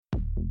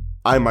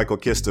I'm Michael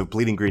Kist of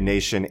Bleeding Green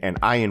Nation, and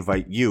I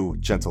invite you,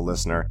 gentle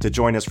listener, to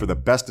join us for the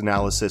best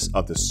analysis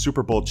of the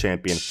Super Bowl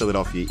champion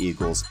Philadelphia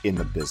Eagles in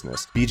the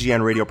business.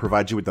 BGN Radio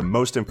provides you with the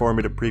most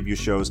informative preview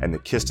shows, and the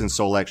Kist and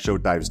Solak Show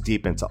dives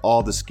deep into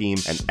all the scheme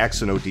and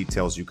X and O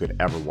details you could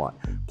ever want.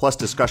 Plus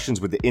discussions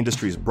with the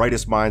industry's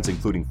brightest minds,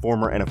 including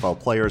former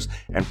NFL players,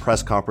 and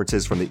press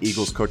conferences from the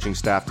Eagles coaching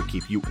staff to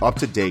keep you up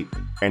to date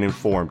and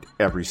informed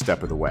every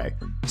step of the way.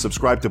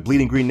 Subscribe to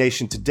Bleeding Green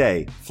Nation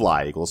today.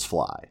 Fly, Eagles,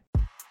 fly.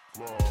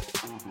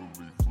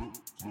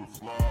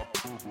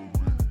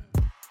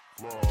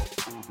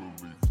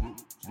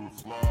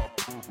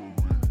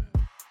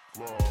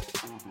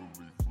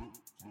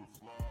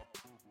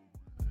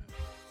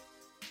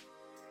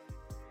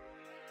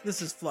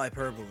 This is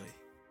Flyperbole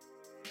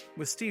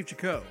with Steve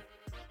Jaco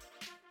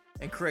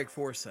and Craig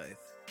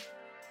Forsyth.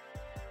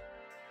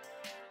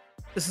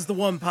 This is the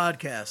one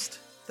podcast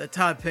that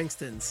Todd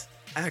Pinkston's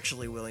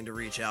actually willing to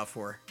reach out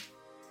for.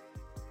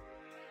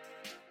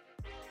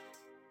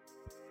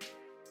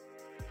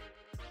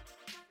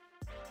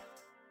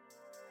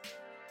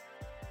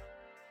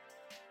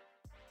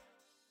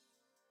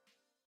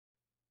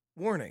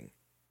 Warning.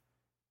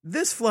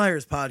 This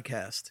Flyers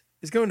podcast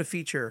is going to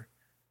feature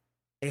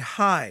a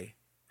high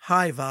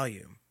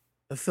volume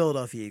of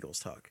Philadelphia Eagles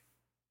talk.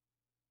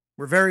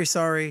 We're very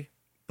sorry,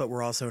 but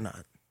we're also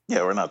not.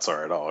 Yeah, we're not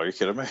sorry at all. Are you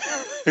kidding me?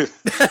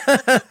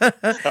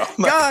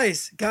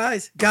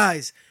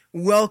 Guys,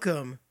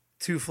 welcome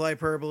to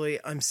Flyperbole.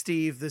 I'm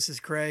Steve. This is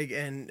Craig.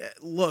 And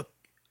look,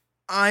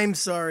 I'm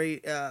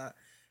sorry,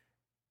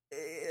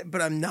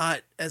 but I'm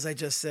not, as I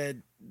just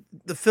said.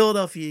 The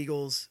Philadelphia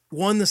Eagles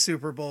won the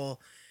Super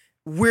Bowl.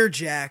 We're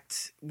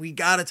jacked. We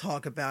got to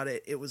talk about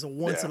it. It was a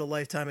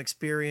once-in-a-lifetime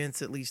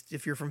experience, at least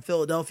if you're from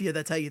Philadelphia.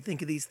 That's how you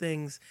think of these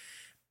things.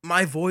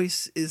 My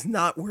voice is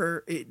not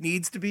where it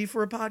needs to be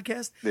for a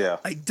podcast. Yeah.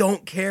 I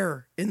don't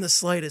care in the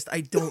slightest.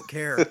 I don't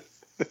care.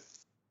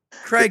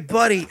 Craig,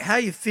 buddy, how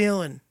you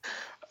feeling?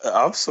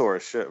 I'm sore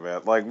as shit,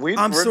 man.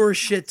 I'm sore as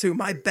shit too.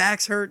 My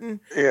back's hurting.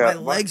 Yeah, my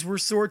legs were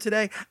sore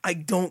today. I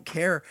don't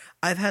care.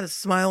 I've had a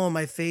smile on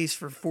my face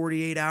for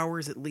 48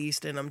 hours at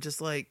least, and I'm just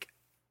like,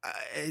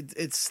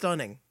 it's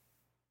stunning.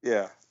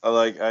 Yeah,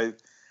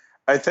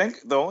 I think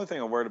the only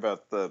thing I'm worried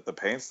about the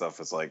pain stuff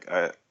is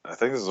I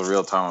think this is a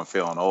real time I'm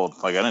feeling old.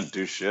 I didn't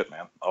do shit,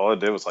 man. All I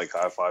did was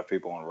high five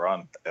people and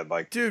run. And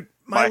dude,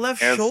 my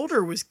left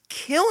shoulder was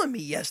killing me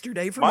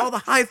yesterday from all the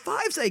high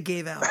fives I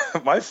gave out.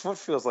 My foot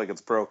feels like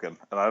it's broken,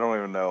 and I don't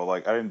even know. I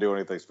didn't do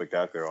anything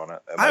spectacular on it.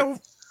 And,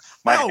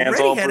 I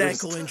already had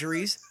ankle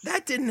injuries.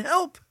 That didn't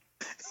help.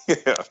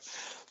 Yeah.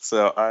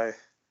 So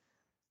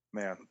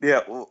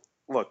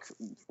look,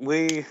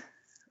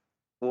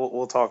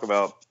 we'll talk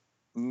about.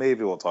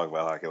 Maybe we'll talk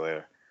about hockey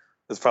later.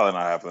 It's probably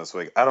not happening this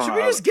week. I don't know. Should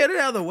we just get it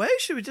out of the way?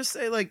 Should we just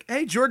say,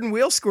 hey, Jordan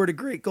Wheel scored a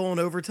great goal in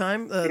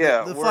overtime.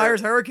 The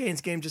Flyers-Hurricanes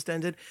game just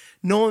ended.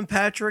 Nolan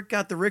Patrick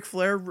got the Ric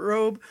Flair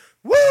robe.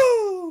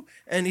 Woo!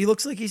 And he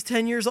looks like he's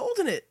 10 years old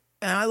in it.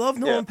 And I love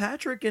Nolan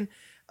Patrick. And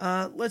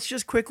let's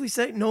just quickly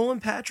say, Nolan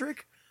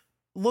Patrick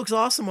looks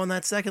awesome on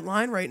that second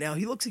line right now.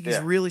 He looks like he's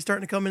really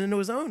starting to come into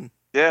his own.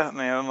 Yeah,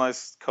 man, a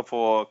nice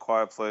couple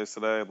quiet plays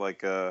today.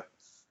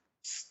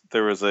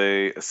 There was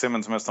a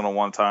Simmons missed on a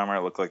one-timer.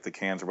 It looked like the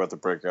Cans were about to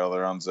break out of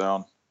their own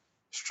zone.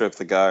 Stripped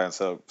the guy and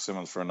set up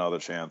Simmons for another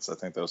chance. I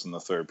think that was in the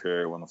third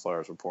period when the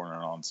Flyers were pouring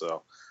it on.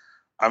 So,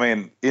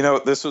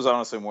 this was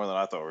honestly more than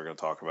I thought we were going to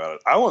talk about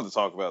it. I wanted to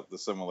talk about the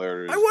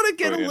similarities. I want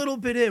to get a little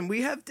bit in.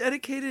 We have a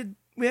dedicated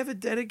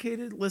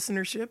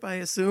listenership, I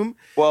assume,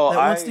 that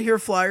wants to hear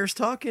Flyers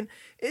talk. And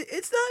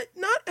it's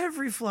not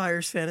every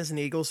Flyers fan is an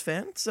Eagles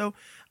fan. So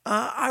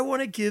I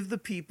want to give the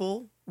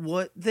people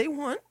what they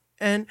want.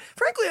 And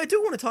frankly, I do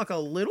want to talk a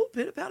little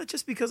bit about it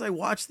just because I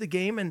watched the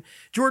game and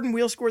Jordan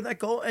Wheel scored that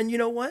goal. And you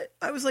know what?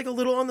 I was a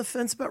little on the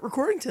fence about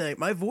recording tonight.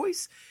 My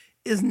voice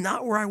is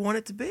not where I want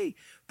it to be.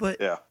 But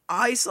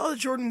I saw the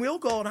Jordan Wheel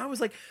goal and I was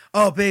like,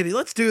 oh, baby,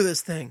 let's do this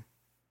thing.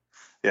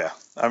 Yeah.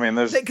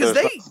 Because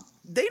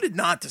they did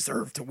not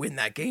deserve to win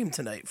that game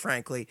tonight,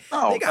 frankly.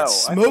 They got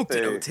smoked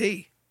in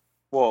OT.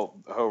 Well,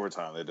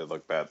 overtime, they did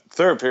look bad.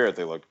 Third period,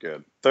 they looked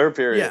good. Third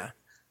period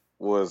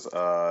was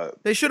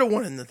they should have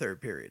won in the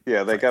third period.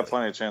 Yeah, they got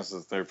plenty of chances in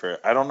the third period.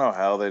 I don't know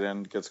how they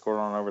didn't get scored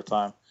on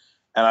overtime.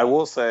 And I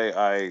will say,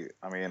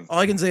 all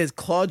I can say is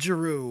Claude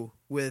Giroux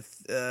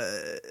with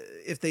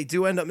if they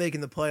do end up making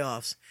the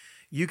playoffs,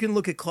 you can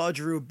look at Claude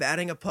Giroux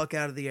batting a puck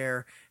out of the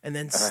air and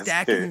then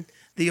stacking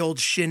the old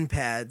shin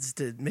pads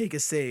to make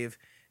a save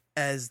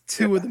as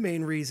two of the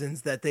main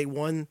reasons that they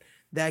won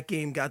that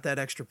game, got that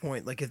extra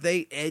point. If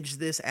they edge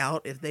this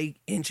out, if they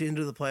inch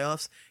into the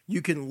playoffs,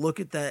 you can look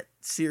at that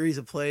series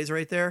of plays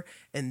right there,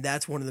 and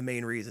that's one of the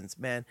main reasons,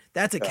 man.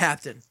 That's a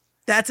captain.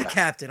 That's a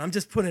captain. I'm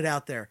just putting it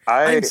out there.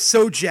 I'm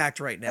so jacked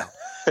right now.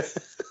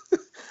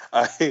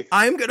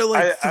 I'm going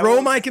to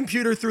throw my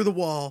computer through the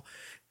wall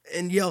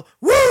and yell,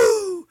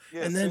 woo!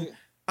 And then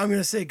I'm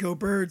going to say, go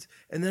Birds.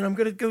 And then I'm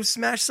going to go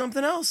smash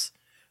something else.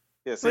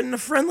 But in a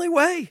friendly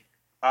way.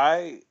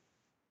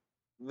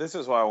 this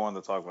is why I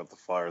wanted to talk about the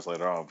Flyers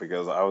later on,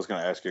 because I was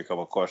going to ask you a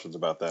couple of questions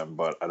about them,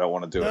 but I don't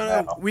want to do it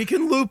now. We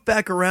can loop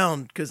back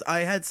around because I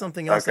had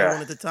something else I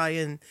wanted to tie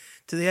in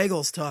to the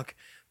Eagles talk.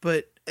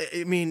 But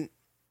I mean,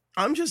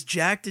 I'm just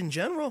jacked in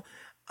general.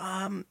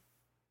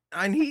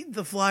 I need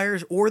the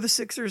Flyers or the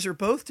Sixers or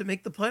both to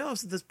make the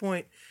playoffs at this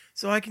point,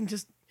 so I can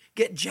just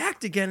get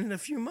jacked again in a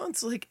few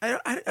months. Like I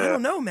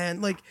don't know, man.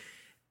 Like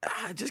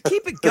just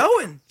keep it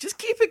going. Just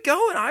keep it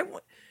going. I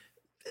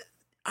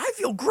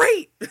feel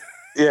great.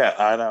 Yeah,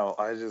 I know.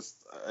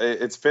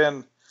 It's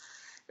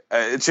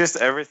just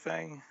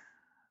everything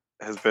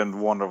has been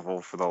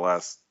wonderful for the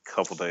last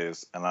couple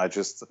days, and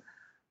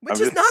which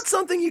is not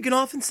something you can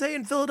often say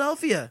in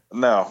Philadelphia.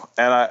 No,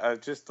 and I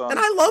just and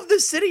I love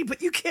this city,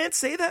 but you can't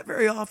say that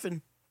very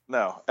often.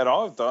 No, and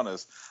all I've done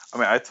is,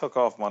 I took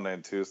off Monday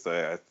and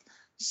Tuesday.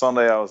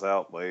 Sunday I was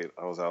out late.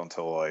 I was out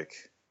until like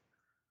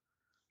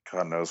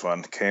God knows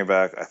when. Came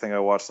back. I think I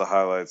watched the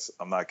highlights.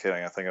 I'm not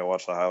kidding. I think I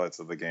watched the highlights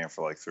of the game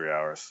for like 3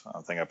 hours.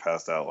 I think I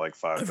passed out like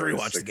 5:36. I've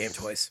rewatched the game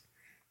twice.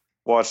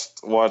 I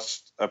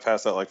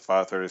passed out like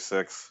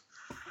 5:36.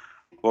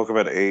 Woke up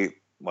at 8.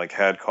 Like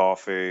had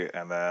coffee,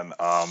 and then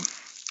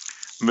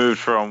moved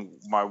from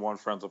my one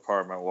friend's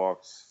apartment.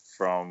 Walked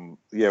from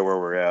where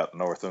we're at,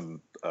 North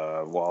and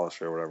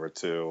Wallace or whatever,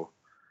 to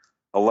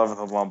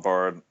 11th and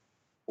Lombard.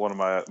 One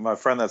of my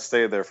friend that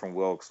stayed there from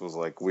Wilkes was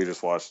like, we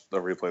just watched a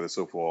replay of the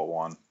Super Bowl at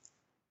 1.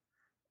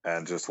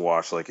 And just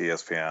watched like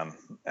ESPN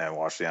and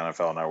watched the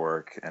NFL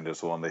Network, and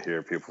just wanted to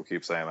hear people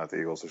keep saying that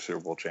the Eagles are Super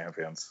Bowl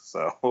champions.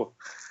 So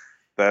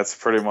that's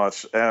pretty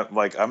much, and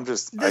like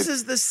This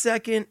is the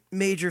second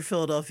major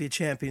Philadelphia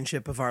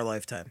championship of our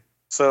lifetime.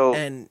 So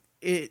and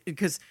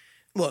because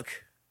look,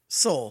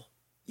 Soul,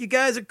 you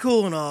guys are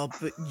cool and all,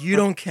 but you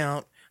don't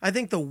count. I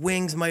think the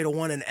Wings might have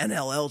won an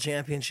NLL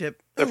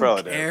championship. They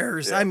probably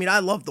cares? did. Yeah. I mean, I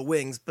love the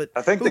Wings, but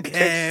I think who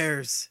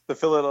cares? The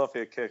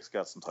Philadelphia Kicks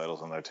got some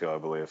titles in there too, I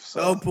believe.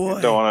 So oh boy,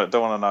 don't want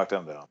to knock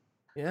them down.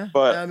 Yeah,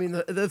 but I mean,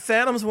 the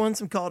Phantoms won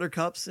some Calder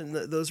Cups, and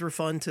those were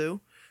fun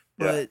too.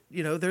 But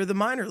they're the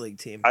minor league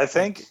team. I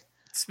think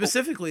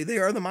specifically, they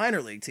are the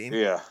minor league team.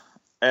 Yeah,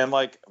 and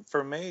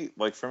for me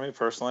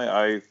personally,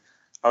 I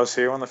was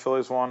here when the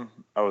Phillies won.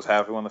 I was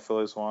happy when the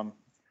Phillies won.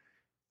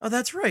 Oh,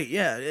 that's right.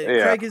 Yeah.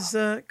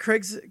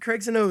 Craig's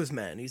an O's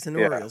man. He's an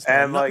Orioles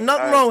man. And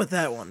nothing wrong with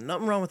that one.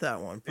 Nothing wrong with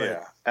that one.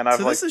 But, and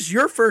this is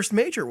your first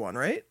major one,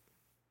 right?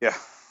 Yeah.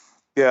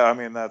 Yeah. I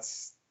mean, like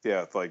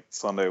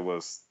Sunday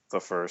was the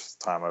first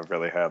time I've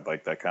really had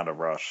like that kind of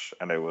rush,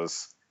 and it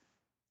was.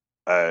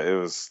 I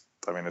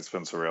mean, it's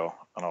been surreal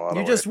in a lot of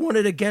ways. You just won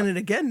it again and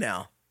again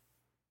now.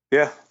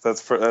 Yeah,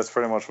 that's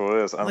pretty much what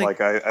it is. I'm like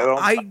I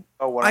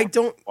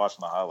don't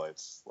watching the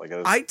highlights.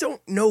 I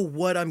don't know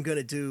what I'm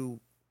gonna do.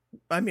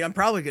 I mean,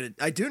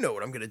 I do know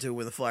what I'm going to do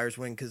when the Flyers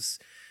win, because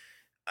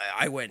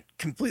I went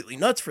completely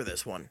nuts for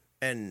this one.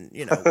 And,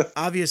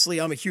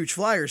 obviously I'm a huge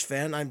Flyers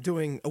fan. I'm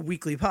doing a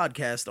weekly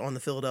podcast on the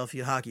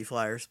Philadelphia Hockey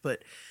Flyers,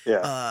 but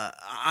I'm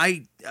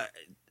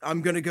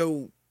going to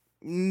go,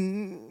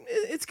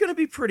 it's going to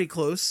be pretty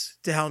close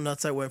to how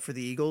nuts I went for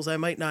the Eagles. I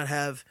might not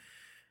have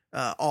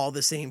all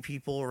the same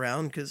people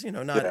around, because,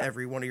 not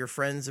every one of your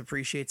friends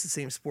appreciates the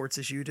same sports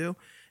as you do.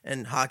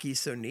 And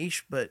hockey's so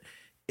niche, but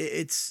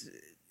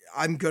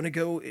I'm going to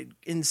go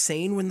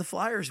insane when the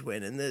Flyers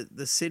win, and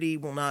the city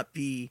will not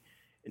be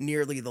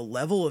nearly the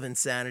level of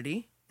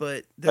insanity,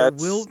 but there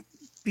will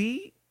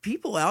be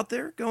people out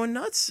there going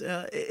nuts.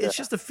 It's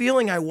just a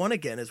feeling I want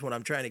again is what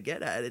I'm trying to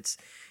get at.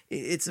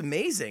 It's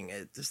amazing.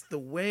 It's just the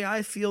way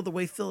I feel, the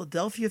way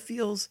Philadelphia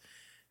feels,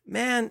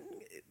 man,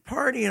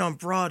 partying on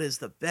Broad is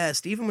the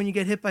best. Even when you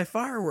get hit by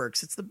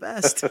fireworks, it's the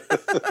best.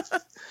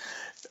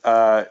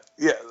 I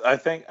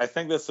think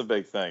that's the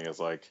big thing is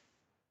like,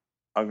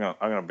 I'm going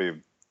to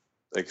be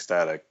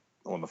ecstatic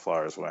when the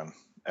Flyers win,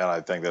 and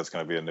I think that's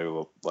going to be a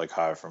new like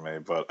high for me.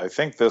 But I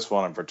think this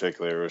one in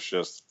particular was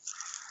just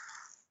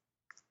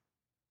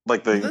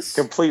like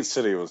complete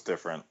city was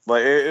different.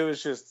 Like it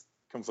was just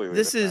completely.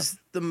 This different. is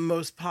the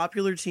most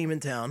popular team in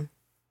town.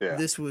 Yeah.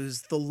 This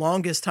was the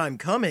longest time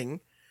coming,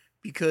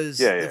 because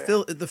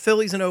the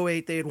Phillies in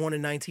 2008, they had won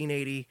in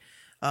 1980.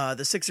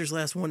 The Sixers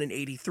last won in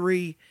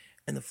 83.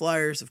 And the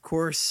Flyers, of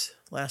course,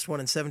 last one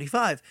in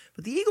 75.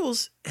 But the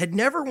Eagles had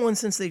never won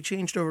since they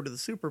changed over to the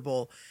Super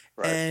Bowl.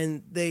 Right.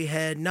 And they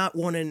had not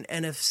won an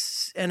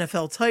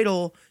NFL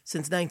title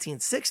since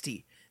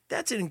 1960.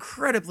 That's an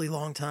incredibly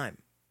long time.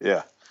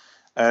 Yeah.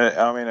 And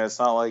I mean, it's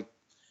not like,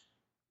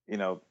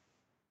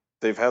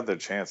 they've had their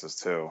chances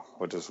too,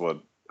 which is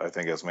what I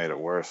think has made it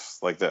worse.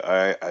 Like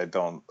I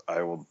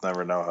will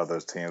never know how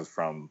those teams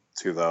from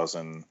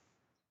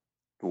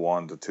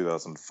 2001 to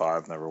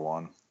 2005 never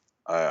won.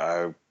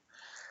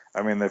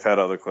 I mean, they've had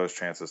other close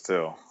chances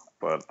too,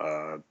 but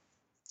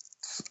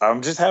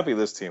I'm just happy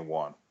this team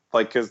won.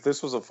 Like, because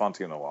this was a fun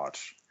team to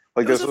watch.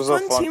 Like, this was a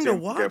fun team to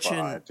watch.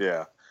 And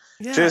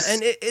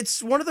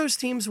it's one of those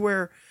teams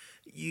where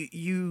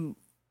you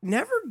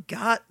never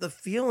got the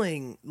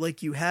feeling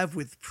like you have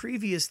with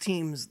previous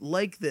teams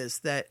like this,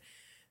 that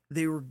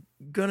they were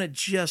gonna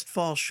just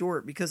fall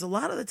short, because a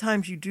lot of the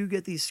times you do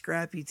get these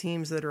scrappy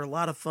teams that are a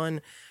lot of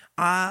fun.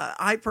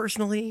 I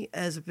personally,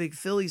 as a big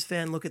Phillies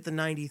fan, look at the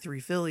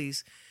 '93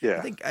 Phillies. Yeah.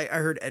 I think I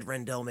heard Ed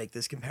Rendell make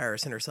this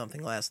comparison or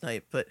something last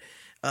night, but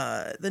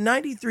the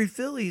 '93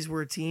 Phillies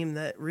were a team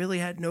that really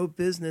had no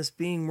business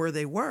being where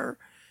they were,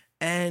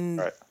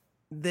 and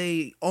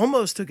they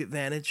almost took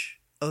advantage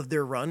of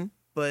their run,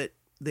 but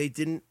they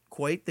didn't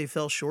quite. They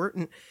fell short,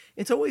 and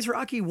it's always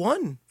Rocky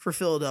 1 for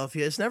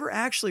Philadelphia. It's never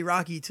actually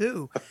Rocky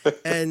 2,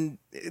 and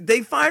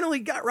they finally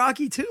got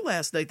Rocky 2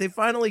 last night. They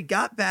finally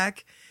got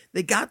back.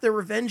 They got their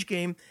revenge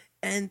game,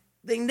 and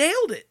they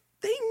nailed it.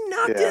 They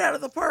knocked it out of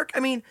the park. I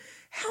mean,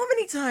 how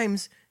many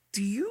times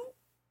do you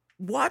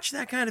watch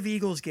that kind of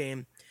Eagles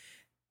game,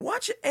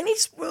 watch any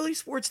Philly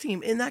sports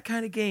team in that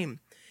kind of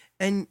game,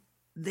 and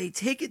they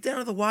take it down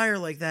to the wire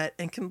like that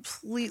and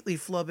completely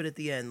flub it at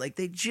the end? Like,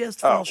 they just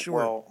fall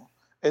short. Well,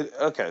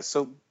 okay,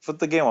 so for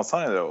the game I was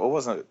telling you, though, it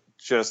wasn't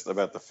just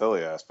about the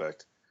Philly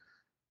aspect.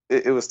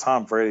 It was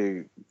Tom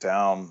Brady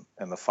down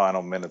in the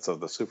final minutes of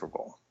the Super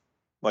Bowl.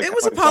 Like, it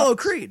was Apollo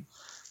Creed.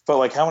 But,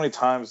 like, how many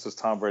times does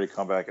Tom Brady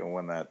come back and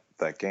win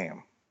that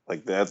game?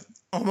 Like, that...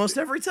 Almost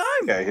every time.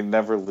 Yeah, he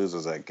never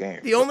loses that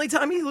game. The only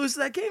time he loses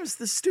that game is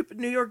the stupid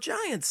New York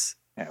Giants.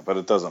 Yeah, but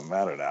it doesn't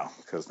matter now,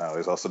 because now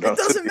he's also done it.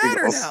 Doesn't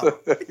matter now.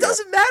 It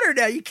doesn't matter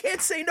now. You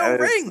can't say no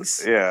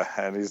rings. Yeah,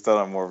 and he's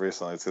done it more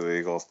recently to the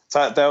Eagles.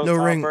 So that was no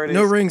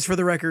rings, for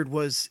the record,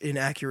 was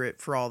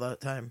inaccurate for all that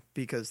time,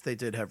 because they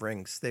did have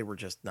rings. They were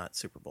just not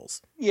Super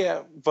Bowls.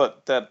 Yeah,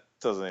 but that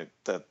doesn't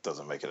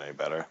make it any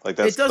better. Like,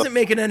 it doesn't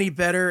make it any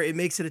better. It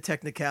makes it a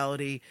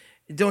technicality.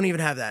 Don't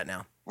even have that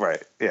now.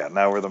 Right. Yeah.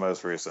 Now we're the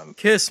most recent.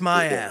 Kiss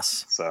my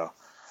ass. So,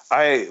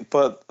 I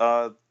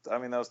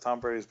mean, that was Tom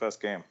Brady's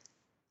best game.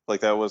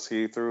 Like,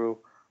 he threw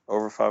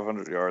over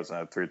 500 yards and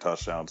had 3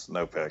 touchdowns,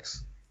 no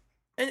picks.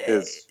 And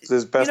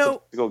his best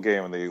Eagle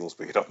game, and the Eagles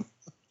beat him.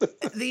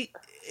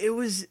 It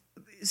was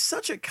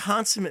such a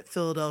consummate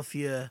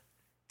Philadelphia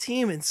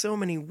team in so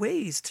many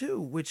ways too,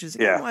 which is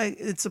why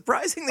it's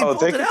surprising they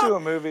pulled it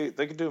out.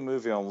 They could do a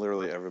movie on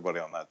literally everybody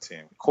on that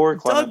team. Corey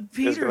Clement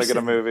is going to get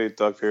a movie.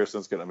 Doug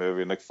Pearson's getting a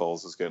movie. Nick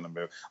Foles is getting a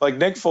movie. Like,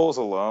 Nick Foles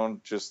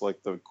alone, just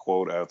like the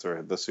quote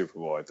after the Super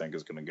Bowl, I think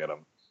is going to get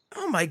him.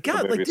 Oh my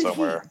God! Like,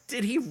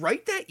 did he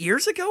write that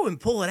years ago and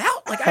pull it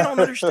out? Like, I don't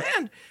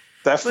understand.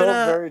 That felt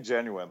very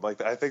genuine. Like,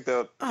 I think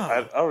that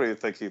I don't even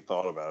think he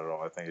thought about it at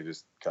all. I think he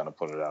just kind of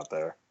put it out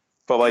there.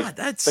 But, like, God,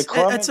 that's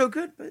so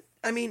good. But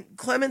I mean,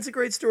 Clement's a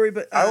great story.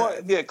 But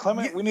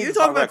Clement. We need to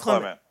talk about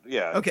Clement.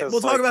 Yeah. Okay,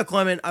 we'll talk about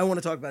Clement. I want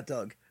to talk about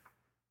Doug.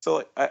 So,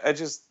 like, I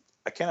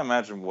can't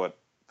imagine what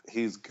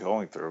he's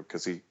going through,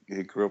 because he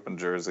grew up in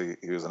Jersey.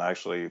 He was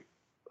actually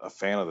a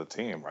fan of the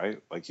team,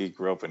 right? Like, he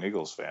grew up an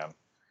Eagles fan.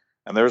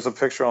 And there's a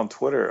picture on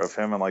Twitter of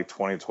him in, like,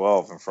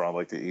 2012 in front of,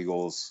 like, the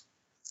Eagles,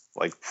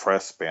 like,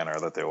 press banner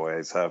that they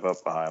always have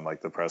up behind,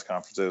 like, the press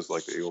conferences,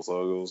 like the Eagles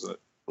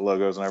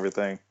logos and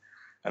everything.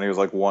 And he was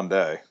like, one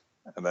day,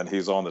 and then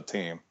he's on the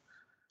team,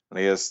 and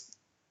he has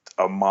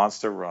a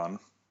monster run.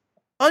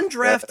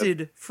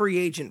 Undrafted free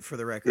agent, for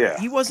the record. Yeah.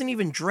 He wasn't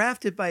even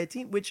drafted by a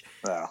team, which,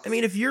 I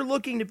mean, if you're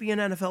looking to be an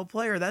NFL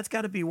player, that's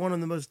got to be one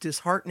of the most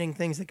disheartening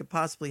things that could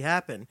possibly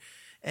happen.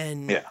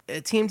 And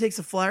a team takes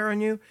a flyer on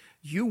you,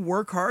 you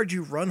work hard,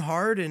 you run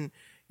hard, and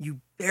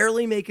you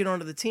barely make it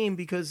onto the team,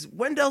 because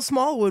Wendell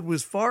Smallwood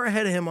was far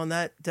ahead of him on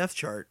that depth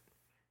chart.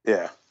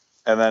 Yeah.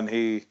 And then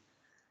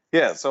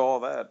so all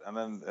that, and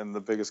then in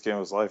the biggest game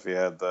of his life, he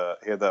had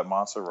that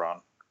monster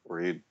run where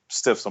he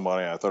stiffed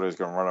somebody, and I thought he was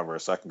going to run over a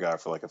second guy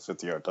for like a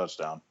 50-yard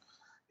touchdown.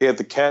 He had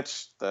the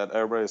catch that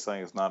everybody's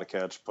saying is not a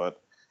catch, but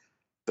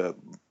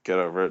get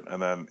over it. And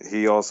then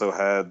he also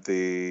had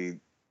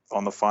one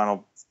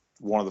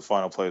of the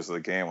final plays of the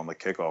game on the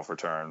kickoff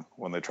return,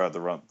 when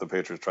the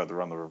Patriots tried to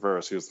run the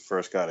reverse. He was the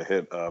first guy to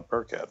hit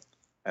Burkhead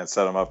and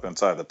set him up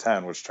inside the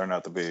 10, which turned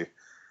out to be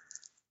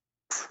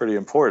pretty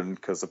important,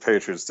 because the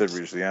Patriots did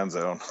reach the end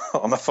zone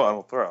on the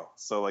final throw.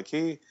 So, like,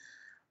 I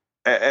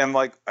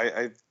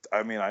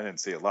mean, I didn't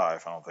see it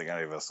live. I don't think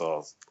any of us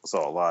saw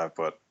it live,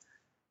 but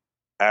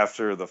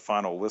after the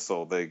final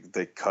whistle,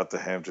 they cut to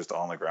him just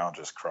on the ground,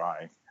 just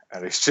crying,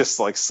 and he's just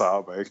like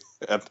sobbing.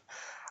 And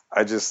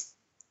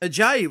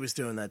Ajayi was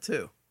doing that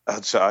too.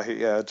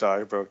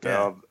 Ajayi broke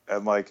down,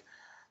 and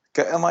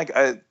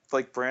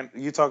Brand.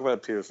 You talk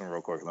about Peterson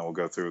real quick, and then we'll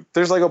go through.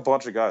 There's like a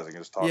bunch of guys I can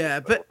just talk. Yeah,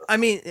 but I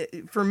mean,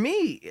 for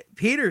me,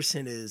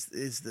 Peterson is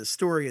the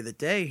story of the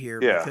day here,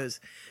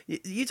 because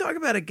you talk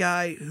about a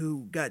guy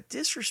who got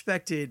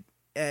disrespected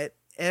at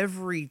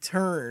every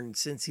turn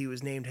since he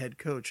was named head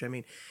coach. I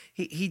mean,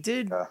 he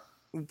did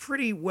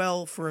pretty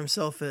well for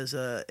himself as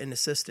an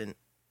assistant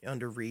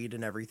under Reed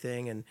and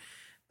everything, and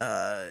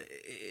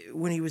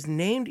when he was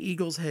named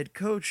Eagles head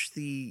coach,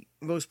 the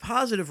most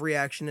positive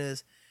reaction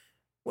is,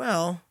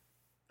 well,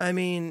 I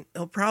mean,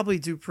 he'll probably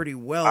do pretty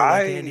well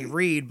like Andy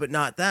Reid, but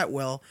not that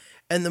well.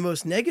 And the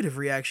most negative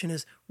reaction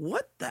is,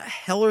 what the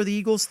hell are the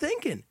Eagles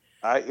thinking?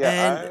 I'll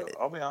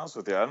be honest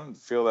with you. I didn't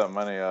feel that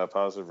many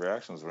positive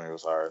reactions when he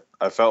was hired.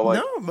 I felt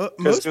like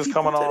most people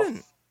coming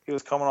didn't. he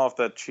was coming off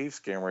that Chiefs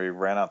game where he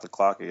ran out the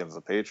clock against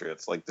the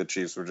Patriots. Like the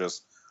Chiefs were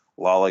just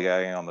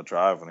lollygagging on the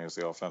drive when he was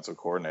the offensive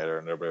coordinator,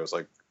 and everybody was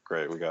like,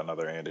 "Great, we got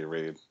another Andy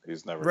Reid.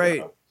 He's never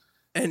right."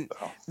 And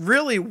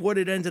really, what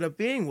it ended up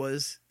being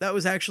was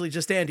actually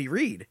just Andy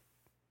Reid.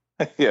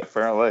 Yeah,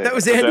 apparently that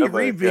was Andy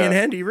Reid being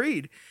Andy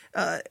Reid.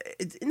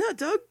 No,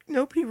 Doug.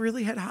 Nobody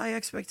really had high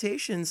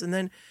expectations, and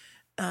then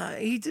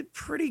he did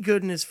pretty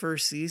good in his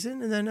first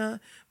season, and then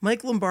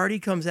Mike Lombardi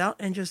comes out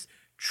and just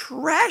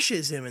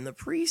trashes him in the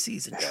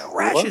preseason.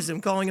 Trashes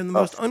him, calling him the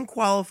most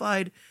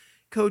unqualified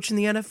coach in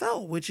the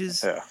NFL, which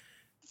is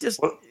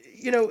just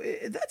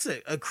that's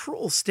a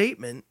cruel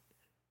statement.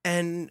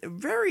 And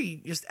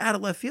very just out of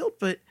left field,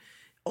 but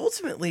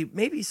ultimately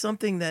maybe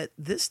something that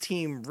this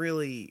team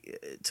really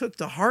took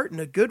to heart in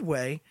a good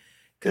way,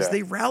 because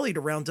they rallied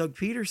around Doug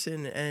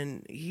Peterson,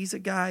 and he's a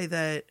guy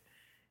that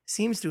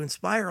seems to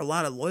inspire a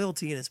lot of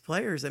loyalty in his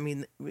players. I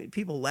mean,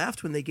 people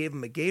laughed when they gave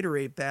him a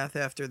Gatorade bath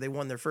after they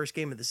won their first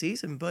game of the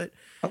season, but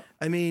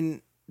I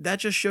mean, that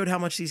just showed how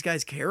much these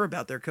guys care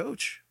about their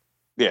coach.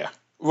 Yeah.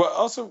 Well,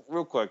 also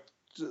real quick,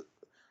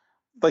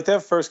 like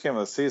that first game of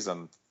the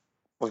season,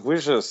 like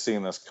we should have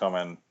seen this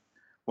coming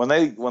when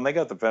they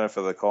got the benefit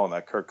of the call in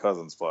that Kirk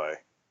Cousins play.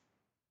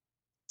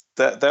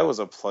 That was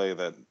a play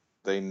that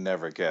they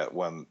never get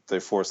when they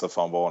forced the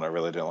fumble and it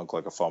really didn't look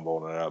like a fumble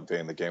and it ended up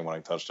being the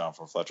game-winning touchdown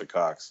from Fletcher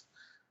Cox.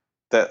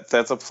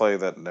 That's a play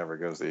that never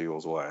goes the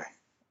Eagles' way,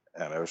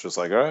 and it was just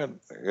like, all right,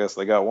 I guess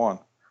they got one.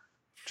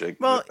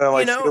 Jake, well,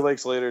 like 2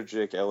 weeks later,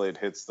 Jake Elliott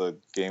hits the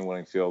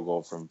game-winning field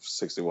goal from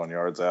 61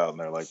 yards out, and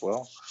they're like,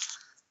 well,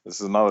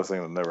 this is another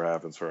thing that never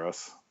happens for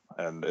us.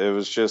 And it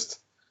was just.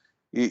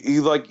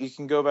 You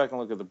can go back and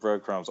look at the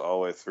breadcrumbs all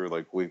the way through,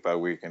 like week by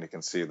week, and you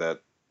can see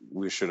that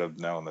we should have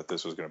known that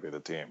this was going to be the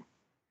team.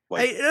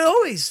 Like, it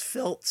always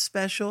felt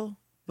special,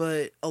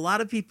 but a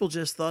lot of people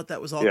just thought that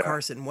was all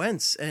Carson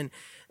Wentz. And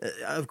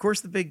of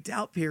course, the big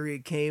doubt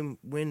period came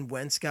when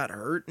Wentz got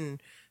hurt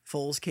and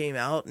Foles came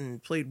out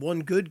and played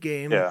one good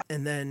game,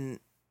 and then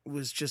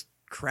was just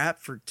crap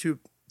for two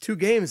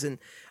games. And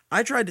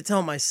I tried to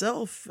tell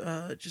myself,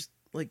 just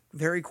like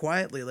very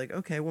quietly, like,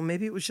 okay, well,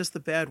 maybe it was just the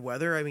bad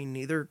weather. I mean,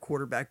 neither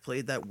quarterback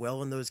played that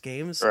well in those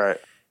games. Right.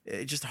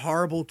 Just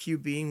horrible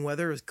QBing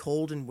weather. It was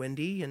cold and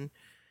windy. And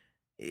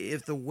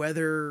if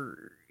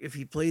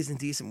he plays in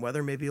decent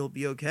weather, maybe he'll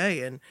be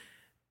okay. And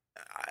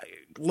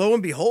lo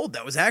and behold,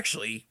 that was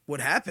actually what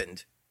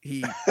happened.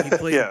 He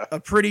played a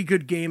pretty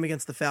good game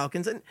against the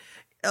Falcons. And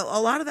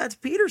a lot of that's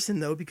Peterson,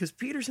 though, because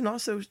Peterson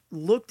also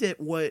looked at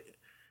what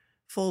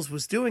Foles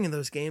was doing in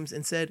those games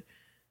and said,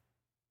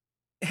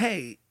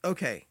 hey,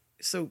 okay,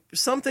 so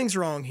something's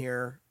wrong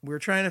here. We're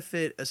trying to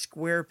fit a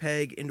square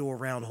peg into a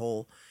round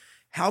hole.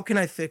 How can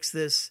I fix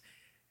this?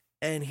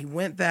 And he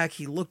went back,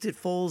 he looked at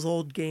Foles'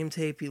 old game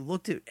tape, he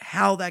looked at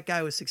how that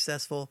guy was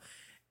successful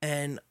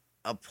and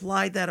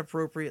applied that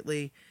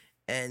appropriately,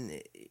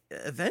 and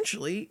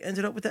eventually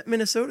ended up with that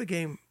Minnesota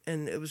game.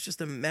 And it was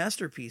just a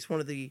masterpiece.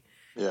 Nick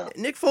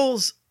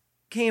Foles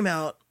came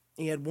out,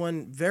 he had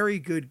one very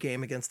good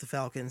game against the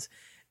Falcons,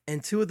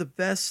 and two of the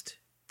best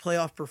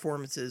playoff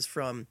performances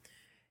from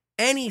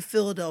any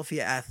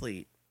Philadelphia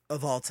athlete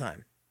of all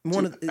time.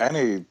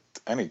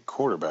 Any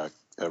quarterback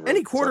ever.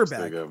 Any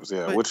quarterback.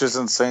 Which is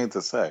insane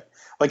to say.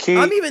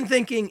 I'm even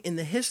thinking in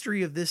the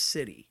history of this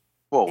city.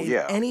 Well, in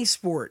any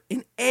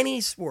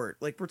sport,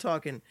 like we're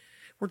talking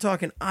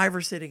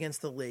Iverson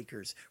against the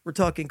Lakers. We're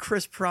talking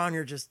Chris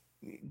Pronger just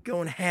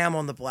going ham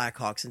on the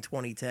Blackhawks in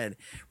 2010.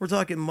 We're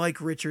talking Mike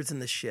Richards in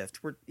the shift.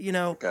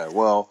 Okay,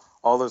 well,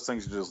 all those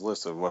things you just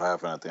listed, what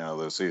happened at the end of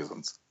those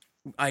seasons?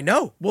 I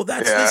know. Well,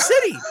 that's the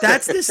city.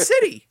 That's the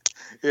city.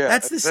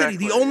 That's the city.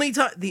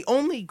 The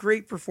only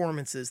great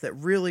performances that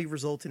really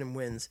resulted in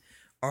wins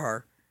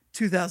are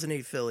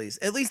 2008 Phillies.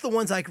 At least the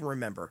ones I can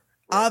remember.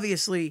 Right.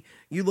 Obviously,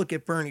 you look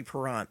at Bernie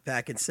Parent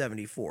back in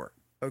 '74.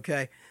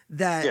 Okay,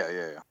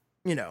 that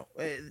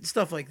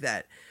stuff like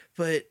that.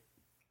 But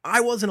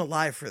I wasn't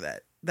alive for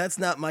that. That's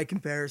not my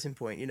comparison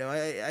point.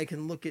 I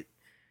can look at.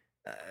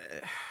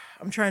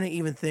 I'm trying to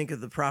even think of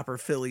the proper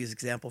Phillies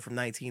example from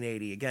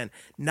 1980. Again,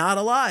 not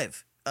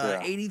alive.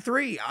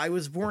 83. I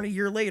was born a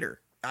year later.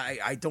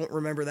 I don't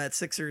remember that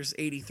Sixers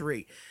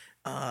 83.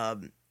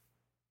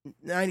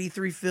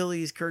 93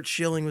 Phillies. Curt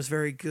Schilling was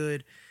very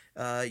good.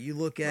 You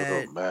look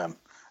at. Oh, man.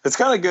 It's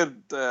kind of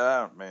good.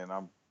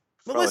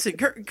 Listen,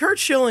 Curt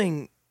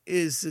Schilling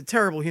is a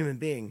terrible human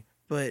being,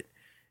 but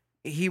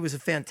he was a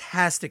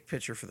fantastic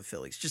pitcher for the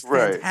Phillies. Just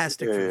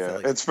fantastic for the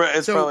Phillies.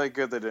 It's probably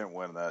good they didn't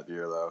win that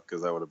year, though,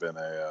 because that would have been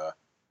I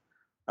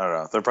don't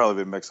know. They'll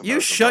probably be mixing. You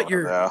shut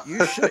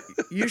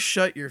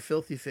your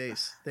filthy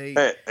face.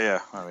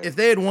 If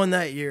they had won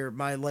that year,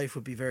 my life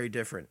would be very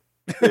different.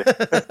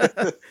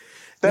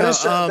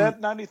 That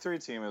 93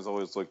 team has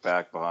always looked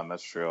back behind.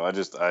 That's true. I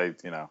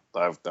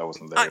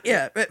wasn't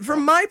there. But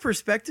from my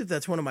perspective,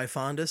 that's one of my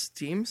fondest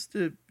teams,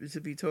 to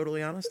be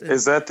totally honest.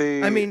 Is that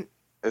the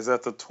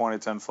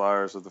 2010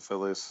 Flyers of the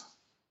Phillies?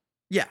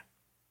 Yeah.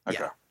 Okay.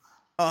 Yeah.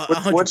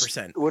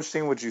 100%. Which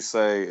team would you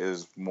say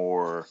is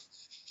more?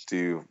 Do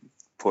you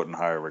put in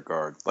higher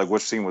regard? Like,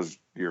 which team was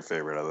your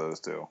favorite of those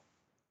two?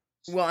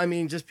 Well, I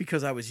mean, just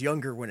because I was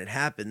younger when it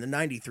happened, the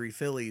 '93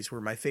 Phillies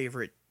were my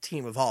favorite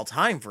team of all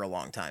time for a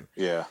long time.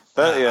 Yeah,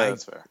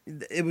 that's fair.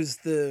 It was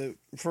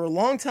for a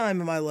long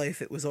time in my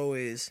life, it was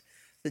always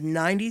the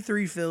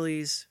 '93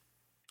 Phillies,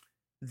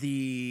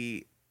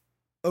 the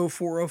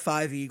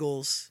 04-05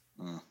 Eagles,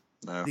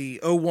 the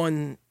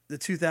 01, the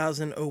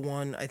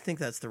 2001, I think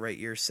that's the right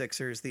year,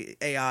 Sixers, the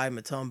AI,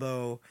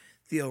 Mutombo,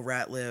 Theo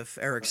Ratliff,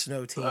 Eric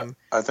Snow team.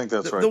 I think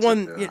that's right. The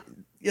one,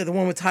 yeah, the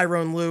one with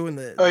Tyrone Lue and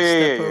the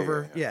step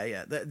over.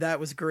 Yeah. That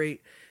was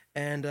great.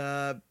 And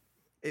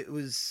it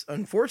was,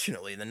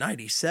 unfortunately, the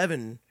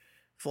 97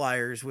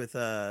 Flyers with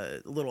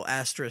a little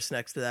asterisk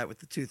next to that with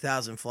the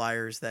 2000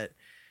 Flyers that,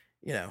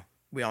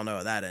 we all know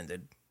how that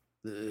ended.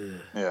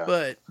 Ugh. Yeah.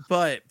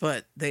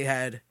 But they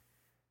had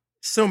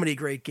so many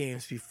great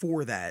games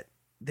before that.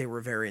 They were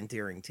a very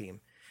endearing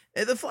team.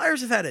 And the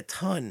Flyers have had a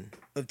ton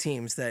of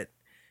teams that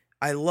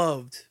I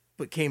loved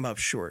but came up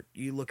short.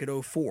 You look at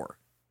 04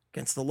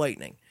 against the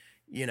Lightning,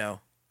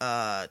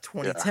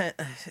 2010.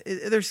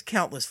 Yeah. There's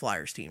countless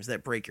Flyers teams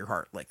that break your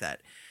heart like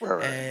that.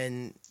 Right.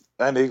 And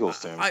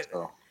Eagles teams.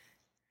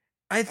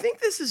 I think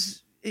this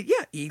is,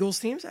 Eagles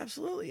teams,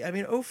 absolutely. I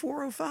mean,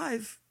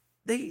 04-05,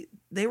 they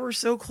were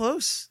so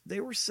close.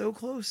 They were so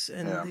close,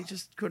 and they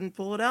just couldn't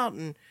pull it out.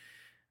 And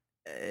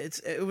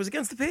it was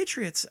against the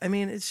Patriots. I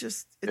mean,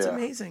 it's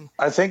amazing.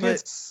 I think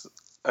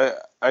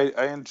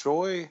I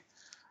enjoy,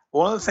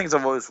 one of the things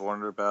I've always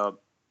wondered about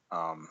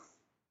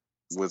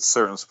with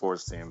certain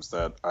sports teams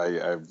that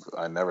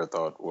I never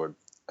thought would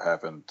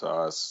happen to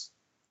us,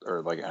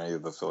 or like any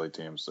of the Philly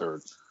teams, or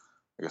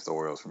I guess the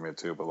Orioles for me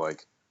too, but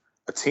like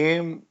a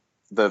team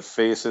that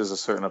faces a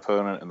certain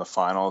opponent in the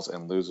finals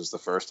and loses the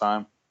first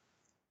time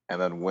and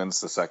then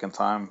wins the second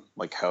time,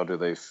 like how do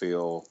they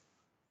feel?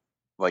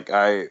 Like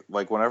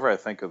whenever I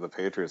think of the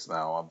Patriots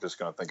now, I'm just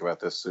going to think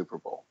about this Super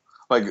Bowl.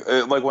 Like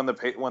when the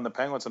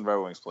Penguins and Red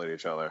Wings played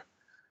each other,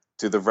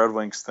 do the Red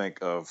Wings think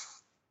of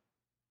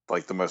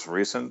like the most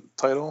recent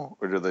title,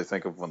 or do they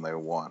think of when they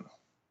won?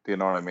 Do you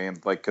know what I mean?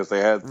 Like, because they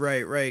had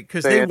right,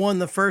 because they won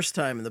the first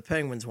time and the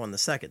Penguins won the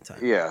second time.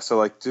 Yeah, so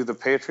like, do the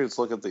Patriots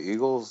look at the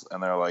Eagles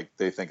and they're like,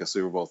 they think of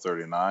Super Bowl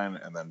 39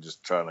 and then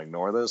just try to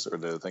ignore this, or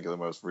do they think of the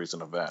most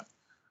recent event?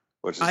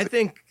 I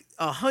think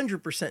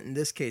 100% in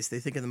this case they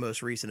think of the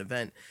most recent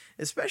event,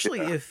 especially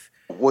if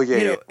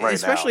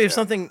especially if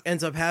something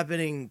ends up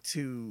happening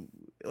to,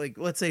 like,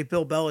 let's say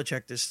Bill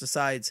Belichick just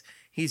decides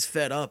he's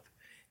fed up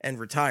and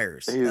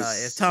retires.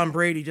 If Tom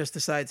Brady just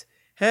decides,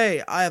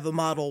 hey, I have a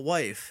model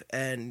wife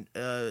and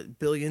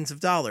billions of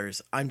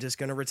dollars, I'm just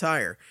going to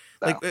retire.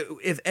 No. Like,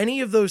 if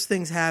any of those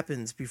things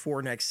happens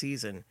before next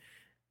season,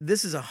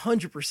 this is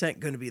 100%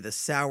 going to be the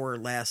sour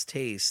last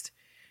taste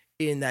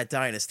in that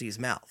dynasty's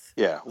mouth.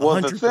 Yeah,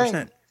 well,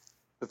 100%.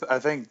 I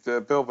think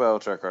Bill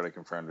Belichick already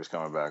confirmed he's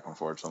coming back,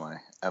 unfortunately.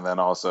 And then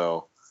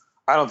also,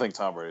 I don't think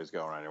Tom Brady's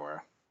going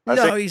anywhere.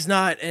 He's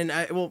not. And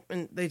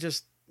they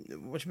just,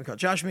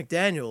 Josh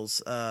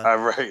McDaniels.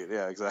 Right,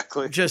 yeah,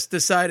 exactly. Just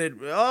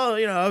decided,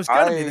 I was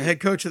going to be the head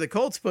coach of the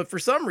Colts, but for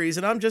some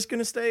reason, I'm just going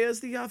to stay as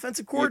the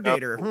offensive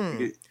coordinator.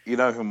 You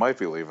know who might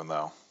be leaving,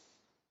 though?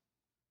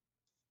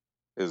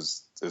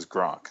 Is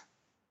Gronk.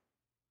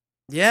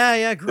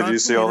 Yeah, Gronk. Did you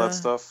see all that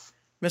stuff?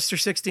 Mr.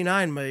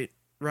 69 might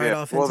ride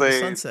off into the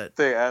sunset.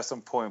 They asked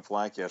him point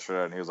blank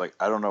yesterday, and he was like,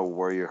 I don't know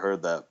where you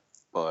heard that,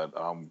 but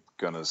I'm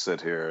going to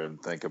sit here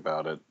and think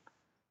about it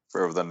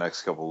for over the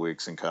next couple of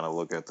weeks and kind of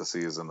look at the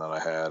season that I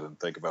had and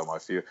think about my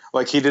future.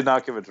 Like, he did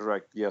not give a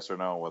direct yes or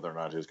no whether or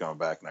not he was going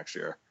back next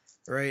year.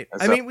 Right.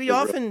 I mean, we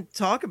often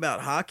talk about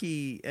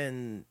hockey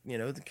and,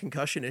 the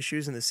concussion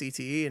issues and the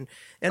CTE, and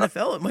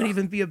NFL, it might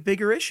even be a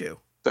bigger issue.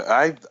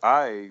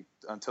 I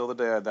until the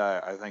day I die,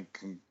 I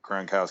think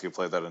Gronkowski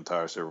played that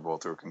entire Super Bowl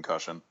through a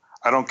concussion.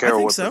 I don't care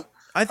what.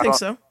 I think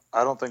so.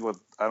 I don't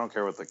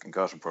care what the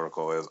concussion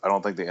protocol is. I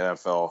don't think the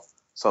NFL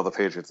saw the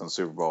Patriots in the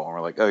Super Bowl and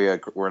we're like, oh yeah,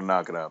 we're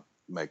not gonna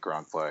make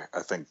Gronk play. I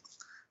think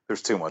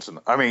there's too much.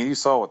 I mean, you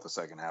saw what the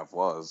second half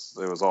was.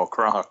 It was all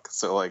Gronk.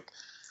 So like,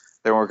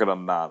 they weren't gonna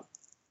not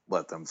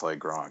let them play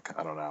Gronk.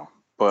 I don't know,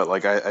 but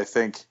like, I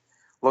think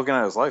looking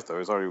at his life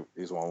though,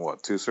 he's won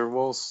what, 2 Super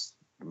Bowls,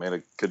 made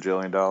 $1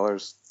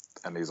 gajillion,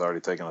 and he's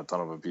already taken a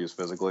ton of abuse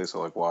physically. So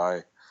like,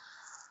 why?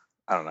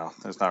 I don't know.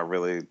 There's not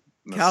really.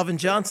 Calvin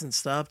Johnson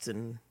stopped,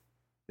 and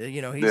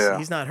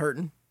he's not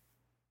hurting.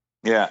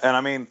 Yeah, and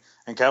I mean,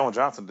 and Calvin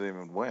Johnson didn't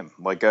even win.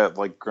 Like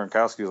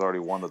Gronkowski's already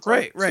won the title.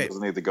 Right. So he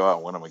doesn't need to go out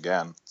and win them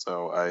again.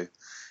 So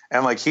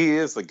he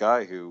is the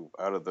guy who,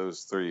 out of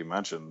those 3 you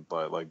mentioned,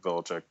 but like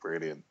Belichick,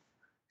 Brady, and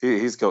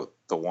he's got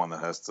the one that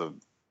has to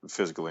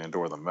physically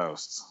endure the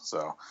most.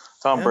 So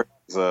Tom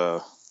Brady's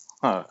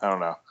I don't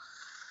know.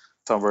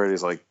 Tom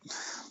Brady's like,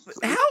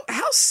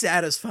 how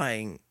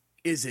satisfying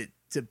is it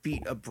to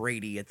beat a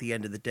Brady at the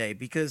end of the day?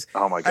 Because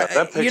oh my god,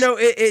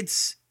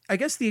 it's I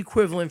guess the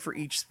equivalent for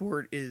each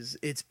sport is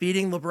it's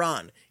beating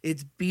LeBron,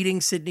 it's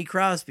beating Sidney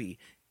Crosby,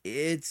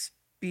 it's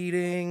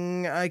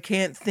beating, I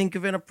can't think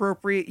of an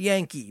appropriate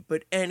Yankee,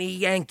 but any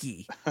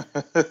Yankee.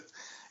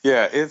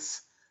 Yeah,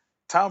 it's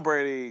Tom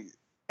Brady.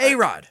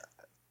 A-Rod.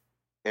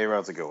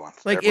 A-Rod's a good one.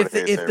 Like if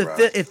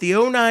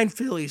the 09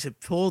 Phillies had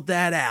pulled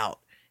that out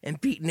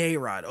and beaten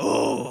A-Rod,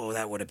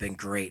 that would have been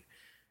great.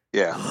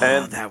 Yeah,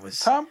 and that was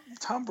Tom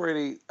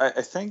Brady.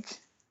 I think,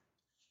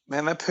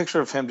 man, that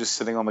picture of him just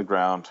sitting on the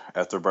ground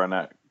after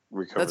Barnett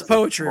recovered. That's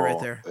poetry right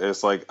there.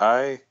 It's like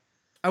I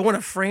want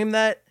to frame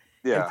that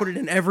and put it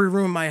in every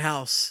room in my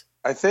house.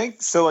 I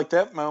think so. Like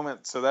that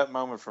moment. So that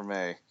moment for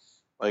me,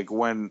 like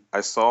when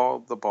I saw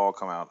the ball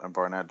come out and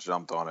Barnett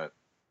jumped on it.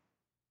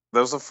 That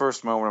was the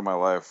first moment in my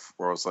life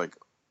where I was like,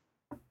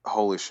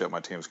 "Holy shit, my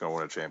team's gonna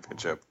win a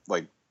championship!"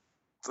 Like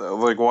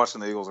watching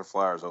the Eagles or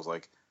Flyers, I was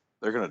like,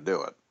 "They're gonna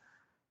do it."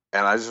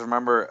 And I just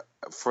remember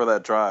for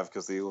that drive,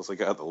 because the Eagles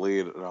got the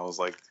lead, and I was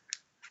like,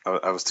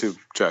 I was too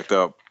jacked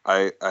up.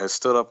 I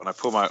stood up and I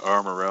put my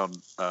arm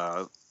around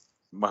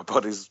my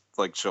buddy's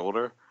like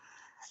shoulder,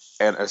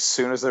 and as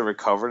soon as they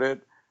recovered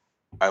it,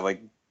 I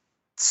like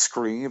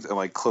screamed and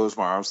like closed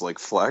my arms, like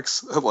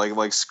flex,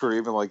 like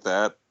screaming like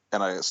that,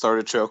 and I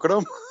started choking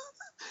him.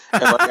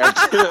 And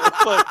I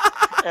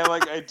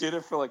did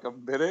it for like a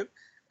minute,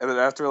 and then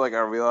after like I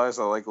realized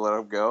I like let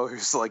him go, he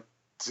was like,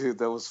 "Dude,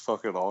 that was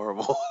fucking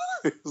horrible."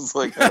 It was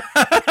like, I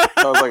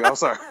was like, "I'm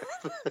sorry."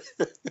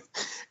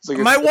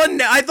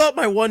 I thought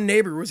my one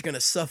neighbor was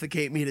gonna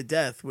suffocate me to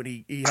death when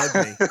he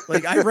hugged me.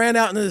 Like I ran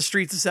out into the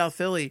streets of South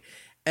Philly,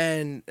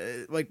 and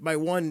like my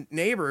one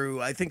neighbor, who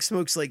I think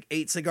smokes like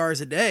 8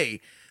 cigars a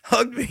day,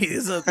 hugged me.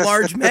 He's a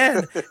large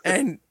man,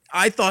 and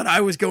I thought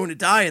I was going to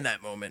die in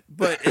that moment.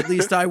 But at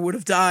least I would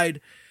have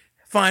died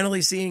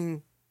finally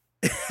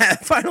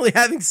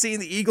having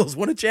seen the Eagles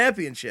win a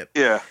championship.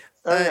 Yeah,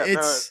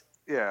 Last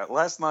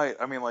night.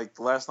 I mean, like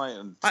last night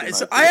and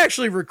I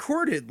actually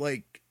recorded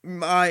like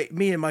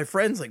me and my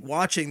friends like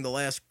watching the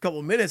last couple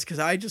of minutes because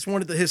I just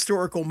wanted the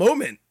historical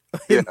moment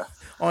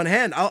on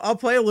hand. I'll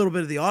play a little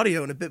bit of the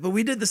audio in a bit, but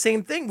we did the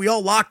same thing. We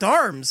all locked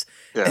arms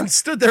and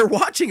stood there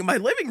watching in my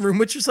living room,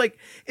 which is like,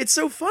 it's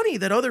so funny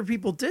that other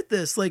people did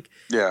this. Like,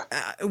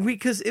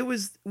 because it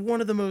was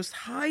one of the most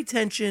high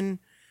tension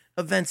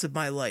events of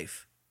my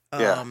life.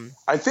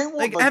 I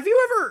think have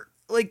you ever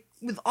like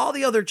with all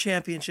the other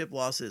championship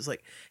losses,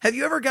 like, have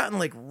you ever gotten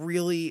like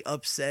really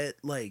upset?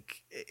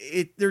 Like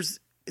there's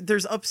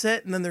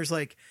upset, and then there's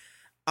like,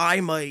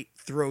 I might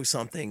throw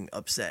something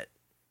upset.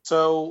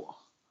 So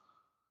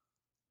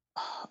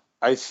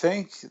I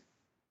think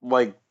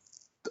like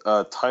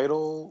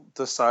title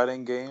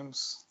deciding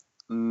games,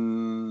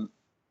 the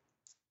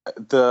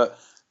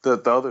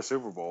other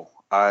Super Bowl,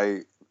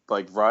 I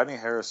like Rodney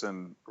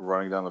Harrison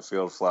running down the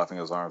field flapping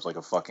his arms like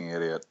a fucking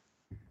idiot.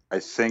 I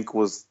think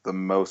was the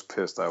most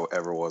pissed I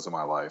ever was in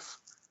my life.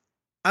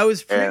 I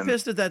was pretty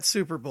pissed at that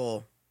Super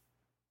Bowl.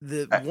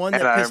 The one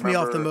that pissed me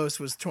off the most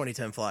was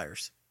 2010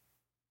 Flyers.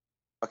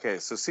 Okay,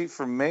 so see,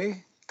 for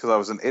me, because I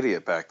was an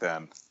idiot back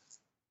then,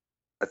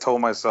 I told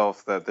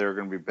myself that they were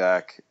going to be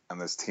back, and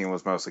this team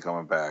was mostly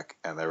coming back,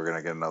 and they were going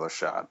to get another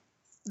shot.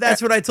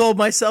 That's what I told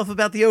myself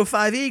about the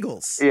 05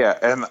 Eagles. Yeah,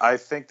 and I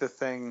think the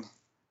thing,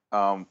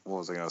 what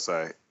was I going to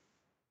say?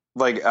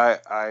 Like,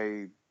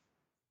 I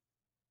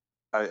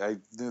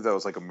knew that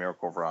was like a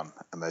miracle run,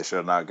 and they should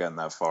have not gotten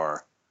that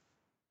far.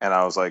 And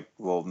I was like,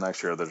 well,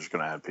 next year they're just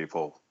going to add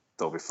people.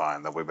 They'll be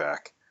fine. They'll be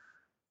back.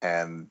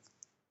 And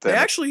they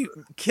actually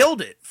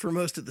killed it for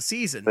most of the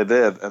season. They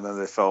did, and then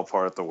they fell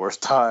apart at the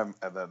worst time,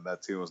 and then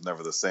that team was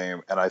never the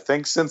same. And I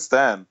think since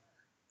then,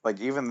 like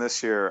even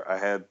this year, I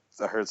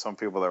heard some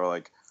people that were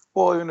like,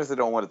 well, even if they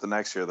don't win it the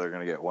next year, they're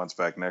going to get once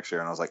back next year.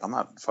 And I was like, I'm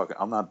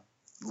not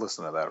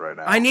listening to that right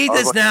now. I need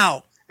this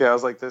now. Yeah, I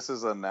was like, this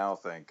is a now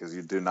thing because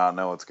you do not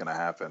know what's going to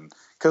happen.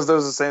 Because there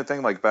was the same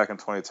thing like back in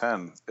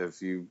 2010.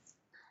 If you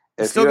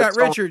still got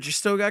Richards, you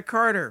still got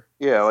Carter.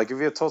 Yeah, like if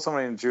you had told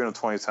somebody in June of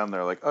 2010,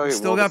 they're like, oh, yeah,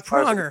 still got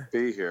Pronger.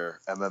 Be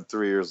here, and then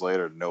 3 years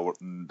later, no,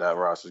 that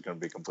roster is going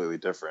to be completely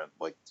different.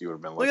 Like you would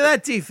have been. Look at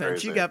that defense.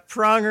 Crazy. You got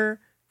Pronger,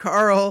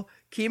 Carl,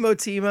 Kimo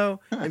Timo,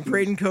 and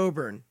Braden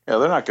Coburn. Yeah,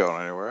 they're not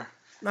going anywhere.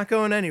 Not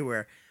going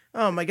anywhere.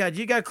 Oh my God,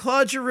 you got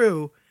Claude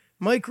Giroux,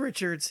 Mike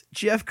Richards,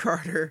 Jeff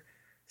Carter,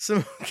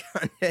 Simone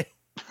Gagne.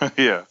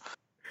 Yeah.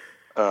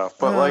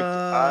 But like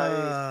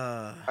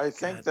I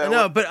think that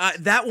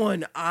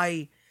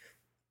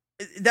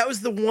that was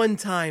the one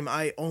time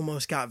I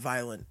almost got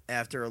violent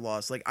after a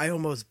loss. Like I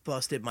almost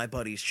busted my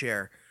buddy's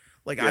chair.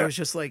 Like I was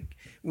just like,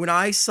 when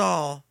I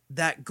saw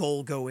that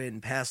goal go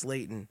in past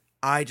Leighton,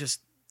 I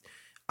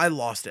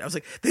lost it. I was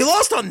like, they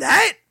lost on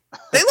that?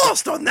 They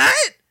lost on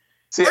that?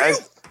 See,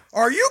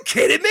 are you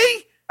kidding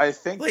me? I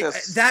think like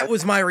that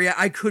was my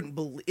reaction. I couldn't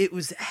believe it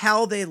was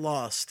how they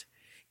lost.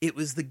 It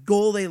was the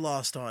goal they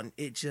lost on.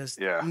 It just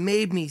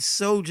made me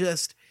so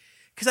just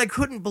because I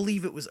couldn't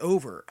believe it was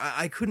over.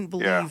 I couldn't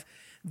believe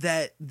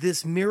that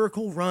this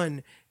miracle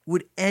run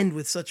would end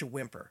with such a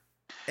whimper.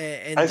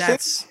 And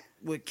that's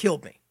what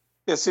killed me.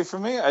 Yeah, see, for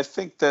me, I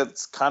think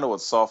that's kind of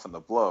what softened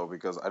the blow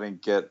because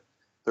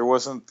there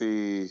wasn't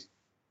the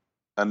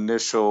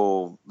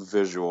initial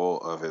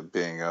visual of it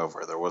being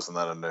over. There wasn't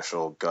that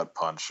initial gut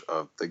punch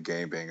of the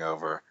game being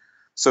over.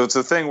 So it's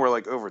a thing where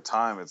like over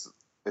time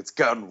it's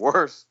gotten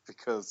worse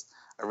because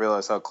I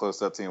realized how close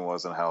that team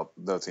was and how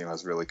no team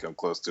has really come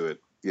close to it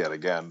yet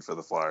again for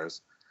the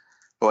Flyers.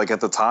 But like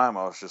at the time,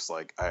 I was just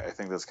like, I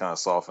think that's kind of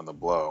softened the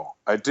blow.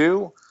 I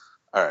do.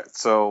 All right,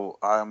 so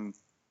I'm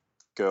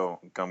gonna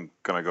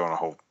go on a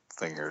whole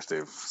thing here,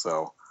 Steve.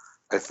 So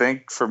I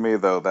think for me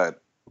though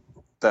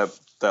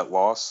that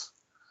loss,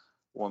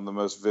 one of the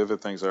most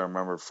vivid things I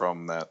remember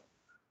from that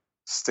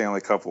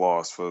Stanley Cup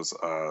loss was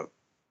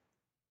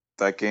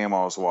that game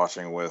I was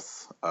watching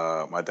with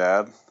my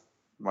dad,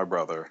 my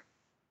brother,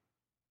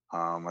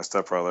 my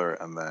stepbrother,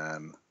 and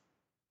then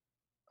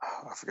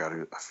I forget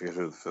who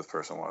the fifth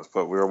person was,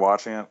 but we were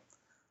watching it.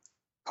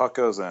 Puck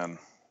goes in,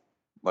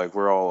 like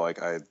we're all like,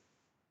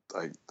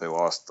 they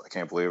lost. I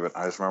can't believe it.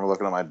 I just remember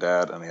looking at my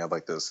dad, and he had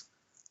like this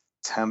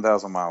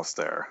 10,000-mile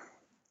stare,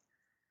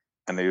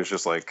 and he was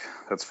just like,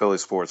 "That's Philly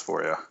sports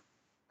for you,"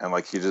 and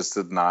like he just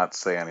did not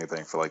say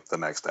anything for like the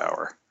next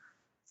hour.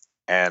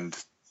 And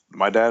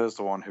my dad is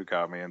the one who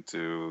got me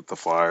into the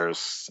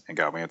Flyers and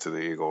got me into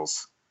the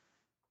Eagles,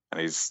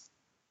 and he's,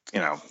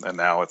 and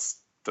now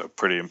it's a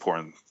pretty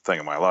important thing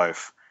in my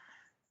life.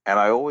 And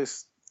I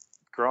always,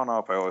 growing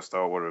up, I always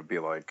thought what it would be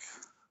like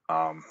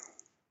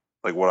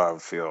what I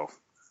would feel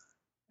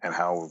and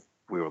how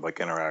we would like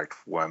interact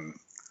when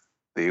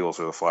the Eagles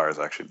or the Flyers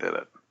actually did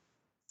it.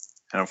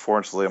 And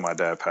unfortunately, my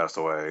dad passed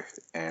away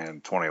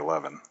in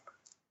 2011.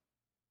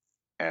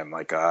 And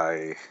like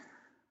I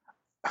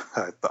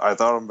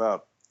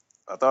thought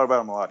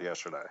about him a lot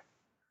yesterday.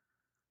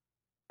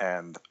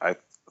 And I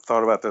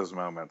thought about those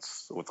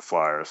moments with the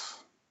Flyers,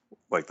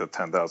 like the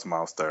 10,000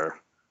 miles there,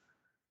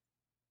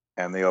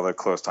 and the other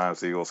close times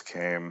the Eagles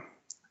came,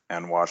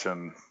 and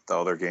watching the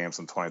other games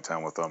in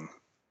 2010 with them.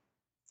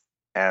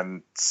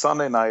 And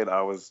Sunday night,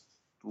 I was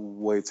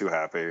way too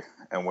happy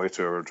and way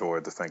too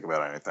overjoyed to think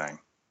about anything.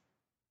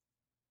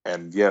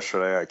 And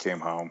yesterday, I came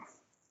home.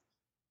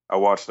 I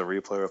watched the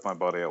replay with my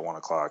buddy at 1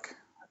 o'clock.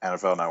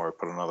 NFL Network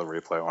put another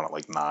replay on at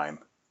like 9.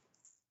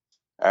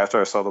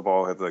 After I saw the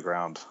ball hit the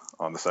ground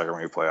on the second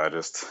replay, I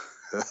just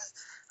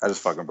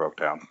fucking broke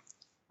down.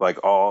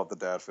 Like all the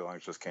dad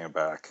feelings just came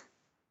back,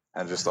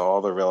 and just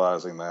all the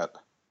realizing that,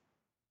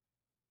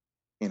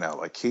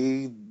 like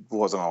he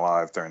wasn't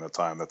alive during the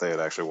time that they had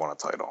actually won a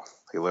title.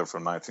 He lived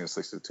from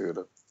 1962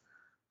 to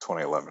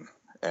 2011.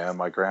 And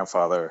my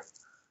grandfather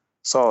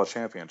saw a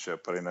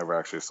championship, but he never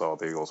actually saw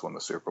the Eagles win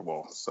the Super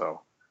Bowl.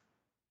 So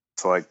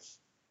to like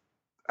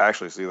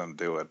actually see them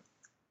do it,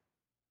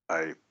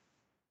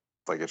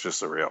 it's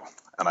just surreal.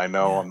 And I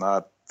know I'm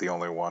not the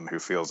only one who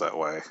feels that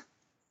way.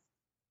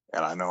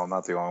 And I know I'm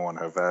not the only one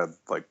who've had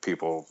like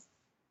people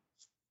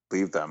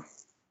leave them.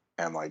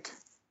 And like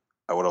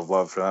I would have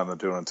loved for them to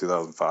do it in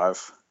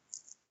 2005.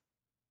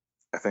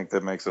 I think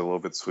that makes it a little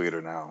bit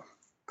sweeter now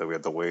that we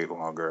had to wait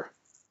longer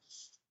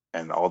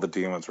and all the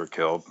demons were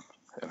killed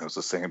and it was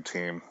the same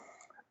team.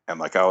 And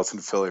like I was in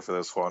Philly for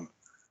this one,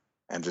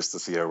 and just to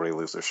see everybody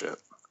lose their shit.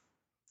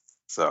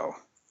 So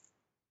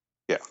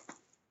yeah,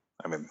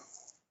 I mean,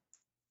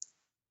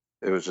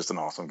 it was just an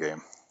awesome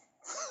game.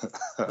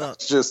 Well,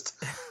 just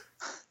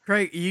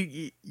Craig,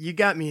 you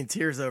got me in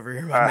tears over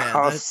here, my man.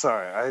 I'm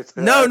sorry.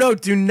 No,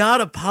 do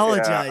not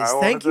apologize. Yeah,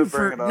 thank you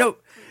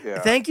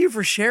thank you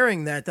for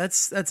sharing that.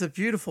 That's a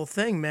beautiful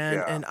thing, man.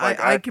 Yeah, and like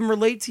I can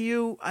relate to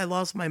you. I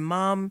lost my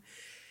mom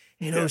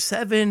in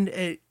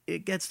 2007.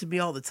 It gets to me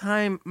all the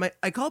time.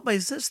 I called my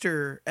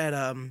sister at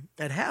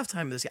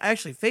halftime of this. I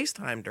actually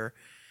FaceTimed her,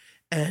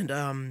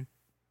 and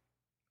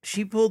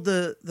she pulled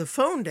the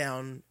phone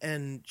down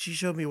and she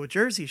showed me what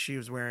jersey she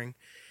was wearing,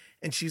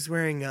 and she's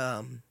wearing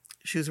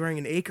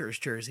an Akers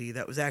jersey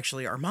that was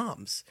actually our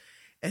mom's.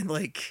 And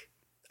like,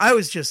 I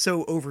was just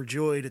so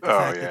overjoyed at the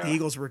fact that the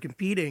Eagles were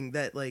competing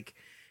that like,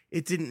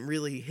 it didn't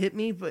really hit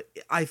me, but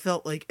I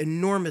felt like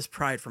enormous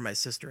pride for my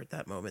sister at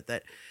that moment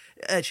that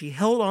she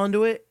held on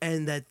to it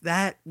and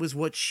that was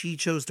what she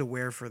chose to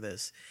wear for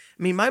this.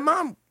 I mean, my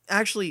mom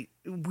actually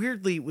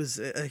weirdly was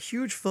a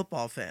huge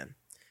football fan,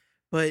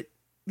 but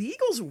the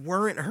Eagles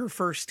weren't her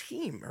first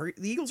team.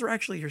 The Eagles were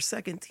actually her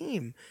second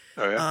team.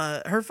 Oh,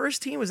 yeah? Her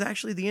first team was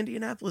actually the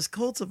Indianapolis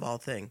Colts of all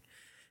things.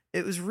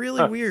 It was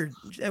really weird.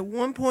 At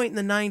one point in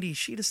the 90s,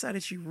 she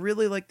decided she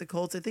really liked the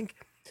Colts. I think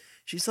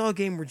she saw a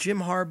game where Jim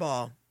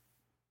Harbaugh,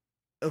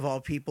 of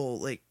all people,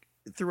 like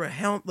threw a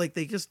helmet, like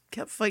they just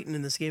kept fighting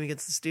in this game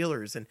against the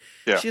Steelers. And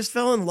she just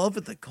fell in love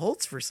with the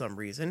Colts for some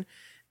reason.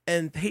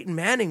 And Peyton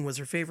Manning was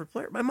her favorite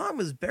player. My mom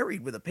was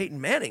buried with a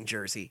Peyton Manning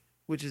jersey,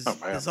 which is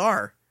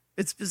bizarre.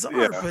 It's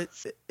bizarre, but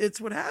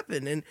it's what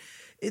happened. And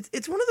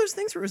it's one of those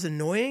things where it was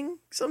annoying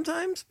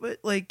sometimes, but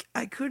like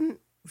I couldn't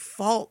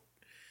fault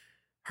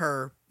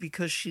her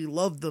because she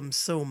loved them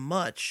so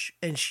much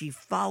and she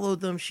followed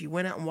them. She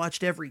went out and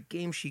watched every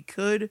game she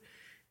could.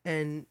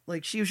 And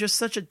like, she was just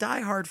such a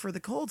diehard for the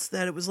Colts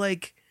that it was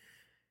like,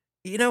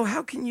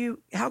 how can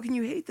you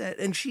hate that?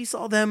 And she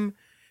saw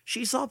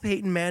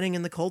Peyton Manning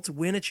and the Colts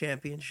win a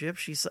championship.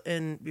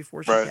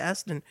 Before she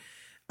passed, and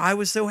I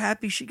was so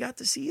happy she got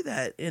to see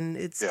that. And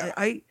it's,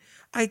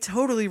 I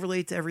totally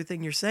relate to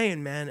everything you're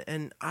saying, man.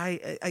 And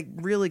I'm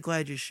really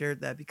glad you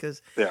shared that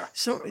because,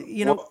 so,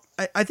 you know,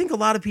 I think a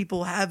lot of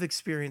people have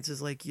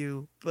experiences like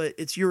you, but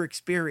it's your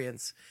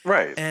experience.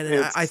 Right.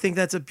 And I think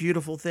that's a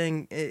beautiful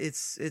thing.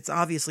 It's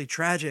obviously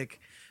tragic,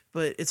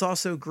 but it's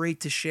also great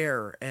to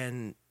share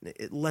and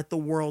let the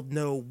world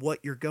know what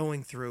you're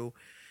going through.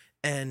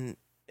 And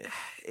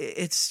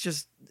it's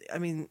just, I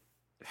mean,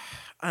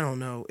 I don't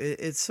know.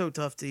 It's so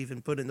tough to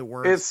even put into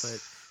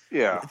words,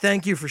 but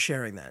thank you for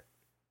sharing that.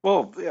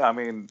 Well, yeah, I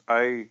mean,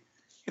 we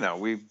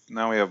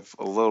have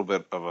a little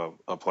bit of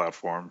a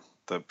platform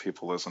that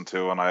people listen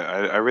to, and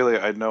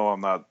I know I'm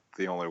not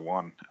the only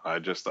one.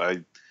 This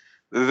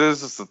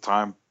is the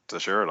time to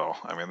share it all.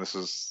 I mean, this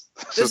is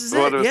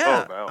what it's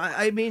all about.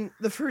 I mean,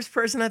 the first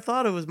person I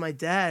thought of was my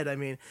dad. I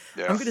mean,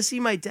 I'm going to see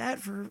my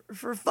dad for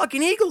a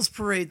fucking Eagles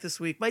parade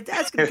this week. My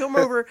dad's going to come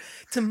over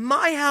to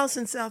my house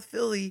in South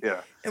Philly,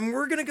 and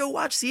we're going to go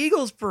watch the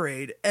Eagles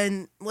parade.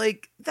 And,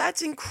 like,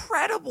 that's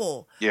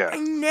incredible. Yeah. I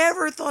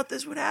never thought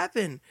this would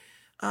happen.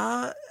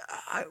 I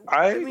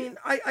mean,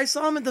 I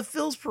saw him at the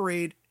Phils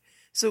parade.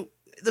 So,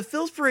 the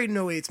Phils parade in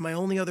 08 is my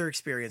only other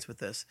experience with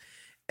this.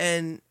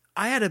 And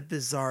I had a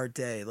bizarre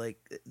day.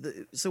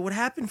 So what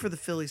happened for the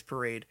Phillies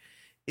parade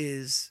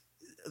is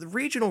the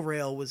regional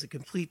rail was a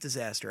complete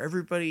disaster.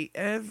 Everybody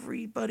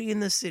in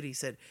the city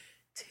said,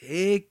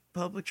 take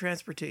public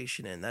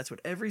transportation in. That's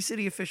what every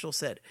city official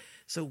said.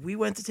 So we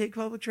went to take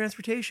public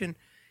transportation.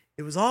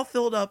 It was all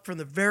filled up from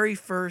the very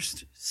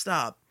first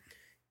stop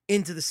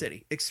into the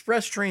city.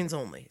 Express trains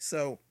only.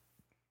 So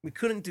we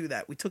couldn't do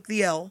that. We took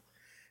the L.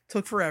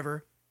 Took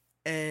forever.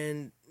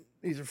 And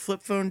these are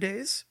flip phone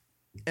days.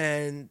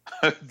 And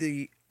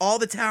all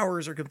the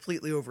towers are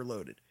completely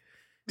overloaded.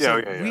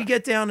 So we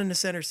get down into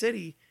Center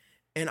City,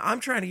 and I'm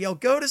trying to yell,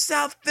 "Go to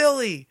South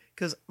Philly!"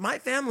 Because my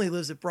family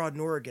lives at Broad,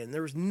 Oregon.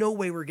 There was no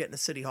way we're getting to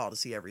City Hall to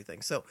see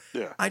everything. So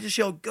I just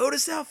yelled, "Go to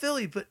South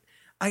Philly!" But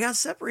I got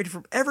separated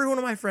from every one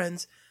of my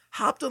friends,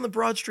 hopped on the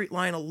Broad Street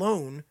line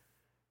alone,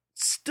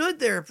 stood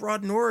there at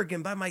Broad,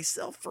 Oregon by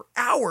myself for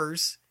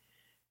hours,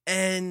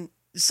 and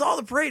saw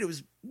the parade. It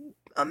was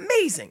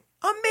amazing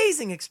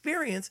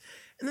experience.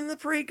 And then the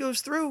parade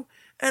goes through,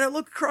 and I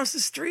look across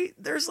the street.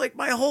 There's like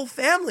my whole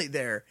family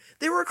there.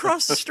 They were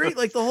across the street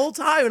like the whole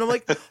time. And I'm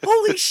like,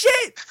 holy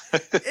shit.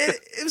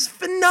 It was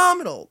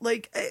phenomenal.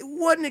 Like,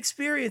 what an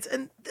experience.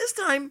 And this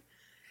time,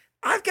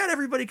 I've got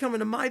everybody coming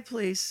to my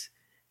place.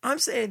 I'm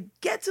saying,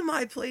 get to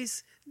my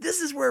place. This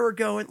is where we're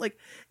going. Like,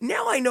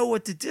 now I know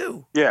what to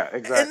do. Yeah,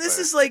 exactly. And this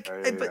is like,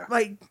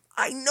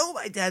 I know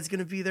my dad's going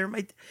to be there.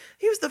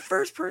 He was the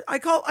first person.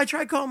 I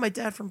tried calling my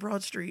dad from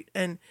Broad Street,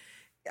 and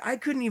I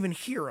couldn't even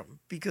hear him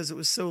because it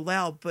was so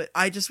loud, but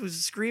I just was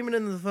screaming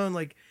into the phone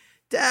like,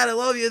 Dad, I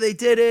love you. They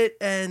did it.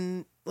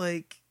 And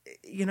like,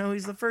 you know,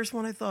 he's the first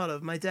one I thought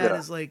of. My dad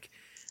is like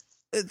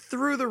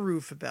through the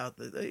roof about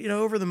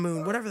over the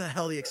moon, whatever the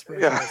hell the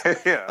expression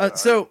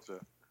is. So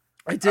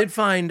I did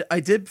find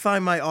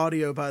my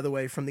audio, by the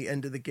way, from the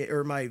end of the game,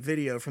 or my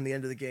video from the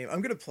end of the game.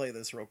 I'm going to play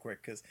this real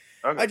quick because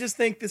I just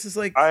think this is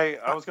like,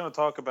 I was going to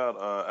talk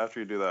about, after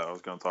you do that, I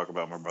was going to talk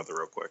about my brother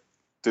real quick.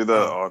 Do the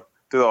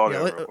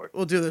audio real quick.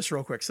 We'll do this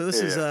real quick. So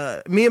this is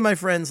me and my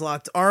friends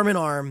locked arm in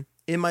arm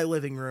in my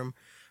living room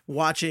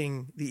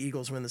watching the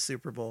Eagles win the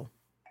Super Bowl.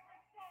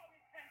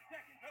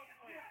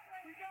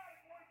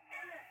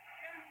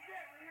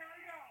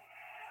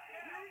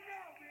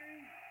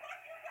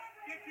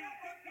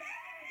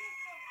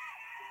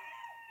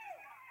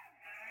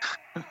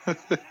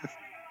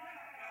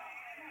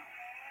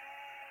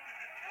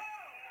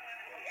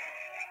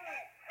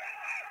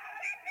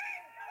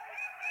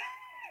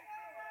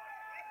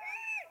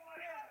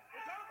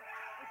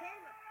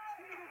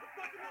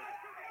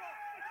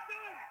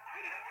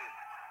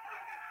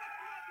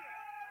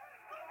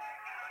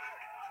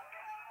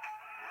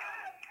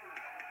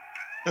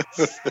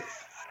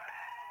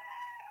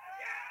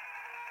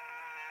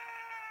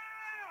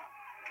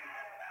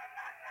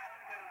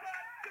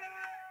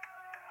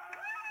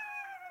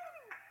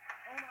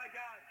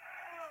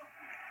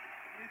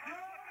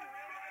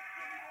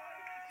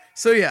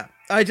 So yeah,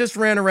 I just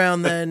ran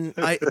around then.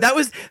 I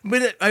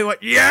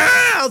went, yeah,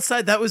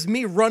 outside. That was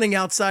me running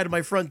outside of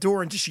my front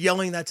door and just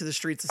yelling that to the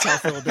streets of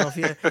South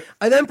Philadelphia.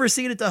 I then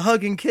proceeded to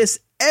hug and kiss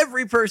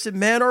every person,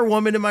 man or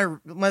woman, in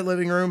my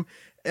living room.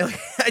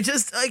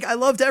 I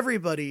loved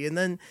everybody. And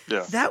then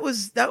that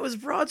was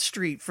Broad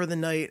Street for the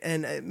night.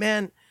 And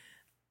man,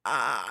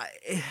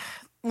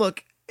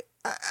 look,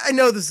 I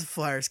know this is a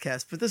Flyers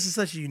cast, but this is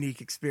such a unique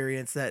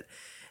experience that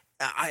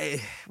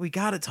we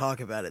got to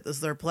talk about it. This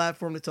is our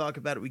platform to talk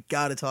about it. We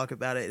got to talk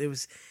about it. It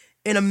was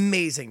an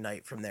amazing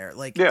night from there.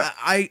 Like, you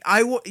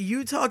want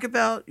to talk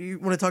about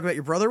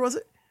your brother, was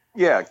it?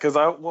 Yeah. Cause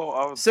I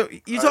was, so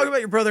you talk about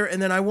your brother, and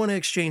then I want to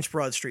exchange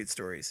Broad Street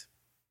stories.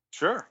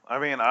 Sure. I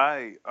mean,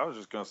 I was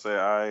just going to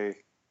say,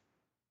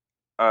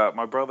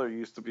 my brother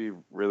used to be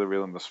really,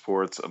 really into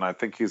sports, and I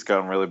think he's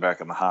gotten really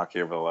back into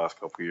hockey over the last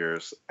couple of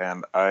years.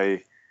 And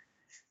I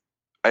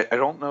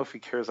don't know if he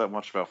cares that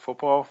much about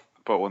football,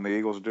 but when the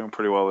Eagles are doing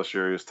pretty well this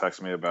year, he was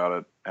texting me about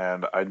it,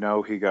 and I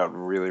know he got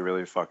really,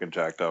 really fucking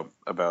jacked up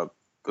about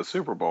the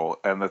Super Bowl.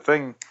 And the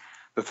thing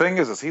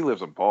is he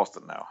lives in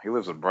Boston now. He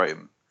lives in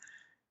Brighton,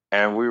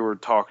 and we were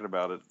talking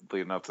about it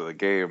leading up to the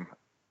game,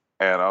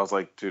 and I was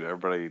like, dude,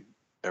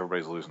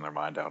 everybody's losing their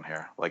mind down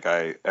here. Like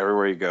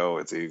everywhere you go,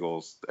 it's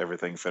Eagles.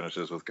 Everything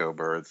finishes with "Go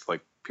Birds."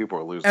 Like people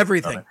are losing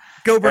everything.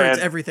 Go Birds,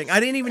 everything. I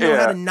didn't even know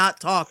how to not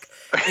talk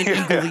in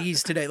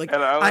Eagleese today. Like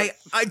I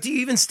do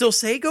you even still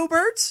say "Go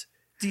Birds"?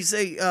 Do you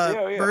say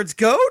 "Birds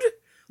Goad"?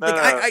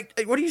 Like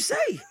what do you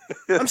say?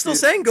 I'm still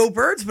saying "Go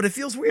Birds," but it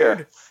feels weird.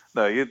 Yeah.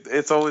 No,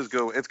 it's always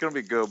go. It's gonna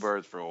be "Go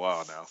Birds" for a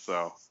while now.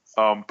 So,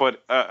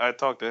 but I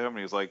talked to him and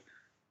he's like,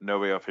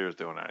 nobody up here is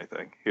doing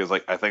anything. He was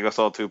like, I think I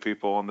saw 2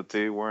 people on the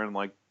tee wearing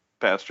like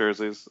Pats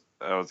jerseys.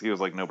 He was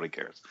like, nobody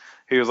cares.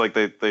 He was like,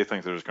 they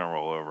think they're just gonna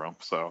roll over them.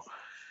 So,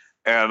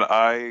 and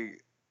I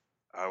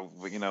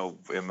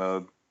in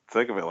the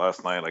thick of it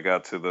last night, I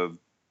got to the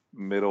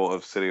middle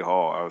of City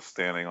Hall. I was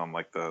standing on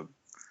like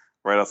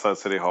right outside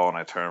City Hall, and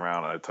I turned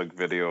around and I took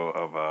video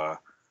of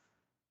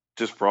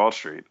just Broad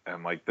Street,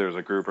 and like there's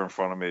a group in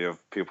front of me of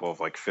people of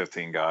like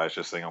 15 guys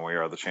just singing "We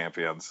Are the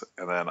Champions,"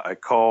 and then I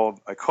called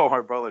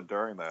my brother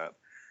during that.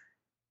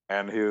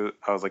 And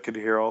I was like, could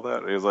you hear all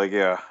that? He was like,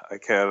 yeah, I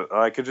can.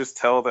 I could just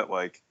tell that,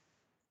 like,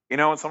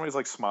 when somebody's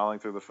like smiling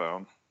through the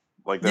phone,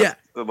 like that.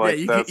 Like,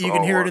 you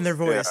can hear it in their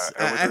voice.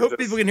 Yeah, I hope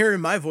people can hear it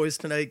in my voice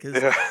tonight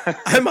because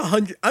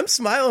I'm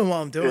smiling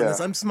while I'm doing this.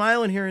 I'm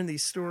smiling hearing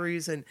these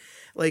stories, and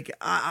like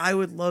I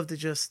would love to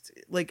just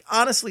like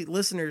honestly,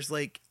 listeners,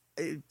 like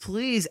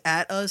please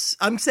at us.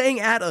 I'm saying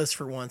at us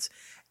for once.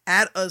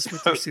 At us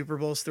with your Super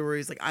Bowl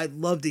stories. Like I'd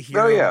love to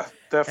hear. Oh yeah,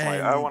 definitely.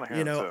 And, I want to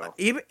hear them too.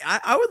 Even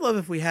I would love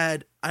if we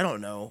had. I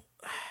don't know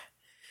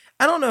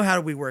how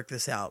do we work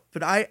this out,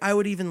 but I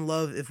would even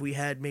love if we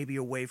had maybe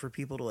a way for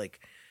people to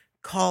like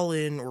call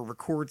in or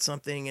record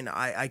something, and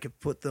I could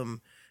put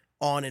them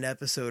on an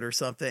episode or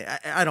something.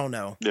 I don't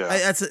know. Yeah,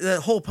 that's a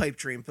whole pipe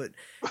dream. But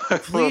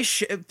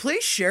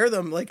please share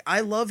them. Like I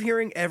love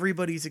hearing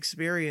everybody's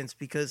experience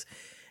because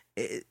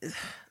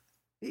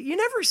you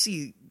never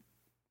see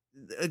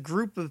a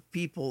group of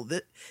people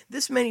that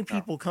this many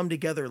people come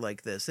together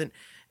like this, and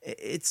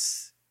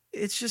it's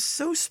just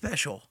so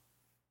special.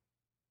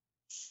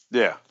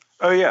 Yeah.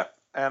 Oh yeah.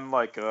 And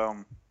like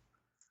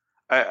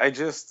I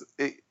just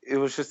it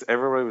was just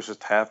everybody was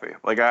just happy.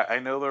 Like I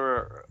know there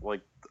were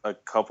like a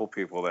couple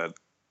people that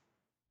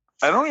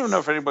I don't even know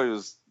if anybody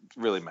was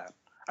really mad.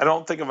 I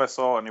don't think if I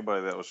saw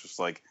anybody that was just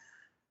like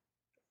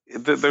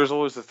there's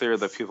always the theory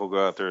that people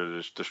go out there to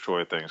just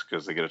destroy things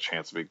because they get a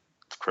chance to be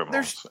criminals.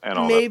 There's and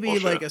all maybe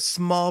like a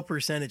small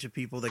percentage of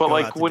people that but go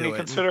like out to when do you it.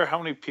 Consider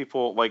how many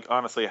people, like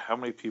honestly, how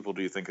many people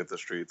do you think hit the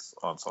streets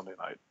on Sunday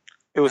night?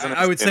 It was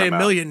I would say a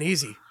million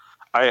easy.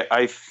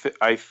 I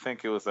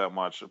think it was that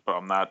much, but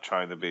I'm not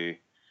trying to be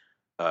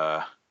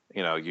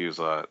use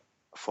a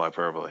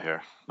hyperbole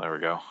here. There we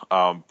go.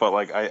 But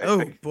like I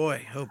think,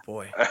 boy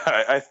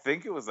I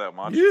think it was that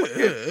much.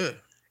 Yeah.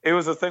 It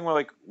was a thing where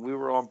like we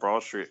were on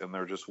Broad Street and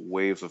there were just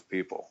waves of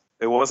people.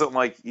 It wasn't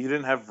like you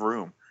didn't have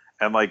room.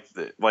 And like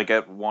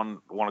at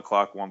 1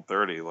 o'clock,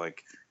 1:30,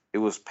 like it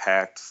was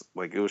packed.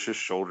 Like it was just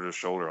shoulder to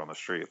shoulder on the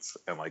streets.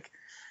 And like,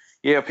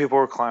 yeah, people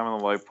were climbing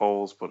the light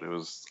poles, but it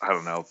was, I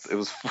don't know. It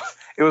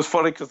was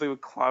funny because they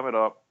would climb it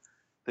up.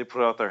 They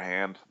put out their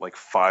hand, like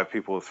 5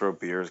 people would throw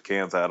beer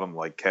cans at them,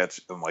 like catch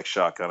and like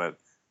shotgun it.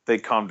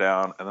 They'd come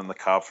down, and then the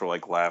cops were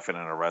like laughing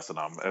and arresting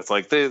them. And it's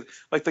like the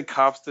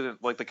cops knew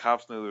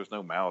there was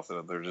no mouth,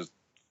 and they're just.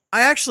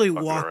 I actually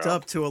walked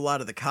up to a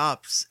lot of the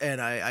cops,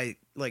 and I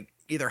like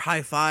either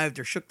high-fived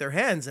or shook their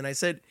hands, and I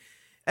said,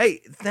 hey,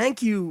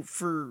 thank you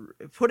for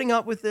putting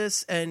up with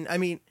this. And I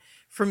mean,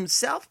 from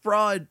South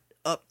Broad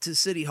up to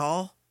City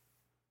Hall,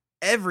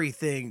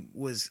 everything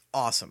was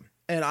awesome.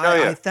 And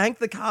I thank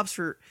the cops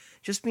for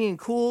just being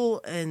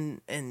cool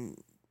and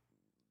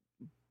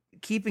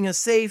keeping us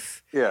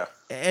safe. Yeah.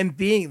 And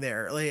being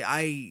there. Like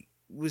I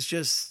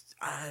was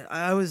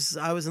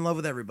in love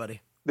with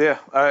everybody. Yeah,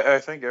 I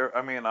think,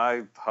 I mean,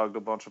 I hugged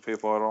a bunch of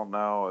people I don't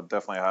know. I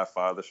definitely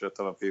high-fived a shit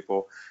ton of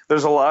people.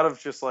 There's a lot of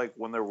just, like,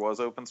 when there was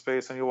open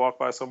space and you walk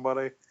by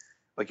somebody,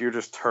 like, you're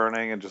just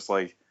turning and just,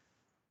 like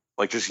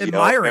just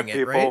admiring yelling at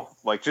people. Right?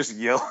 Like, just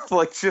yell,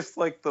 like, just,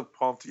 like, the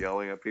pumped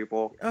yelling at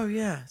people. Oh,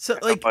 yeah. So,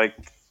 like...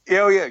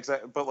 yeah,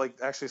 exactly. But, like,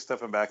 actually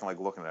stepping back and,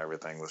 like, looking at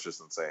everything was just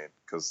insane.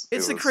 Cause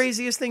it's the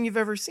craziest thing you've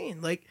ever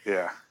seen. Like...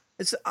 Yeah.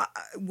 It's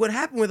what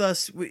happened with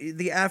us.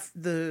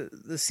 The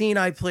scene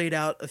I played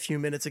out a few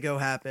minutes ago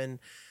happened.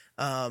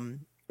 My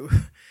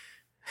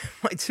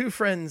 2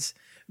 friends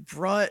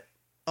brought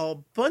a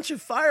bunch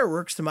of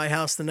fireworks to my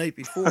house the night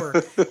before,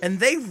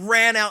 and they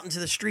ran out into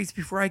the streets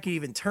before I could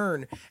even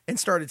turn and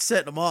started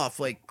setting them off,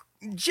 like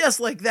just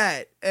like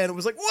that. And it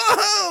was like,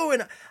 whoa!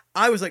 And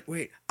I was like,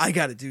 wait, I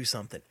got to do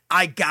something.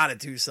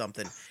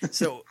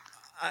 So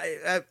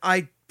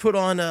I put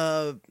on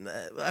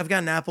I've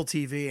got an Apple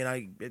TV and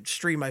I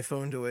stream my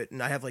phone to it,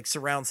 and I have like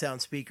surround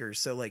sound speakers,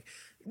 so like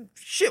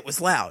shit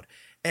was loud,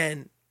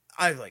 and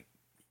I was like,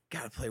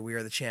 gotta play We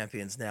Are the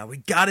Champions now. We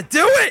gotta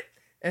do it.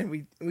 And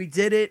we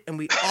did it, and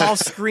we all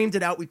screamed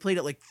it out. We played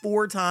it like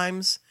 4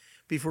 times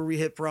before we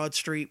hit Broad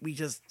Street. We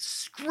just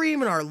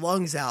screaming our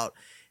lungs out.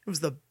 It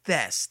was the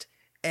best.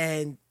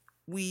 And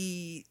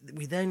we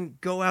then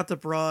go out to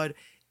Broad.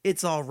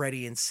 It's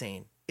already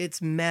insane.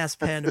 It's mass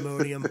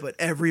pandemonium, but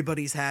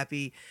everybody's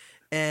happy.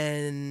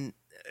 And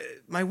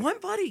my one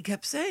buddy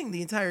kept saying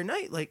the entire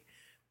night, like,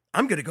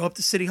 I'm going to go up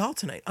to City Hall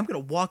tonight. I'm going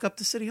to walk up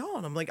to City Hall.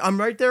 And I'm like, I'm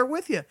right there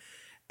with you.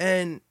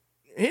 And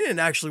he didn't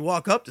actually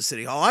walk up to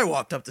City Hall. I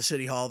walked up to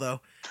City Hall, though.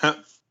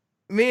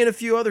 Me and a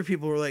few other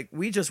people were like,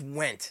 we just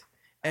went.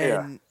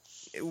 And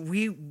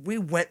we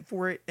went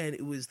for it, and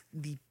it was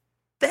the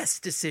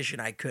best decision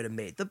I could have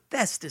made. The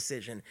best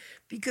decision.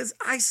 Because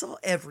I saw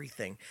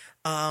everything.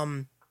 So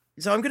I'm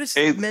going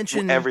to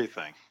mention...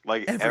 Everything.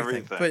 Like,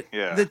 everything. But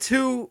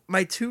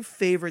my 2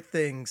 favorite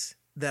things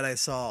that I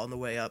saw on the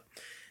way up,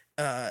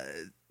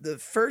 the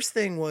first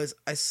thing was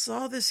I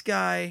saw this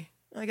guy,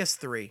 I guess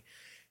 3.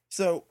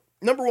 So...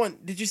 Number 1,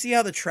 did you see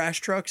how the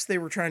trash trucks they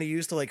were trying to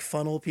use to like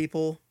funnel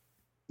people?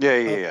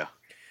 Yeah.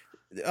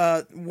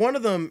 One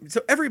of them,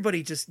 so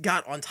everybody just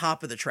got on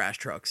top of the trash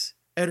trucks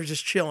and are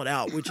just chilling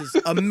out, which is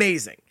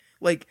amazing.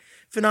 Like,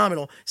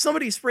 phenomenal.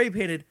 Somebody spray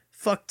painted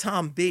 "Fuck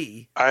Tom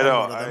B." I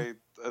know.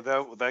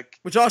 That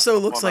which also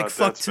looks like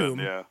 "Fuck Tomb."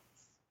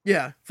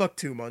 Yeah, "Fuck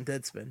Tomb" on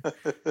Deadspin.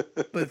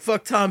 But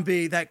 "Fuck Tom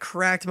B," that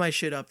cracked my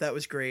shit up. That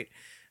was great.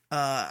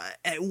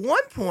 At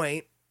one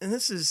point, and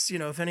this is,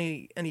 if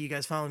any of you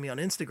guys follow me on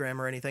Instagram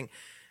or anything,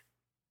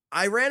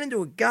 I ran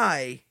into a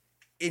guy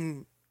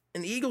in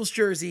an Eagles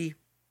jersey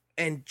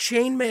and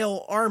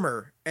chainmail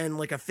armor and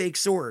like a fake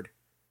sword.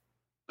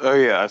 Oh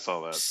yeah, I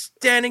saw that.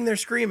 Standing there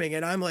screaming,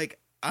 and I'm like,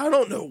 I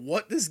don't know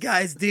what this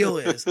guy's deal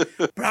is,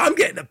 but I'm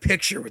getting a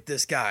picture with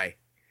this guy.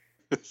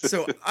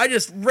 So I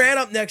just ran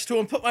up next to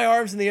him, put my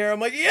arms in the air. I'm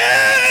like,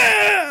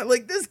 yeah!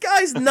 Like, this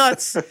guy's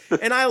nuts,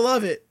 and I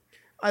love it.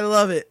 I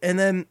love it. And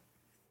then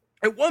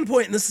at one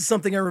point, and this is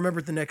something I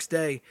remembered the next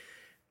day,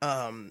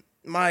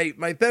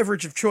 my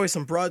beverage of choice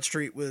on Broad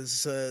Street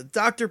was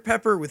Dr.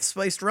 Pepper with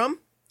spiced rum.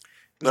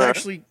 It was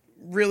actually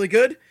really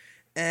good.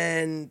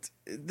 And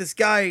this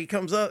guy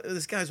comes up,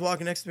 this guy's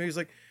walking next to me, he's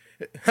like,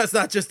 that's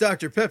not just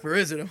Dr. Pepper,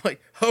 is it? I'm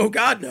like, oh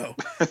God, no.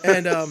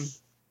 And I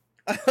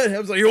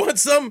was like, you want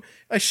some?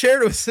 I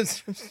shared it with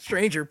some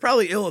stranger,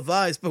 probably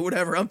ill-advised, but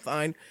whatever, I'm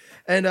fine.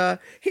 And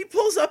he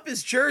pulls up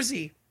his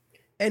jersey,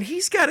 and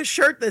he's got a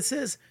shirt that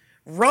says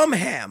Rum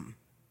Ham.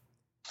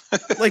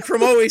 Like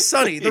from Always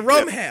Sunny, the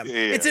Rum Ham. Yeah.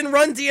 It's in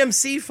Run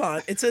DMC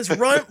font. It says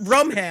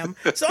Rum Ham.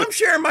 So I'm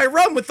sharing my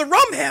rum with the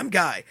Rum Ham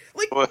guy.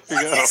 Like, what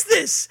is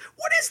this?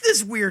 What is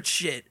this weird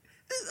shit?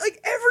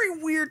 Like,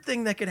 every weird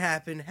thing that could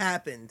happen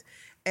happened,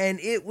 and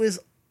it was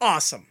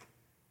awesome.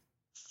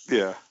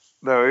 Yeah,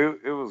 no,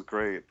 it was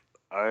great.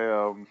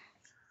 I'm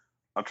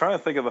trying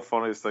to think of the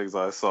funniest things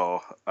I saw.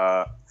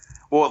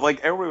 Well, like,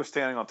 everybody was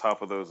standing on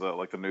top of those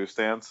like the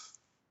newsstands.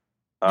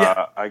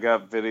 I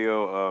got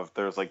video of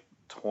there's like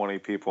 20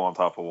 people on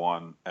top of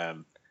one,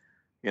 and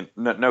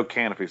no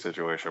canopy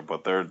situation,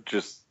 but they're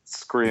just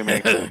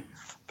screaming.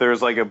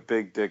 There's like a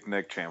Big Dick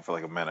Nick chant for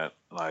like a minute,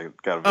 and I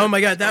got. Oh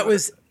my God, that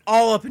was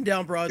all up and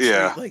down Broad Street.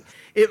 Yeah. Like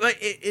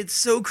it's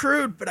so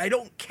crude, but I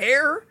don't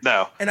care.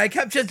 No. And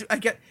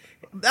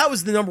that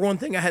was the number one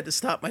thing I had to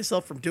stop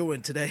myself from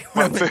doing today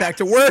when I went back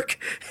to work.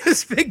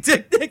 This Big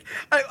Dick Nick.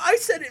 I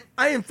said it,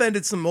 I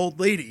offended some old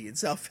lady in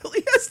South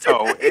Philly yesterday.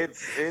 Oh,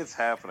 it's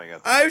happening.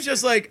 I was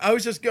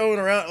just going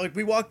around. Like,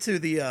 we walked to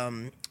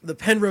the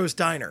Penrose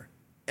Diner,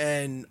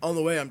 and on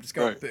the way I'm just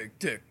going, Big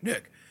Dick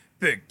Nick,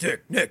 Big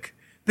Dick Nick,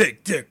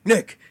 Big Dick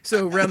Nick.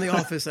 So around the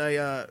office,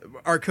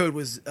 our code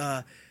was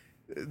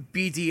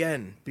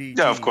BDN.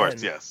 Yeah, of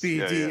course, yes.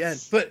 BDN. Yeah.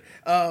 But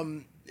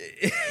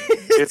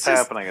it's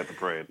happening at the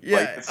parade.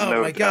 Yeah. Like,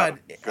 my God.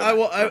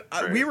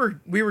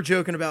 We were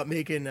joking about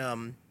making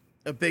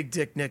a Big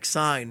Dick Nick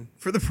sign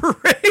for the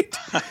parade,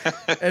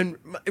 and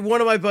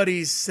one of my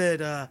buddies said,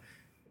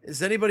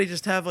 "Does anybody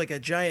just have like a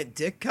giant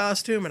dick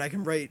costume, and I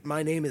can write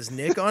my name is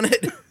Nick on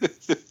it?"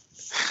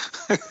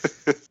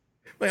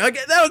 Like,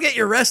 that'll get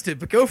you arrested,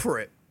 but go for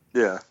it.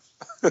 Yeah.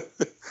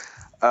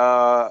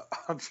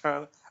 I'm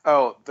trying to.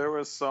 Oh, there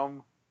was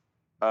some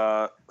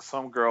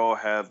girl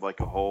had like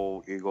a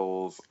whole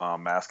Eagles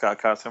mascot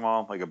costume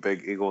on, like a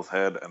big Eagles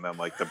head, and then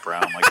like the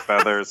brown like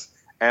feathers,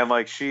 and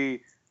like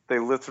they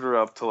lifted her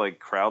up to like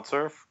crowd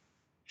surf.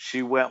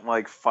 She went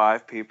like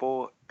 5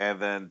 people, and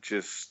then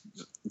just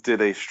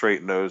did a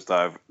straight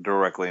nosedive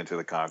directly into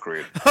the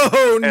concrete.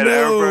 Oh, and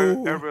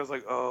no! Everybody was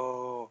like,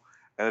 oh,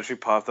 and then she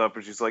popped up,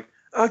 and she's like,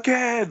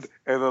 again,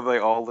 and then they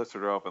all lifted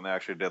her up, and they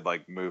actually did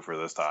like move her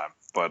this time,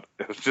 but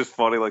it was just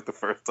funny like the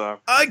first time.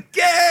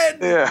 Again.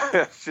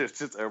 Yeah,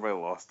 just everybody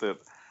lost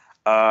it.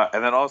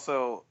 And then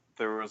also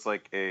there was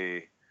like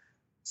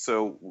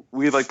so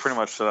we like pretty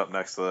much set up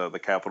next to the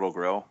Capitol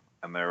Grill,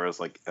 and there was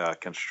like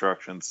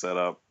construction set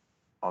up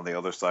on the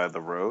other side of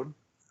the road,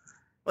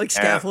 like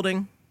scaffolding.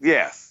 And,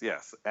 yes,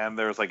 and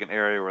there was like an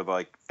area where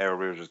like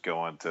everybody was just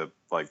going to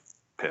like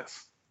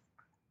piss.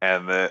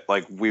 And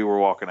like we were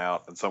walking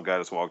out, and some guy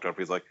just walked up.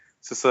 He's like,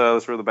 is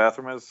this where the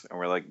bathroom is? And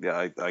we're like,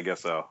 yeah, I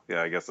guess so.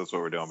 Yeah, I guess that's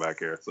what we're doing back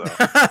here. So,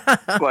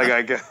 like,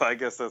 I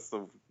guess that's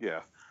the,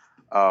 yeah.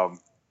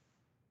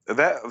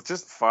 That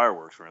just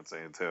fireworks were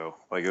insane too.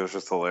 Like, it was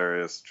just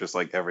hilarious. Just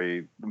like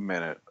every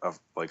minute of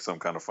like some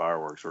kind of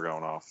fireworks were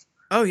going off.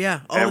 Oh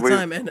yeah, all the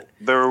time. And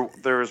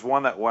there was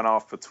one that went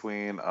off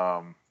between,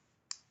 oh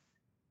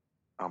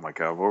my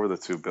God, what were the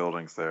two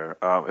buildings there?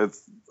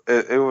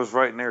 It was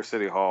right near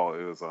City Hall.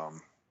 It was,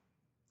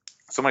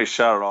 somebody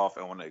shot it off,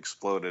 and when it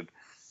exploded,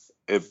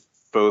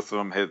 both of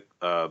them hit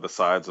the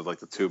sides of like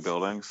the two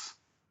buildings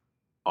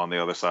on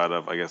the other side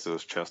of, I guess it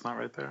was Chestnut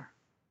right there.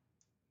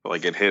 But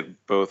like it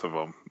hit both of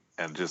them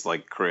and just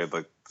like created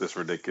like this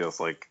ridiculous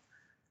like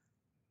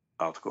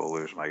optical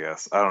illusion, I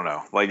guess. I don't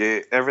know. Like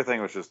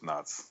everything was just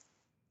nuts.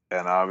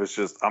 And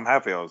I'm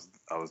happy I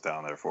was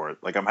down there for it.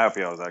 Like I'm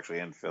happy I was actually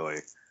in Philly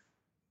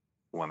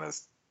when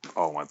this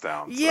all went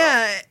down.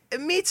 Yeah, so.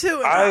 Me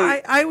too.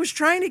 I was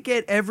trying to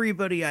get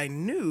everybody I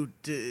knew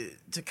to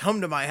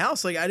come to my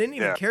house. Like I didn't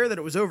even care that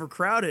it was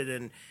overcrowded,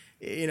 and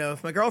you know,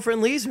 if my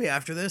girlfriend leaves me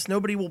after this,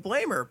 nobody will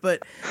blame her.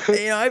 But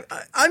you know,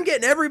 I'm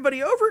getting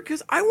everybody over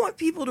because I want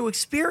people to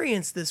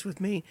experience this with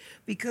me.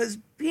 Because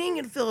being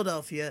in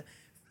Philadelphia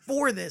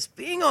for this,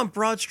 being on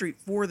Broad Street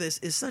for this,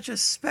 is such a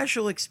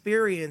special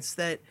experience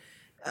that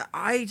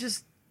I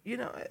just, you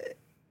know.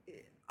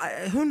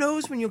 Who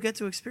knows when you'll get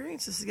to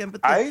experience this again?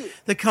 But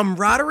the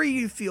camaraderie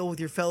you feel with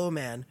your fellow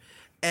man,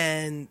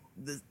 and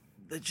the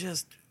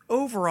just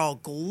overall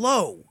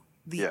glow,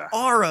 the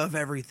aura of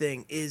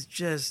everything is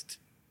just,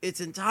 it's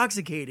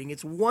intoxicating.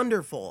 It's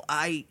wonderful.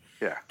 I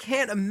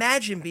can't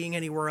imagine being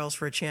anywhere else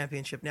for a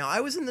championship. Now, I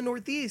was in the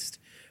Northeast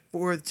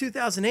for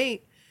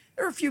 2008.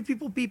 There were a few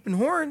people beeping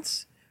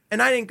horns,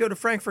 and I didn't go to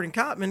Frankfurt and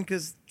Cottman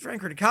because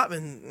Frankfurt and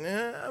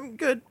Cottman, I'm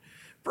good.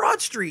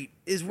 Broad Street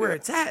is where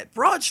it's at.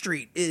 Broad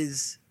Street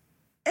is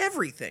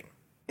everything.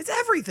 It's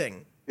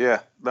everything.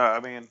 Yeah. No, I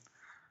mean,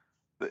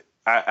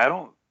 I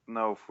don't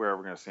know if we're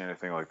ever going to see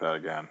anything like that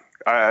again.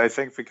 I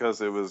think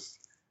because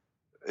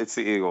it's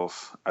the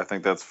Eagles. I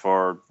think that's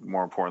far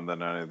more important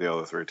than any of the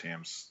other three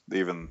teams.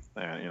 Even,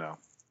 you know,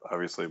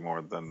 obviously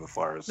more than the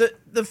Flyers.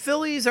 The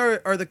Phillies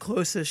are the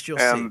closest you'll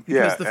see.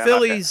 Because the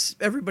Phillies,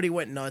 everybody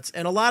went nuts.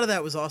 And a lot of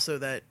that was also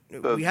that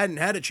we hadn't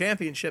had a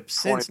championship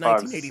since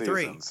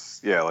 1983.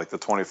 Seasons. Yeah, like the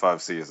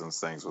 25 seasons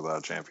things without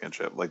a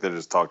championship. Like they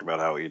just talked about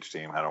how each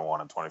team hadn't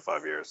won in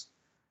 25 years.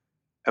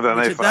 And then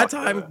at that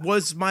time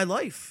was my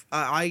life.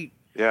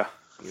 Yeah.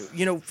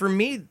 You know, for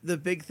me, the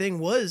big thing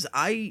was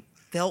I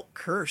felt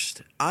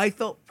cursed. I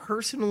felt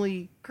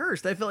personally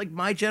cursed. I felt like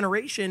my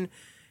generation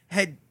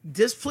had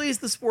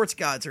displeased the sports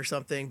gods or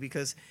something,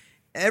 because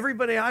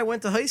everybody I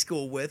went to high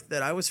school with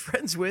that I was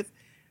friends with,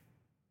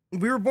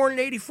 we were born in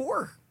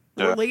 84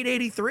 or late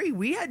 83.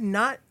 We had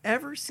not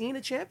ever seen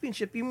a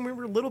championship, even when we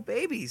were little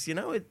babies. You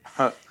know, it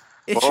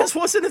just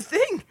wasn't a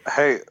thing.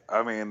 Hey,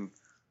 I mean,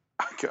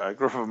 I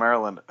grew up in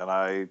Maryland, and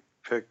I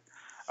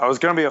was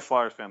going to be a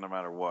Flyers fan no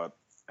matter what.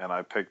 And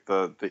I picked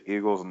the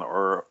Eagles and the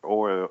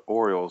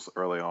Orioles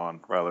early on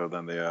rather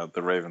than the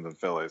Ravens and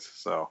Phillies.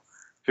 So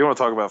if you want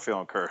to talk about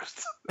feeling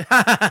cursed,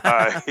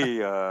 I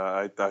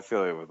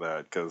feel you with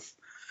that, because,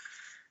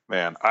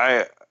 man,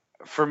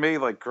 for me,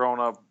 like growing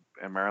up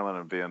in Maryland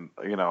and being,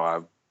 you know,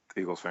 I'm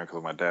an Eagles fan because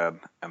of my dad,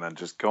 and then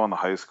just going to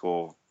high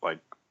school, like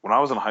when I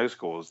was in high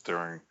school, it was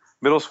during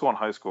middle school and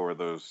high school were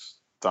those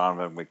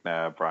Donovan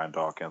McNabb, Brian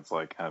Dawkins,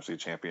 like NFC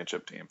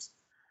championship teams.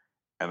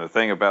 And the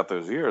thing about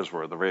those years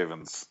were the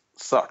Ravens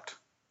sucked,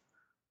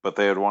 but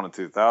they had won in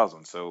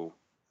 2000. So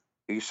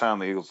each time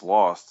the Eagles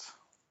lost,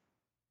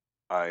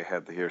 I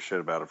had to hear shit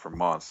about it for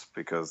months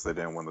because they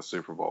didn't win the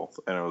Super Bowl.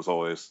 And it was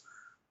always,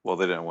 well,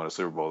 they didn't win a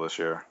Super Bowl this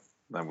year.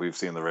 Then we've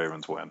seen the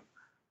Ravens win.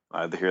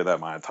 I had to hear that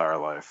my entire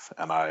life.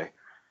 And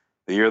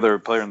the year they were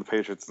playing the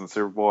Patriots in the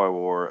Super Bowl, I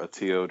wore a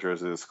T.O.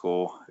 jersey to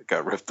school. It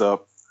got ripped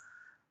up.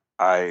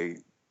 I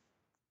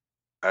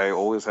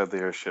always had to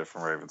hear shit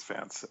from Ravens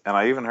fans. And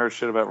I even heard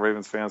shit about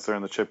Ravens fans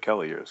during the Chip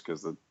Kelly years,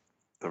 because the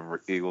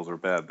Eagles were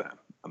bad then.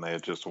 And they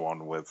had just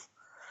won with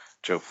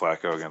Joe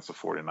Flacco against the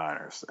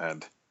 49ers.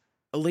 And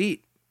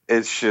elite.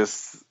 It's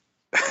just,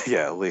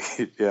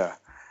 elite, yeah.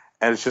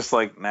 And it's just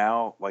like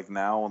now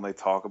when they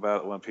talk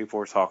about it, when people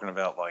are talking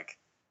about like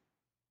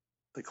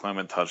the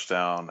Clement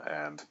touchdown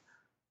and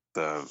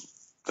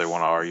they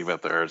want to argue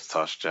about the Ertz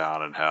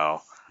touchdown and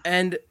how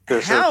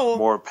there's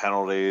more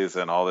penalties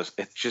and all this.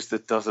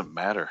 It doesn't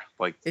matter.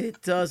 Like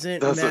it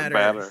doesn't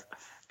matter.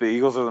 The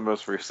Eagles are the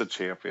most recent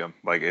champion.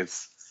 Like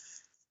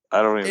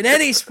I don't even in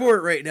any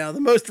sport right now.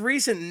 The most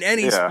recent in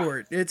any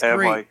sport. It's and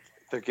great. Like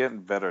they're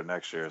getting better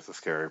next year. Is the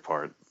scary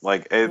part.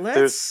 Like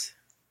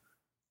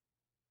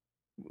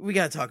we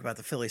got to talk about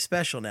the Philly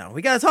special now.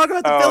 We got to talk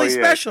about the Philly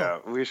special. Yeah.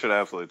 We should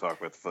absolutely talk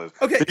about the Philly.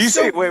 Okay, did you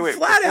see? Wait.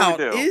 Flat out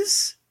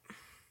is.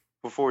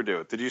 Before we do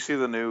it, did you see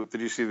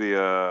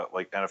the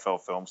like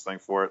NFL Films thing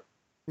for it?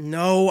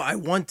 No, I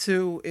want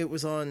to.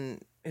 It's on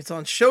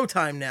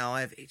Showtime now.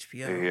 I have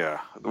HBO. Yeah.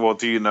 Well,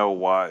 do you know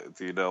why?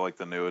 Do you know like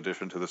the new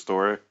addition to the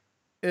story?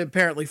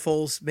 Apparently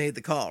Foles made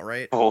the call,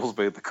 right? Foles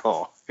made the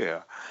call.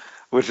 Yeah.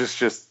 Which is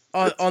just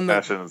on the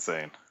actually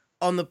insane.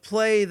 On the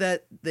play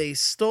that they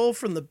stole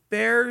from the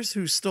Bears,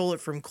 who stole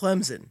it from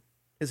Clemson,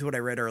 is what I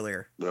read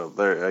earlier. No,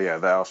 the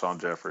Alshon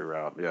Jeffrey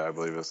route. Yeah, I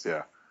believe it's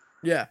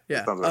Yeah.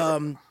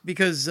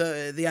 Because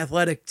the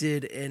Athletic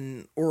did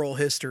an oral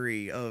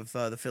history of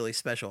the Philly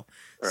special,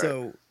 right.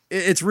 So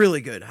it's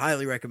really good.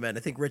 Highly recommend.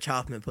 I think Rich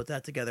Hoffman put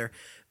that together,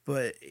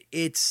 but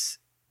it's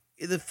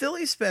the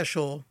Philly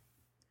special.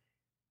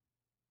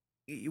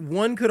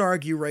 One could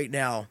argue right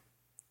now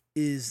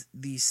is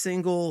the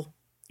single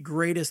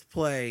greatest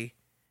play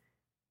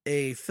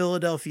a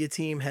Philadelphia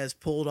team has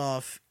pulled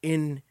off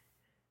in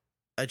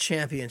a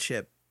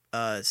championship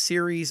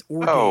series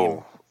or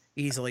game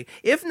easily,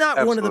 if not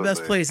absolutely. One of the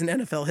best plays in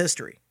NFL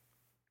history.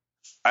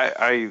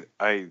 I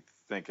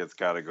think it's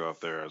got to go up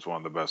there as one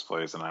of the best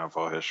plays in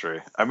NFL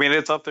history. I mean,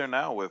 it's up there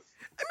now with.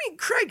 I mean,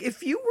 Craig,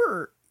 if you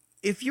were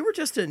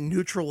just a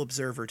neutral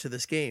observer to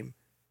this game,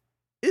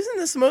 isn't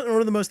this one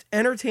of the most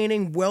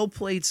entertaining,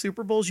 well-played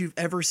Super Bowls you've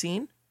ever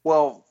seen?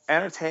 Well,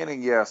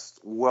 entertaining, yes.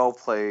 Well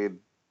played.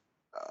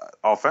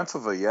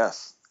 Offensively,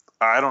 yes.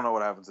 I don't know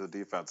what happened to the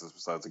defenses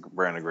besides the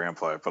Brandon Graham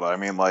play, but I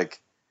mean,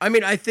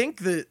 I think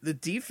the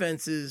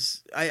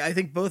defenses, I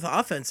think both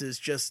offenses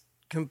just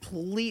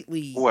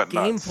completely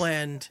game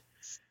planned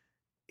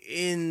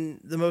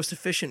in the most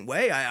efficient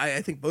way.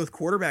 I think both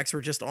quarterbacks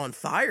were just on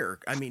fire.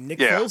 I mean, Nick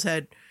Foles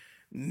had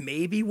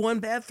maybe one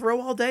bad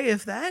throw all day,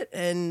 if that.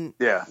 And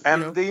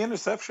the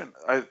interception,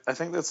 I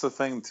think that's the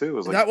thing too.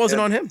 Is that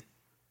wasn't on him.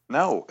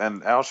 No,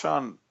 and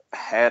Alshon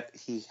had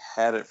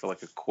it for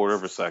like a quarter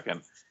of a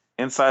second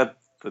inside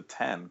the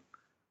 10.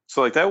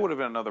 So that would have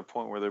been another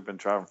point where they've been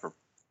driving for.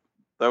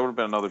 That would have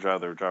been another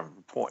drive they were driving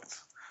for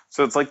points.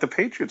 So it's the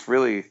Patriots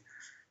really.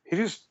 He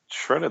just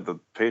shredded the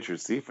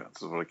Patriots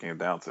defense is what it came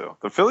down to.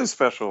 The Philly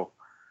special.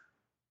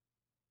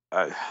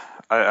 I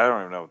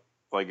don't even know.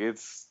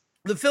 It's.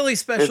 The Philly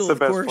special, of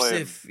course,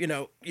 if you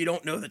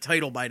don't know the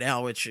title by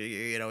now, which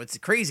it's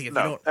crazy if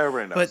you don't.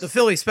 Everybody knows. But the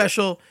Philly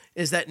special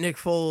is that Nick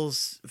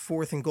Foles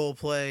 4th and goal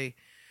play.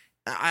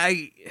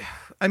 I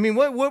mean,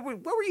 what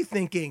were you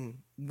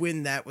thinking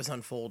when that was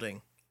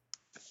unfolding?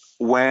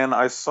 When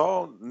I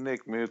saw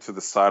Nick move to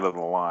the side of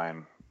the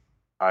line,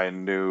 I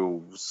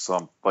knew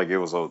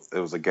it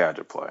was a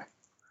gadget play.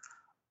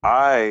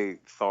 I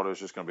thought it was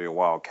just going to be a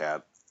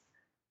wildcat.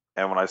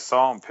 And when I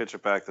saw him pitch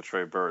it back to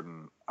Trey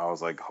Burton, I was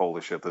like,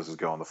 holy shit, this is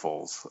going to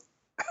Foles.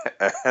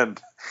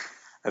 and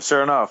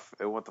sure enough,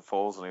 it went to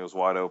Foles and he was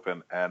wide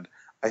open. And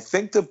I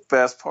think the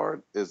best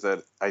part is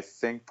that I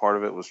think part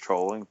of it was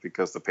trolling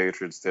because the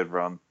Patriots did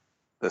run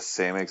the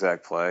same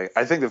exact play.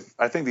 I think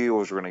the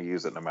Eagles were going to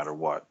use it no matter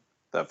what,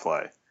 that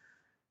play.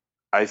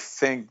 I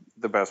think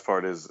the best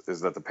part is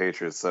that the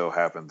Patriots so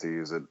happened to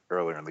use it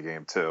earlier in the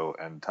game too,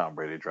 and Tom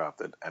Brady dropped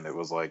it. And it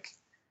was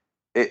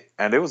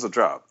it was a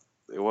drop.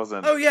 It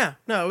wasn't. Oh yeah,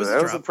 no, it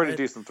was a pretty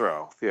decent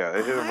throw. Yeah,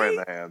 it hit him right in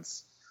the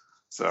hands.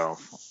 So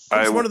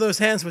one of those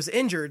hands was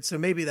injured, so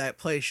maybe that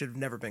play should have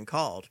never been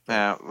called.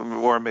 Yeah,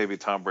 or maybe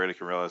Tom Brady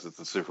can realize it's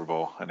the Super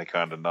Bowl and he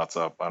kind of nuts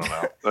up. I don't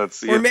know.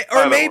 That's or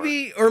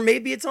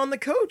maybe it's on the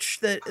coach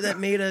that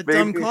made a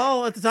dumb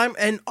call at the time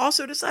and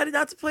also decided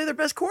not to play their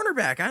best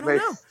cornerback. I don't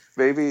know.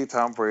 Maybe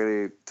Tom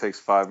Brady takes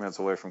 5 minutes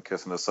away from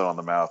kissing his son on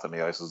the mouth and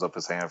he ices up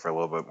his hand for a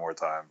little bit more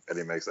time and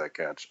he makes that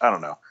catch. I don't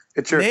know.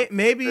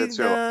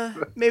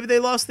 Maybe they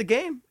lost the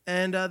game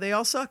and they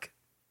all suck.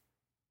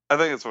 I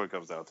think that's what it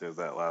comes down to is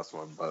that last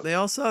one. But they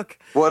all suck.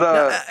 What?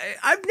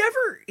 I've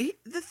never.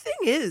 The thing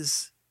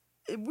is,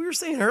 we were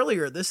saying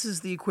earlier, this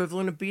is the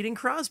equivalent of beating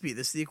Crosby.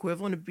 This is the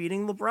equivalent of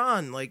beating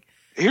LeBron.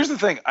 Here's the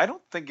thing. I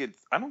don't think it.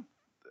 I don't.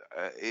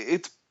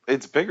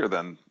 It's bigger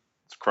than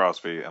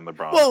Crosby and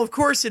LeBron. Well, of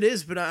course it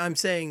is, but I'm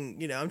saying,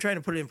 I'm trying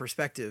to put it in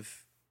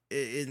perspective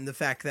in the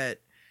fact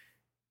that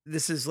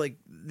this is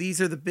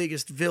these are the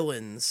biggest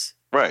villains.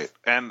 Right,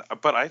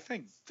 but I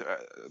think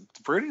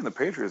Brady and the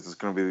Patriots is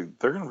going to be.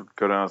 They're going to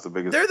go down as the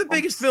biggest. They're the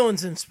biggest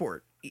villains in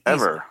sport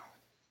ever.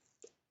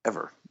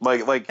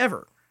 Like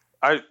ever.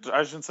 I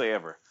shouldn't say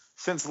ever.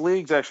 Since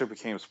leagues actually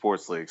became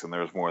sports leagues, and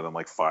there was more than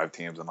 5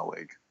 teams in the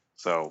league.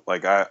 So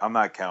I'm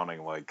not counting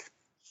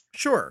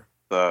sure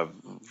the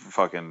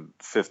fucking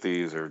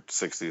 50s or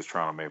 60s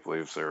Toronto Maple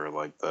Leafs or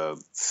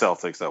the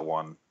Celtics that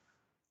won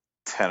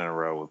 10 in a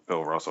row with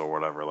Bill Russell or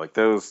whatever.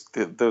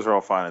 Those are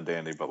all fine and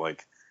dandy, but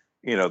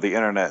the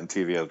internet and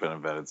TV has been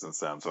invented since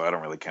then, so I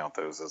don't really count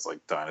those as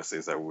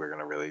dynasties that we're going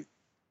to really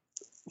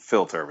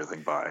filter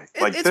everything by.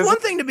 It's one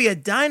thing to be a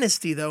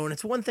dynasty, though, and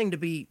it's one thing to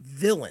be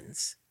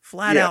villains,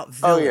 flat out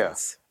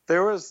villains. Oh,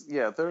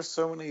 yeah. There's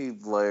so many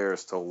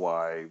layers to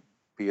why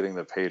beating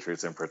the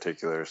Patriots in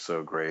particular is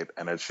so great,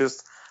 and it's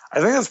just, I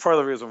think that's part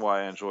of the reason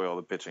why I enjoy all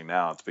the bitching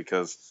now. It's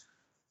because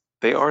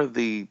they are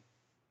the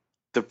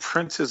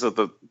princes of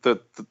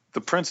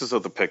the princes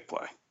of the pick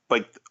play.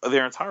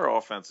 Their entire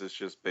offense is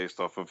just based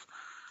off of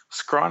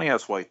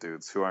scrawny-ass white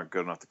dudes who aren't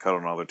good enough to cut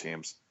on other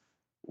teams,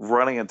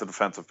 running into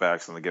defensive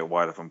backs and they get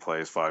wide open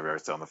plays 5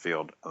 yards down the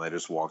field, and they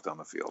just walk down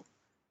the field.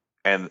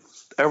 And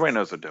everybody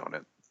knows they're doing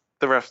it.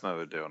 The refs know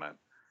they're doing it.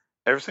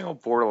 Every single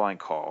borderline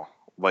call,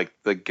 like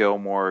the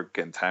Gilmore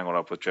getting tangled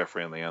up with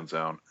Jeffrey in the end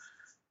zone,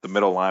 the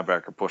middle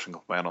linebacker pushing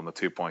Clement on the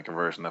 2-point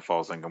conversion that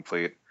falls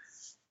incomplete.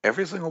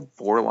 Every single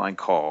borderline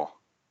call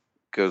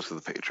goes to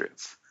the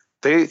Patriots.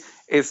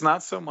 It's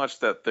not so much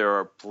that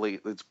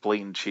it's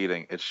blatant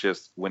cheating. It's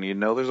just when you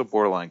know there's a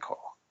borderline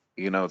call,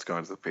 you know it's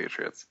going to the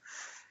Patriots.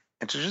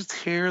 And to just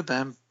hear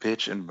them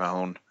bitch and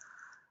moan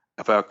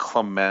about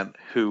Clement,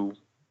 who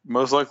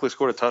most likely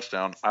scored a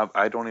touchdown,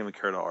 I don't even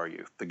care to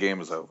argue. The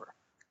game is over.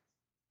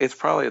 It's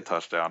probably a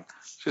touchdown.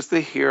 Just to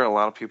hear a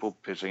lot of people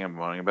bitching and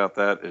moaning about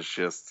that is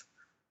just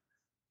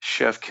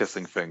chef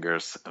kissing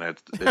fingers, and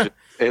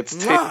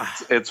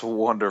it's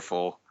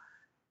wonderful.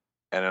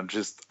 And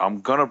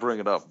I'm gonna bring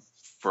it up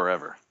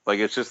forever. Like,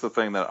 it's just the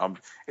thing that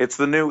it's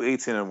the new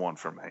 18-1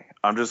 for me.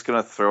 I'm just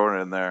gonna throw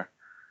it in there,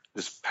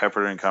 just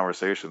pepper it in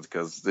conversations,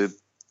 because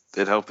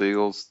it helped the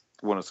Eagles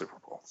win a Super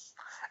Bowl.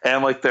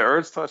 And like, the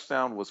Ertz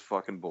touchdown was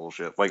fucking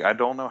bullshit. Like, I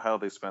don't know how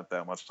they spent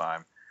that much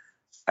time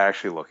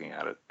actually looking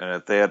at it. And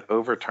if they had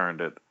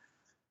overturned it,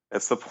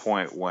 it's the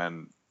point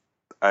when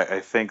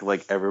I think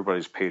like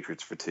everybody's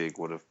Patriots fatigue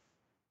would have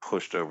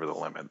pushed over the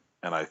limit.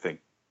 And I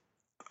think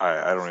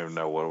I don't even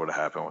know what would have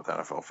happened with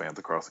NFL fans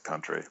across the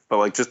country. But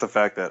like, just the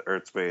fact that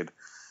Ertz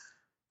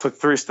took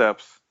 3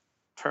 steps,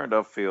 turned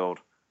upfield,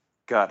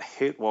 got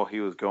hit while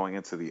he was going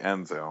into the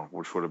end zone,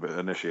 which would have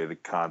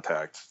initiated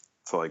contact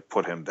to like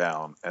put him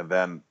down, and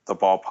then the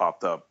ball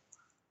popped up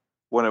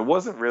when it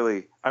wasn't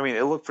really. I mean,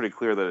 it looked pretty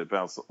clear that it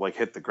bounced, like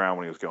hit the ground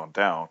when he was going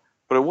down,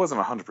 but it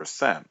wasn't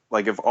 100%.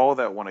 Like, if all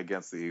that went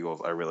against the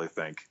Eagles, I really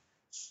think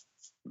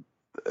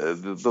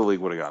the league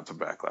would have gotten some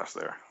backlash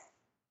there.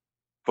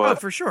 But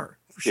for sure.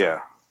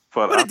 Yeah,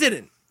 but it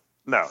didn't.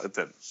 No, it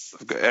didn't.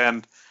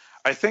 And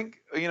I think,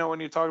 when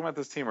you're talking about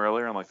this team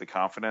earlier and like the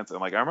confidence,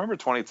 and like, I remember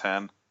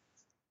 2010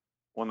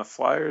 when the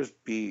Flyers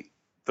beat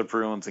the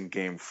Bruins in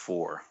Game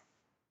 4.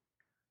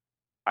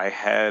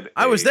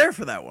 I was there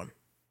for that one.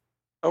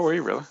 Oh, were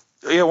you really?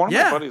 Yeah, one of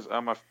my buddies,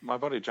 my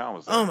buddy John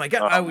was there. Oh my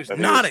God, I was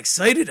not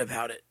excited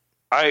about it.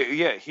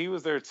 He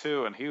was there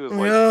too, and he was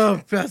like, "Oh,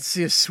 about to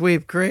see a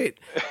sweep, great!"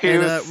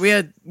 And we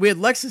had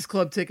Lexus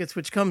Club tickets,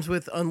 which comes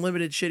with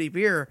unlimited shitty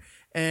beer,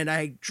 and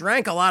I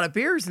drank a lot of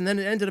beers, and then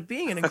it ended up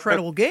being an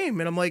incredible game,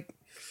 and I'm like,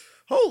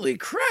 "Holy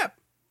crap!"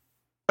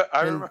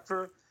 I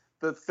remember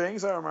the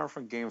things I remember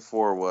from Game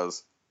 4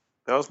 was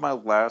that was my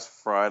last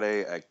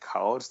Friday at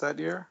college that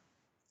year.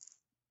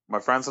 My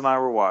friends and I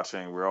were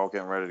watching. We were all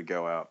getting ready to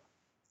go out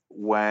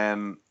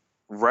when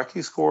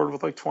Recchi scored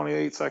with like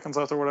 28 seconds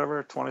left or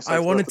whatever. 20 seconds.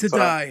 I wanted to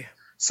die.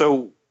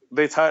 So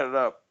they tied it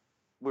up.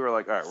 We were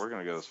like, all right, we're going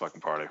to go to this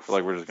fucking party.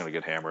 We're just going to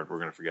get hammered. We're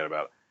going to forget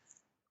about it.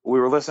 We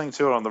were listening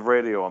to it on the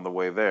radio on the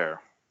way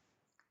there.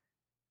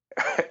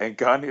 And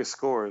Gagne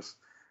scores.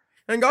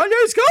 Yeah.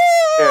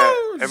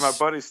 And my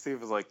buddy Steve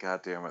was like,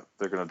 God damn it.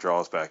 They're going to draw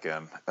us back in.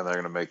 And they're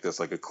going to make this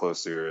like a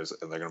close series.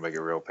 And they're going to make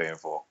it real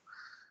painful.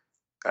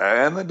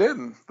 And they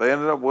didn't. They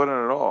ended up winning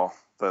it all.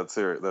 That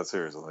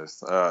series at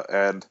least.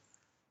 And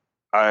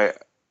I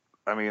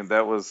mean,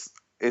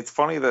 it's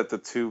funny that the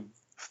two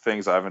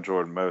things I've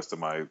enjoyed most of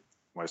my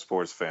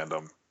sports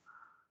fandom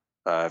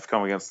have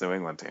come against New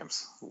England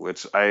teams,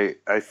 which I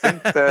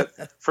think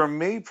that for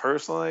me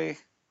personally,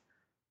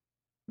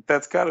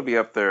 that's got to be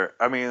up there.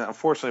 I mean,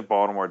 unfortunately,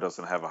 Baltimore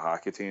doesn't have a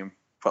hockey team,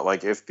 but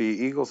like, if the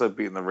Eagles had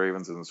beaten the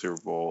Ravens in the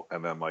Super Bowl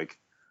and then like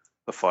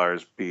the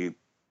Flyers beat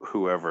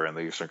whoever in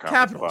the Eastern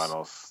Conference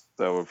Finals,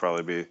 that would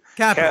probably be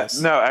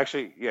Capitals. No,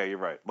 actually, yeah, you're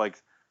right.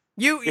 Like,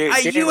 you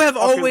have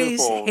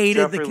always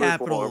hated the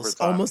Capitals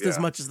almost as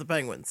much as the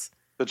Penguins.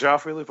 The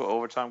Joffrey Lupul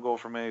overtime goal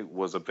for me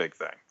was a big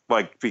thing.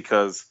 Like,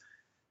 because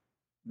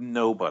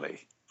nobody,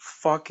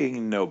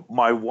 fucking no,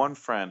 my one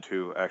friend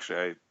who actually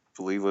I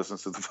believe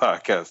listens to the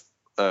podcast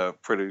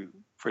pretty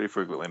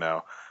frequently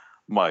now,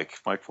 Mike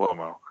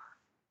Palomo,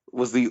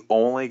 was the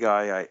only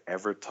guy I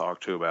ever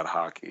talked to about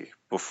hockey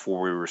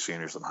before we were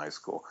seniors in high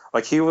school.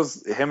 Like, him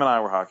and I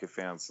were hockey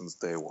fans since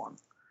day one.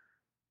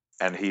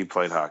 And he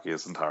played hockey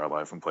his entire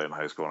life and played in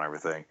high school and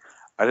everything.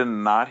 I did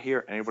not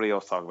hear anybody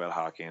else talk about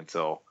hockey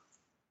until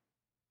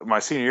my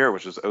senior year,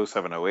 which was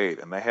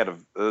 07-08. And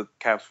the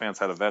Caps fans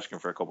had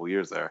Ovechkin for a couple of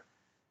years there.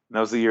 And that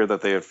was the year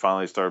that they had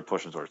finally started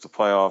pushing towards the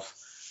playoffs.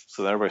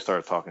 So then everybody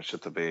started talking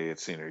shit to me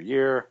its senior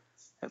year.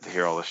 And to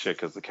hear all this shit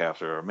because the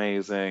Caps are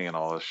amazing and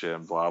all this shit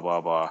and blah, blah,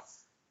 blah.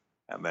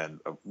 And then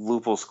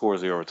Lupul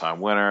scores the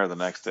overtime winner. The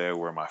next day I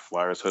wear my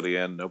Flyers hoodie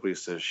in. Nobody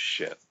says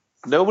shit.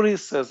 Nobody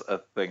says a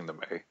thing to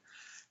me.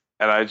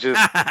 And I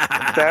just,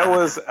 that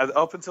was,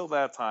 up until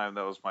that time,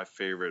 that was my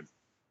favorite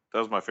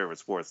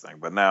sports thing.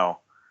 But now,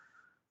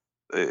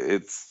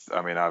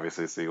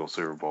 obviously it's the Eagles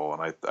Super Bowl.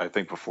 And I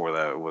think before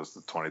that it was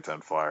the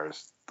 2010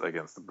 Flyers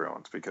against the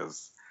Bruins,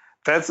 because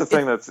that's the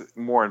thing that's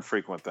more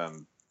infrequent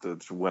than the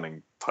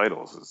winning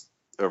titles, is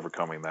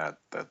overcoming that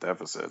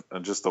deficit.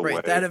 And just the way.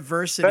 That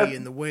adversity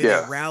and the way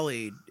they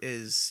rallied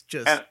is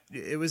just,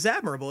 it was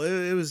admirable.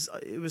 It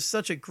was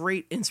such a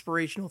great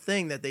inspirational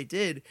thing that they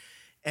did.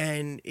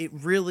 And it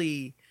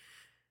really,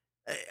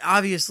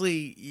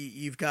 obviously,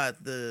 you've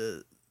got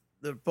the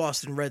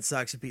Boston Red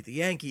Sox who beat the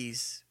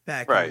Yankees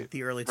back in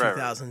the early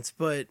 2000s.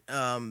 Right.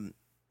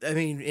 But I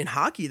mean, in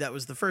hockey, that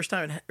was the first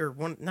time,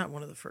 not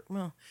one of the first.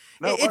 Well,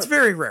 no, it's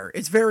very rare.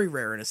 It's very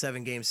rare in a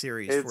 7-game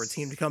series for a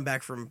team to come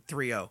back from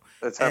 3-0.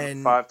 It's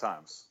happened 5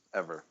 times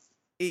ever.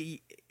 In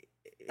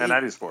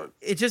any sport.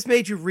 It just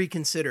made you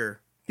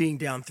reconsider being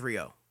down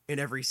 3-0 in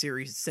every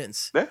series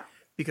since. Yeah.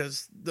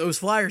 Because those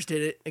Flyers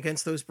did it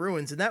against those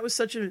Bruins, and that was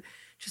such a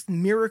just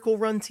miracle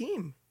run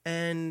team.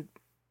 And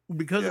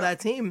because of that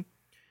team,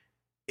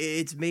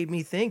 it's made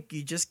me think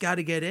you just got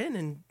to get in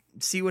and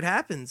see what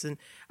happens. And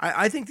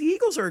I think the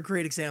Eagles are a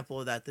great example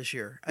of that this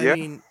year. I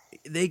mean,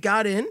 they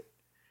got in,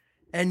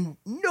 and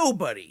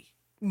nobody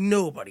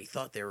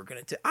thought they were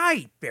going to.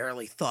 I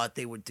barely thought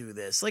they would do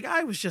this. Like,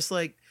 I was just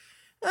like,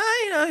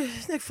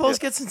 Nick Foles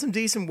gets in some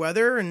decent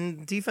weather,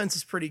 and defense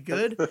is pretty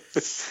good.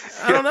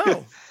 I don't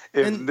know.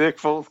 If Nick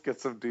Foles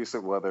gets some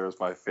decent weather, is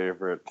my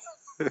favorite.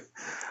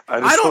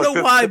 I don't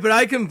know why, but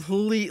I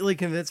completely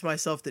convinced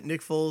myself that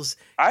Nick Foles'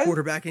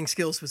 quarterbacking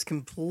skills was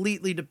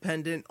completely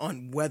dependent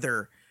on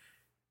weather.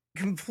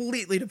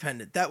 Completely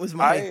dependent. That was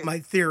my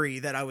theory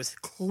that I was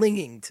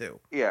clinging to.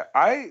 Yeah,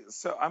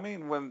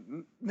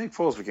 when Nick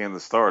Foles became the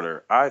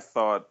starter, I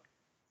thought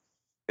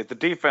if the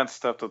defense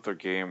stepped up their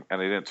game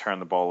and they didn't turn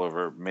the ball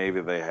over,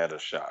 maybe they had a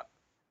shot.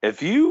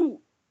 If you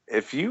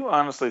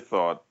honestly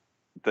thought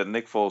that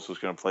Nick Foles was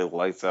going to play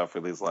lights out for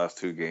these last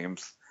 2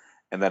 games,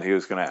 and that he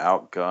was going to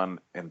outgun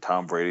in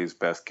Tom Brady's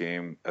best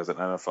game as an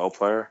NFL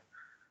player,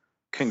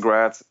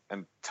 congrats,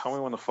 and tell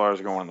me when the Flyers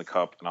are going to win the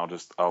Cup, and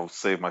I'll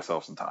save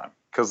myself some time.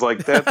 Because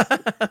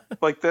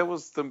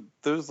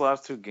those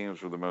last 2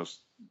 games were the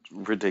most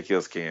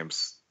ridiculous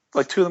games,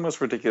 like 2 of the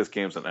most ridiculous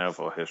games in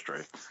NFL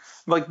history.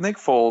 Like Nick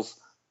Foles,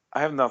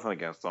 I have nothing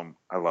against him.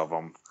 I love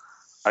him.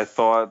 I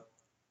thought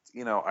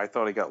he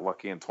got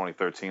lucky in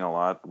 2013 a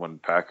lot when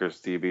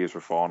Packers DBs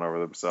were falling over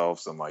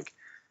themselves, and like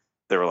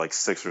there were like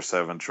 6 or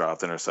 7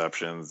 dropped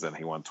interceptions, and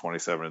he won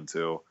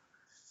 27-2.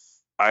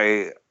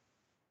 I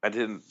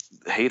didn't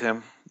hate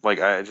him. Like,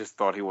 I just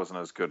thought he wasn't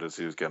as good as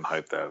he was getting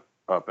hyped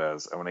up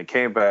as. And when he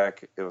came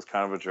back, it was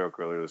kind of a joke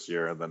earlier this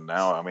year. And then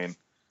now, I mean...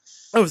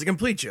 Oh, it was a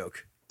complete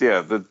joke.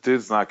 Yeah, the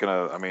dude's not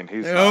going to... I mean,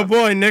 he's Oh,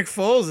 boy, Nick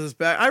Foles is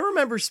back. I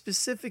remember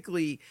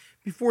specifically,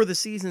 before the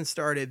season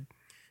started,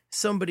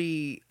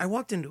 I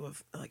walked into a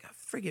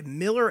friggin'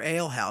 Miller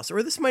Ale House,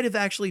 or this might have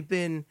actually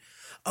been...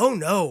 Oh,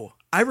 no.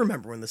 I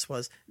remember when this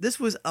was. This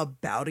was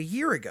about a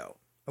year ago.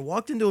 I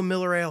walked into a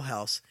Miller Ale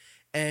House,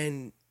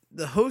 and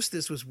the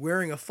hostess was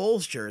wearing a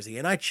Foles jersey,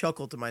 and I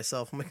chuckled to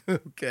myself. I'm like,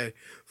 okay,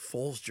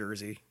 Foles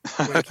jersey.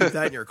 You're going to keep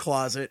that in your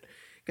closet.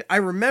 I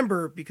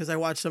remember because I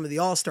watched some of the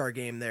All-Star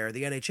game there,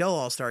 the NHL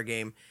All-Star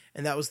game,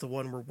 and that was the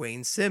one where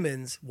Wayne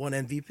Simmons won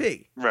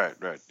MVP. Right.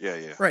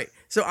 Yeah. Right.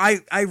 So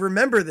I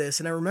remember this,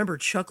 and I remember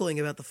chuckling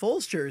about the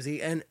Foles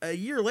jersey, and a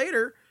year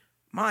later,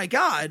 my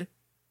God,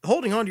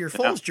 holding on to your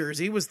Foles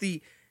jersey was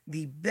the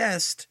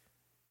best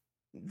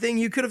thing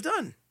you could have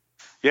done.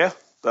 Yeah.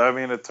 I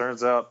mean, it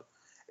turns out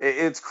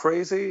it's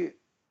crazy.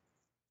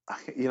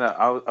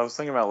 I was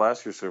thinking about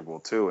last year's Super Bowl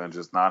too, and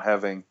just not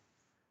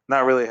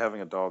really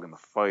having a dog in the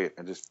fight,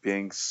 and just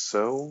being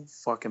so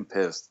fucking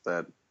pissed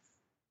that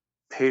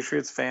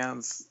Patriots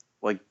fans,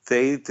 like,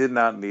 they did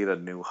not need a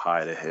new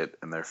high to hit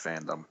in their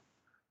fandom.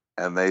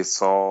 And they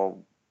saw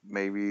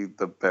maybe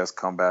the best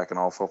comeback in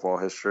all football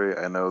history.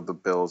 I know the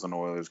Bills and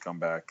Oilers come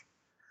back,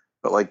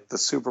 but like the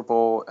Super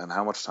Bowl and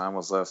how much time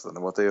was left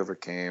and what they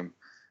overcame.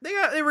 They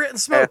were getting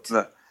smoked.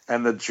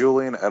 And the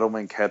Julian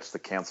Edelman catch, the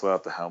cancel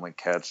out the helmet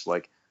catch,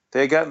 like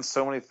they had gotten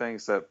so many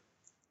things that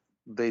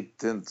they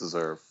didn't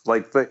deserve.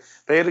 Like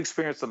they had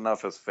experienced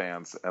enough as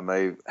fans, and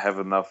they have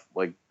enough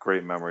like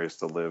great memories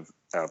to live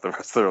out the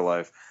rest of their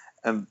life,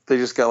 and they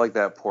just got like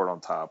that poured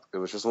on top. It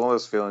was just one of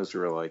those feelings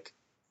where you're like,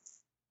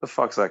 the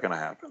fuck's that gonna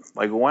happen?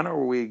 Like, when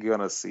are we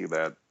gonna see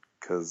that?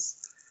 Because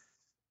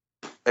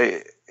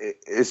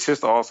it's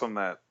just awesome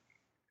that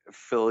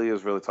Philly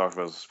is really talked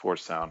about as a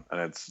sports town, and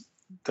it's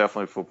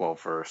definitely football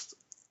first.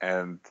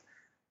 And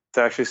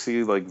to actually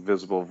see like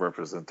visible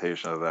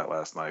representation of that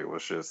last night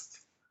was just,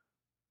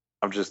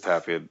 I'm just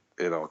happy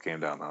it all came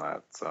down to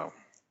that. So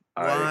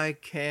why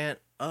can't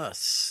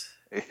us?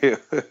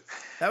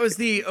 That was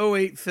the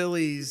 2008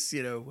 Phillies,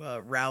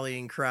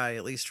 rallying cry,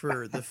 at least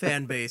for the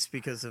fan base,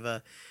 because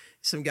of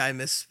some guy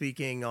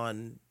misspeaking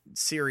on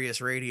Sirius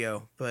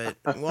radio. But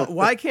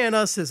why can't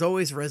us has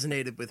always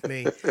resonated with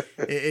me.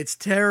 It's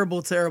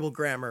terrible, terrible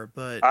grammar,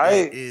 but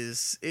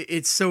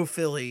it's so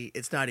Philly,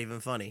 it's not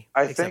even funny.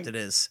 Except it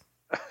is.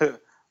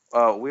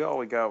 We all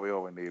we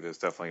need is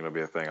definitely going to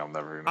be a thing I'm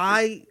never going to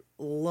I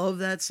love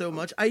that so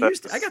much. I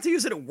got to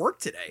use it at work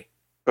today.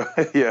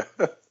 Yeah.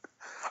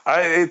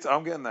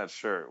 I'm getting that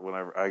shirt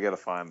whenever I gotta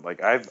find,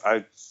 like,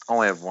 I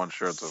only have one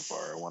shirt so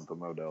far. I went to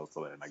Modell's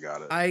today and I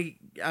got it.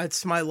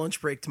 It's my lunch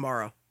break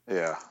tomorrow.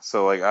 Yeah.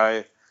 So like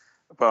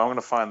but I'm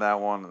gonna find that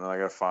one, and then I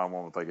gotta find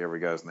one with like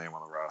every guy's name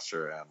on the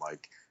roster, and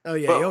like. Oh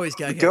yeah, you always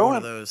gotta get one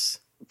of those.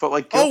 But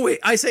like,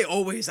 I say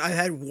always. I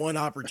had one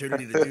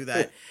opportunity to do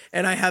that,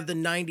 and I have the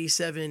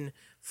 '97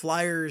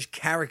 Flyers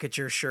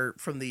caricature shirt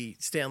from the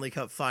Stanley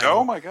Cup final.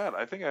 Oh my God.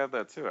 I think I had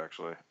that too,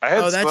 actually.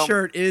 That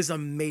shirt is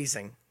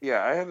amazing.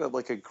 Yeah. I had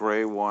like a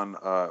gray one.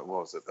 What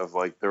was it? Of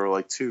like, there were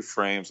like two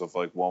frames of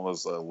like, one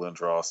was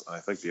Lindros, and I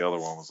think the other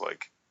one was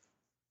like,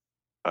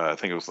 I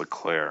think it was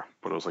Leclerc,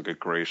 but it was like a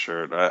gray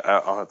shirt.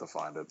 I'll have to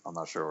find it. I'm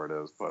not sure where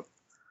it is, but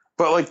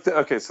like,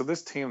 okay. So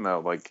this team though,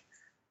 like,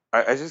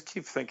 I just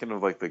keep thinking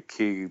of like the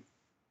key,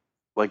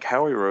 like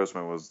Howie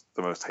Roseman was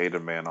the most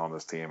hated man on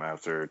this team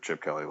after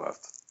Chip Kelly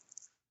left.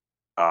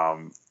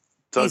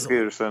 Doug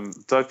Peterson,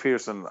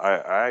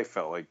 I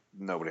felt like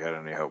nobody had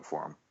any hope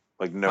for him.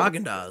 Like no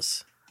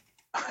Haagen-Dazs.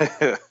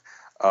 I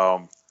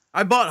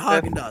bought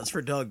Haagen-Dazs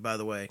for Doug, by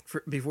the way,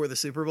 before the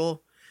Super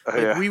Bowl.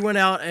 We went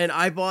out and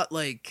I bought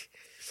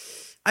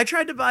I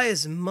tried to buy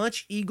as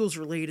much Eagles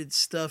related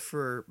stuff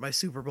for my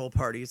Super Bowl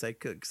party as I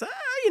could, because I,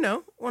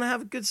 want to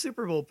have a good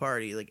Super Bowl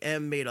party. Like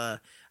M made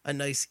a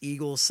nice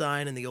Eagles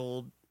sign in the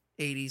old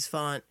 80s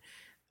font.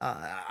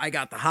 I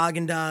got the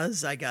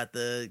Haagen-Dazs. I got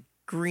the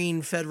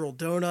green Federal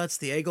Donuts.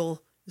 The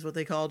Eagle is what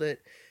they called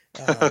it.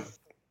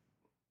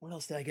 What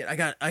else did I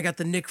get? I got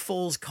the Nick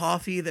Foles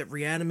coffee that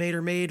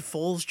Reanimator made,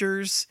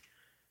 Folgers.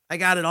 I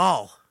got it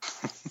all.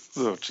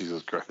 Oh,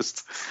 Jesus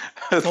Christ.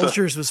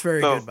 Folgers was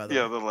very good, by the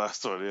way. Yeah, the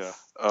last one, yeah.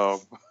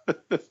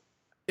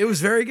 It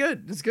was very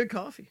good. It's good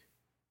coffee.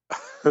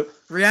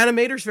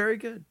 Reanimator's very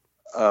good.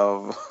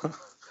 Okay.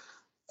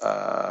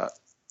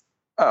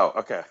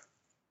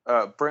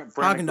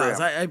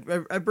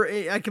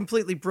 Haagen-Dazs. I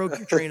completely broke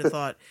your train of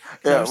thought.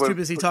 I was too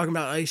busy talking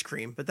about ice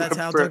cream, but that's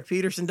how Doug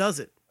Peterson does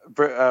it.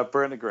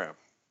 Brandon Graham.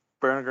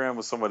 Brandon Graham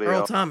was somebody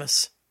else. Earl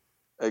Thomas.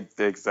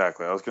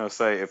 Exactly. I was going to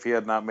say, if he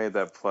had not made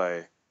that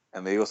play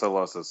and the Eagles had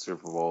lost the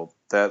Super Bowl,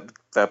 that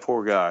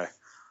poor guy,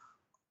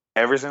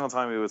 every single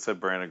time he would say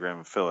Brandon Graham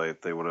in Philly,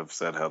 they would have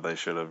said how they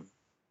should have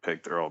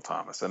picked Earl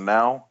Thomas. And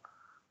now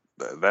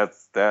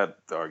that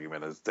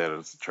argument is dead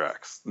as the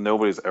tracks.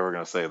 Nobody's ever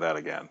going to say that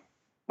again,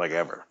 like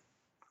ever.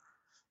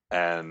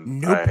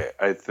 And nope.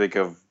 I think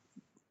of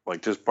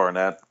like just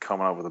Barnett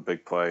coming up with a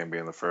big play and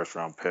being the first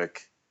round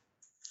pick.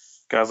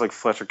 Guys like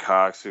Fletcher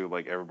Cox, who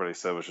like everybody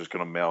said was just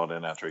going to mail it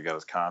in after he got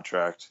his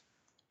contract.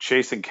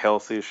 Chase and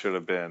Kelsey should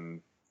have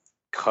been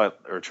cut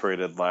or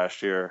traded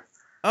last year.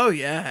 Oh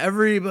yeah,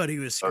 everybody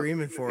was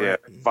screaming for it.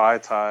 Yeah,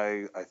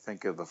 Vaitai. I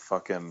think of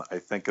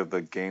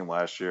the game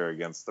last year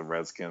against the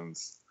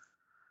Redskins,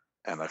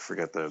 and I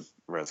forget the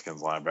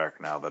Redskins linebacker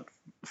now that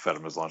fed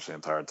him his lunch the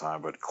entire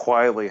time, but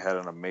quietly had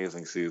an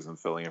amazing season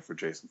filling in for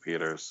Jason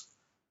Peters.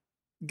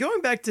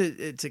 Going back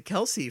to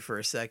Kelsey for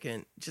a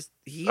second,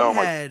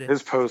 had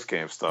his post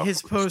game stuff.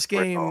 His post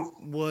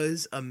game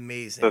was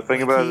amazing. The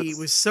thing about he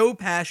was so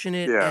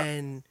passionate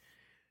and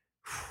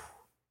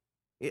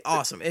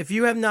awesome. If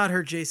you have not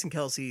heard Jason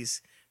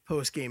Kelsey's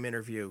post game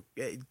interview,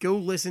 go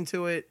listen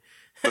to it.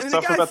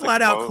 The guy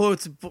flat out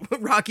quotes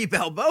Rocky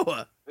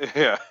Balboa.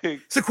 Yeah,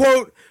 it's a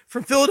quote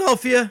from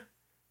Philadelphia,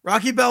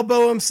 Rocky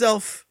Balboa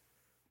himself.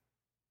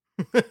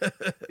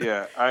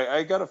 Yeah,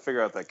 I got to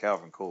figure out that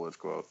Calvin Coolidge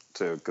quote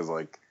too, because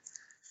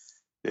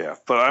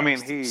but I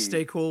mean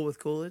stay cool with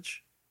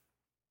Coolidge.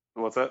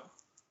 What's that?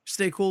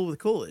 Stay cool with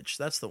Coolidge.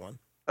 That's the one.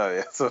 Oh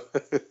yeah, so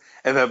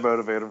and that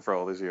motivated him for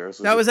all these years.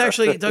 That was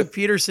actually Doug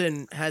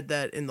Peterson had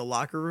that in the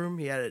locker room.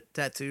 He had it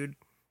tattooed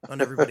on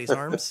everybody's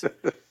arms.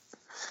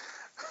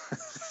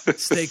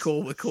 Stay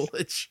cool with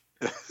Coolidge.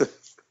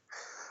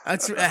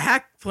 That's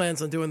Hack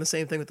plans on doing the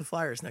same thing with the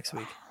Flyers next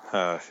week.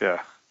 Yeah.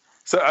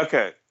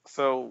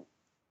 So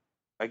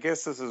I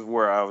guess this is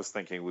where I was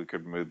thinking we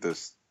could move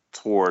this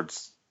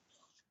towards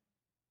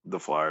the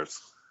Flyers.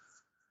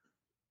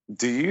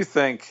 Do you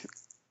think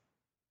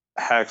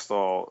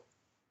Hackstall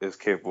is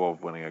capable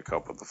of winning a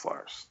cup with the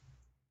Flyers?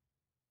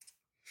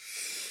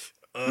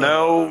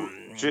 No,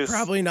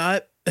 probably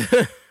not.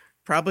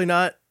 Probably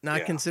not.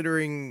 Not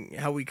considering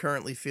how we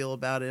currently feel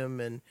about him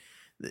and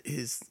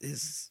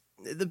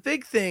the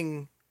big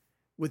thing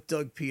with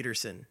Doug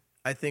Peterson.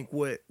 I think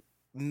what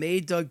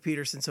made Doug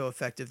Peterson so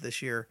effective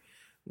this year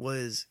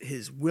was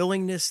his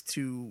willingness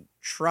to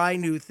try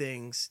new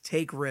things,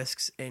 take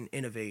risks, and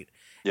innovate.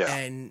 Yeah.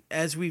 And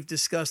as we've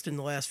discussed in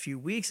the last few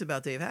weeks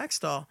about Dave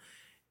Hackstall,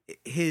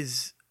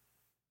 his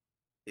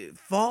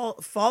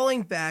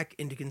falling back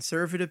into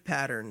conservative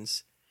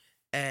patterns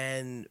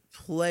and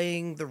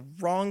playing the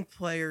wrong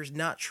players,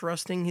 not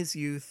trusting his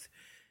youth.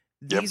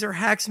 These are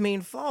Hack's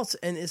main faults,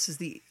 and this is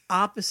the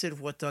opposite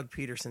of what Doug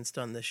Peterson's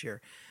done this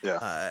year.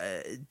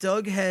 Yeah.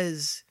 Doug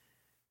has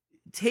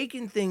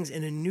taken things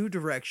in a new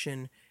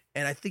direction,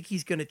 and I think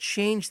he's going to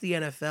change the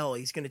NFL.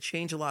 He's going to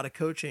change a lot of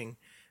coaching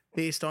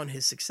based on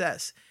his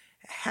success.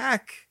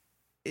 Hack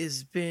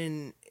has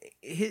been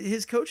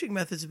his coaching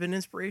methods have been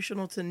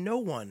inspirational to no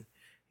one.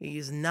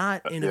 He's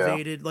not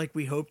innovated like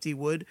we hoped he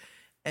would.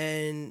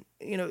 And,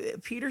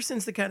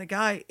 Peterson's the kind of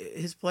guy,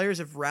 his players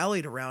have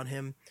rallied around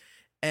him,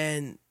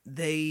 and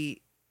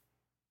they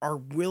are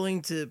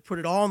willing to put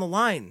it all on the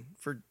line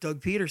for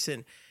Doug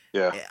Peterson.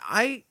 Yeah.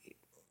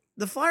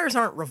 The Flyers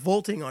aren't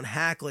revolting on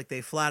Hack like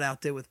they flat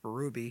out did with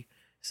Berube.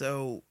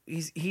 So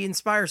he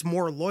inspires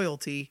more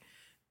loyalty.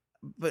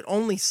 but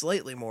only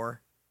slightly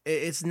more.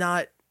 It's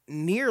not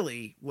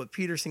nearly what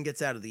Peterson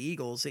gets out of the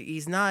Eagles.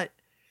 He's not.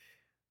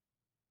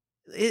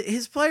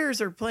 His players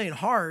are playing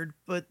hard,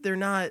 but they're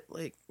not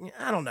like,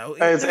 I don't know.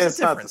 It's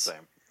not the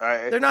same.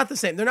 They're not the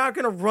same. They're not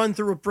going to run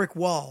through a brick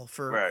wall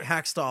for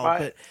Hackstall.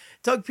 But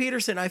Doug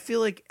Peterson, I feel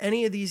like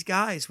any of these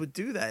guys would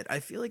do that. I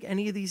feel like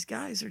any of these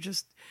guys are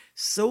just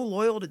so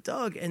loyal to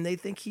Doug, and they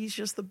think he's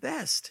just the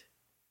best.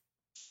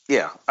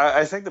 Yeah,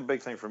 I think the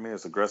big thing for me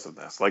is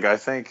aggressiveness. Like, I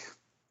think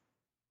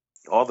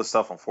all the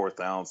stuff on fourth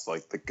downs,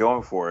 like the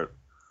going for it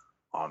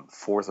on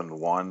 4th and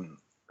 1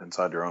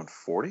 inside your own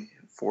 40,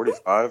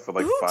 45 for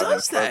like who 5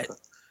 does that?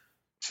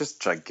 Just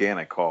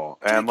gigantic call.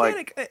 And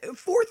like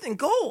 4th and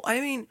goal. I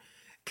mean,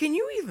 can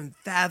you even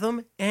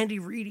fathom Andy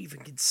Reid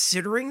even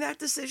considering that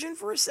decision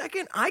for a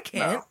second? I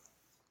can't.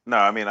 No,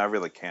 I mean, I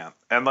really can't.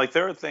 And like,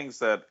 there are things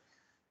that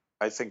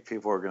I think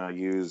people are going to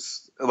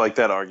use, like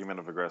that argument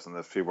of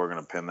aggressiveness. People are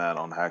going to pin that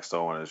on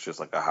Hackstall, and it's just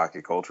like a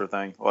hockey culture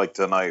thing. Like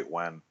tonight,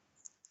 when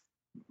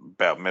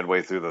about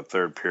midway through the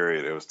third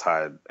period, it was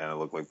tied, and it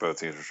looked like both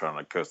teams were trying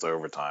to coast to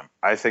overtime.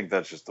 I think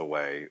that's just the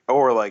way.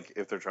 Or like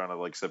if they're trying to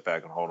like sit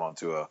back and hold on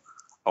to a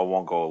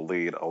 1-goal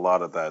lead, a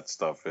lot of that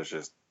stuff is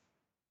just,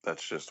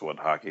 that's just what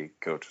hockey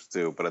coaches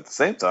do. But at the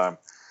same time,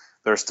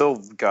 there are still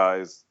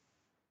guys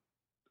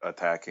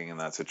attacking in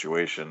that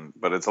situation.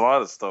 But it's a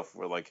lot of stuff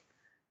where like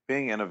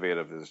being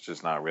innovative is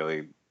just not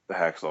really the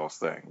Hackstall's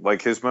thing.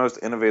 Like his most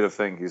innovative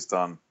thing he's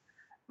done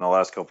in the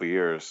last couple of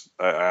years,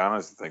 I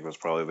honestly think was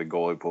probably the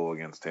goalie pull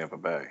against Tampa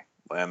Bay.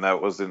 And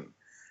that wasn't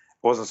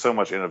so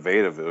much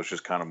innovative. It was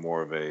just kind of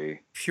more of a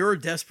pure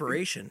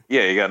desperation.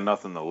 Yeah, you got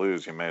nothing to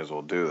lose. You may as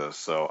well do this.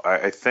 So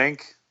I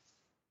think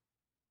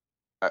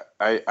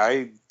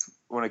I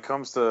when it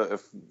comes to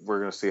if we're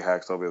going to see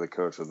Hackstall be the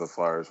coach of the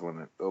Flyers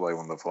when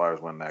the Flyers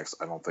win next,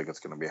 I don't think it's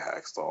going to be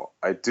Hackstall.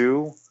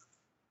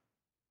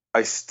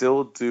 I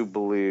still do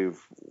believe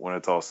when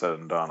it's all said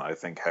and done, I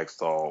think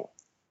Hextall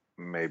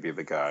may be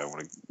the guy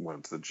when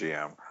it's the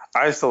GM.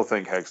 I still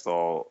think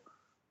Hextall,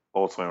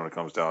 ultimately when it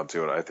comes down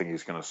to it, I think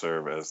he's going to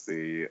serve as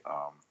the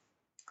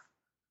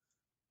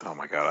oh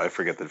my God, I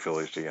forget the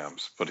Phillies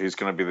GMs, but he's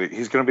going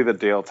to be the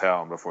Dale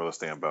Talon before the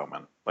Stan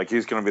Bowman. Like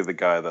he's going to be the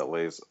guy that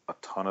lays a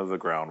ton of the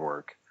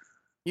groundwork.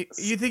 You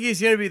think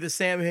he's going to be the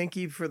Sam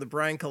Hinkie for the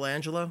Brian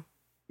Colangelo?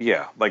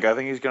 Yeah, like I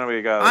think he's going to be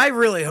a guy. I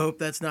really hope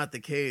that's not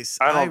the case.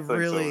 I don't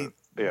think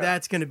so. Yeah.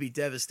 That's going to be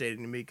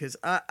devastating to me because,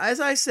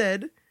 as I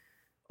said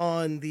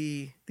on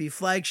the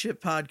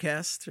flagship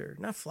podcast, or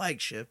not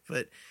flagship,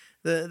 but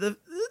the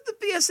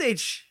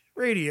BSH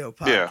radio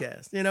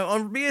podcast,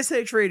 on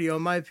BSH radio,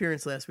 in my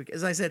appearance last week,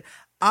 as I said,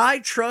 I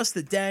trust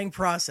the dang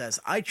process.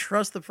 I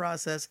trust the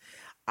process.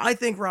 I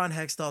think Ron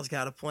Hextall's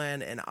got a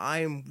plan, and I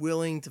am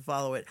willing to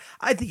follow it.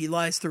 I think he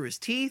lies through his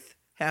teeth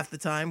half the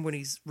time when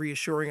he's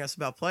reassuring us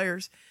about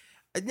players.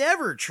 I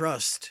never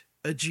trust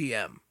a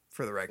GM,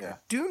 for the record. Yeah.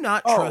 Do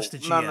not trust a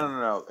GM.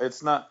 No.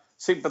 It's not.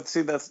 See, that's,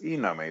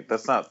 me.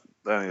 That's not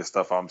any of the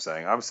stuff I'm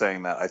saying. I'm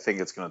saying that I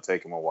think it's going to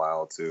take him a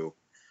while to.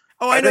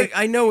 Oh,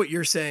 I know what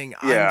you're saying.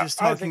 Yeah, I'm just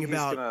talking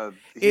about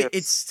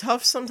it's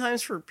tough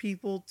sometimes for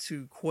people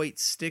to quite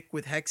stick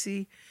with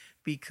Hexy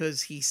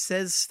because he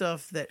says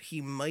stuff that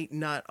he might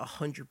not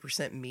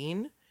 100%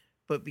 mean,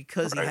 but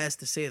because he has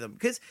to say them.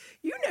 Because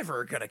you're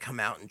never going to come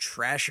out and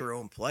trash your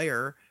own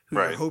player who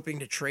you're hoping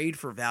to trade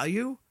for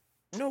value.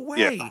 No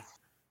way.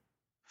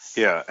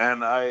 Yeah,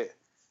 and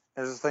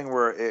there's a thing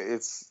where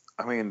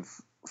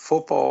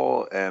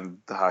football and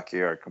the hockey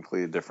are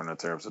completely different in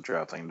terms of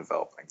drafting and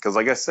developing. Because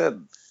like I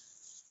said,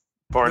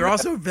 they're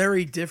also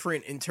very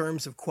different in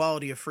terms of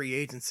quality of free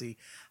agency.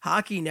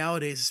 Hockey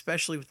nowadays,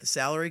 especially with the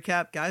salary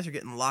cap, guys are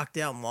getting locked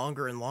down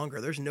longer and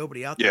longer. There's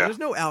nobody out there. Yeah. There's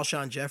no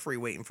Alshon Jeffrey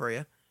waiting for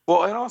you.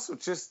 Well, and also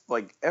just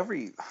like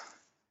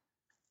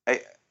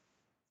I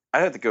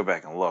had to go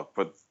back and look,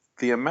 but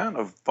the amount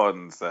of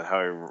buttons that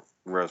Howie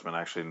Roseman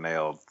actually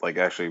nailed, like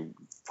actually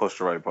pushed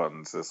the right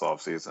buttons this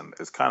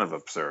offseason is kind of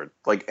absurd.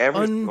 Like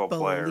every single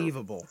player.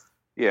 Unbelievable.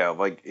 Yeah,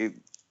 like it.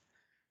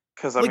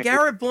 Because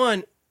Garrett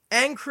Blunt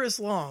and Chris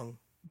Long,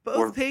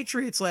 both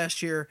Patriots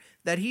last year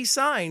that he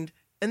signed,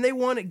 and they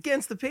won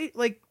against the Patriots.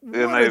 Like, what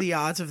are the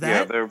odds of that?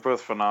 Yeah, they were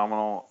both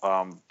phenomenal.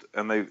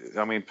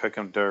 And pick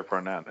him Derek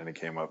Barnett, and he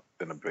came up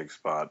in a big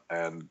spot.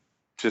 And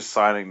just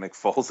signing Nick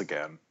Foles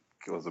again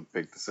was a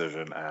big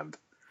decision. And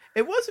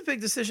it was a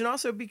big decision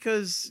also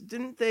because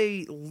didn't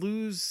they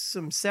lose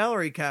some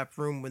salary cap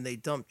room when they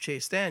dumped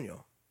Chase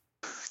Daniel?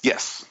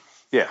 Yes.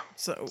 Yeah.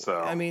 So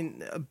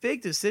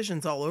big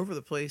decisions all over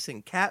the place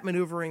and cap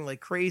maneuvering like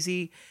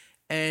crazy.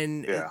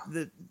 And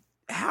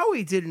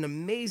Howie did an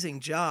amazing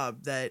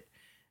job that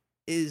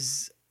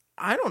is,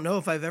 I don't know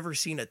if I've ever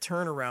seen a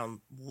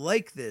turnaround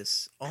like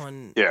this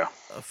on a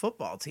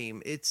football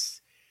team.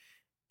 It's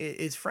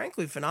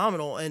frankly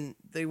phenomenal. And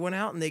they went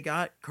out and they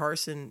got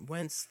Carson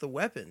Wentz the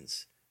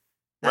weapons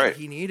that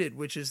he needed,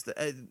 which is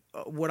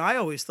what I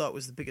always thought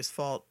was the biggest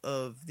fault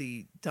of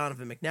the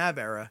Donovan McNabb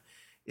era,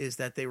 is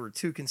that they were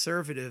too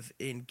conservative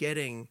in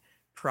getting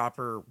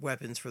proper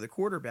weapons for the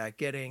quarterback,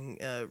 getting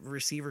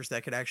receivers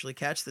that could actually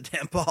catch the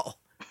damn ball.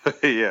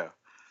 Yeah.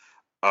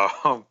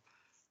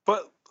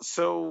 But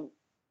so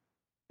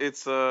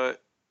it's I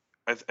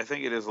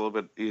think it is a little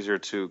bit easier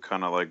to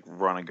kind of like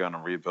run and gun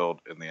and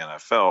rebuild in the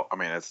NFL. I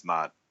mean, it's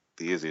not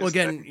the easiest. Well,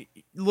 again,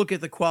 look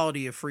at the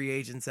quality of free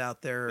agents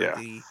out there.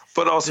 Yeah,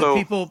 but also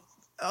the people.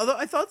 Although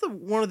I thought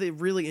one of the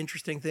really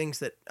interesting things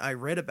that I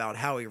read about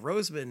Howie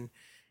Roseman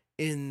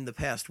in the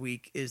past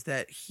week is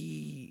that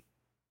he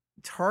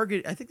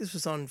targeted. I think this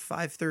was on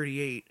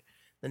 538,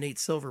 the Nate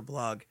Silver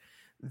blog,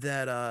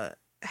 that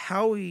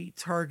Howie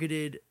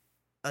targeted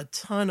a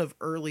ton of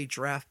early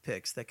draft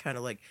picks that kind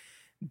of like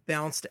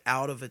bounced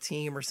out of a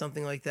team or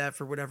something like that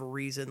for whatever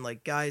reason,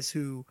 like guys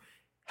who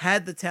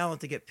had the talent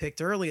to get picked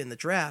early in the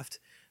draft,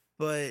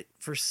 but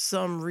for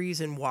some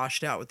reason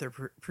washed out with their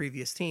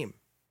previous team.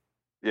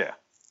 Yeah,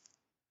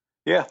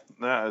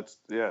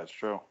 it's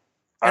true.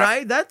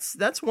 And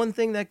that's one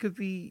thing that could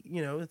be,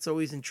 it's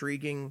always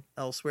intriguing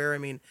elsewhere. I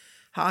mean,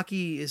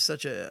 hockey is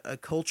such a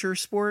culture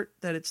sport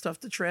that it's tough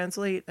to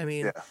translate. I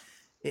mean,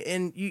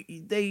 and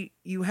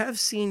you have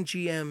seen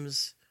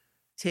GMs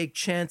take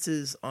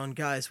chances on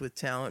guys with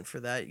talent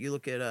for that. You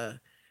look at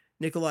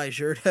Nikolai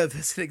Zhurdev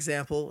as an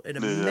example, an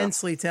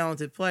immensely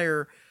talented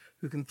player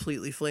who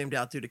completely flamed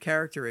out due to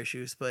character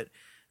issues. But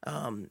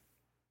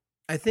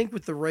I think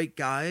with the right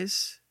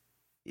guys,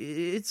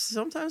 it's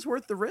sometimes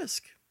worth the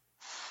risk.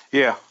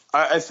 Yeah,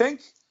 I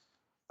think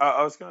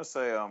I was going to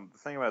say the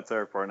thing about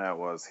Derek Barnett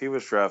was he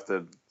was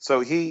drafted.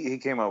 So he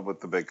came up with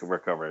the big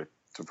recovery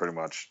to pretty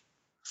much,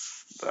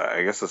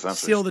 I guess, essentially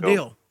seal the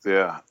deal.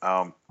 Yeah.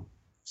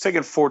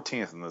 Taken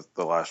 14th in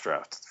the last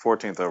draft,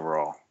 14th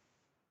overall.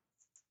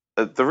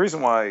 The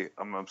reason why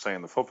I'm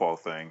saying the football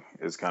thing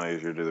is kind of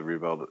easier to do the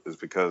rebuild is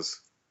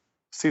because,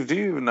 Steve, do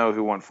you even know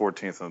who won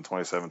 14th in the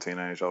 2017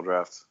 NHL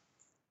draft?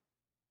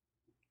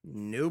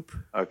 Nope.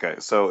 Okay,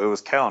 so it was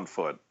Callan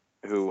Foote,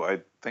 who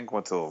I think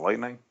went to the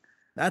Lightning.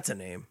 That's a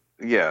name.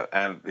 Yeah,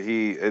 and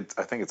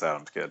I think it's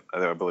Adam's kid.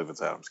 I believe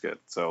it's Adam's kid.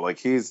 So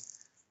when's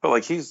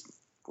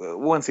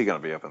he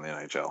going to be up in the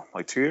NHL?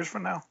 Like 2 years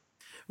from now?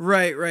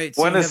 Right.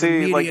 So when is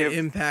he immediate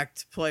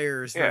impact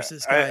players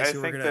versus guys who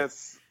are going to?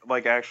 That's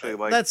like actually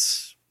like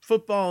that's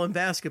football and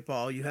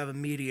basketball. You have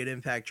immediate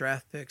impact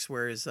draft picks,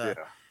 whereas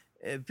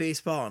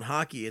baseball and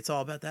hockey, it's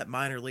all about that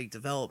minor league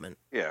development.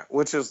 Yeah,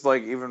 which is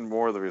like even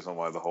more the reason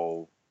why the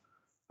whole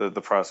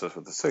the process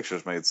with the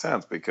Sixers made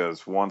sense,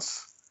 because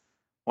once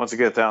you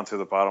get down to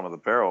the bottom of the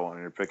barrel and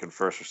you're picking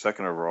first or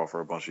second overall for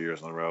a bunch of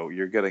years in a row,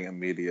 you're getting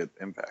immediate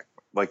impact.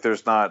 Like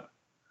there's no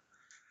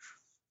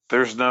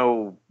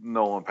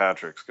Nolan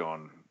Patrick's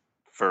going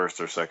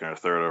first or second or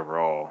third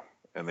overall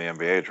in the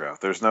NBA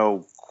draft. There's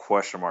no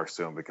question marks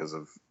to him because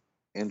of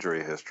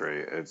injury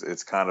history.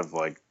 It's kind of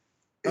like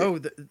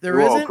there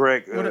isn't.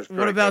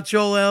 What about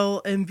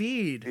Joel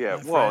Embiid? Yeah,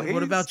 well,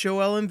 what about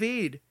Joel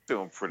Embiid?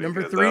 Doing pretty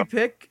number good, 3 though.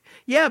 pick.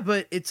 Yeah,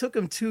 but it took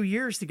him 2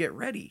 years to get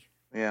ready.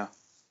 Yeah,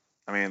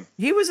 I mean,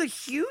 he was a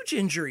huge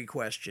injury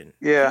question.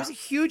 Yeah, he was a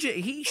huge.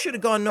 He should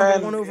have gone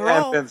number 1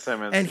 overall. And Ben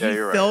Simmons, and he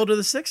fell to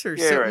the Sixers.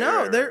 Yeah, so right,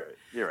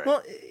 you're right.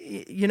 Well,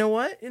 you know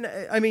what?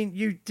 I mean,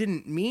 you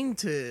didn't mean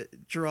to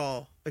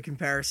draw a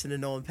comparison to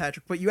Nolan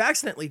Patrick, but you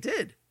accidentally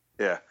did.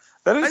 Yeah.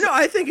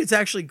 I think it's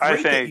actually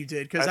great that you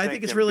did, because I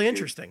think it's really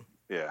interesting.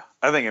 Yeah.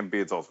 I think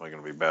Embiid's ultimately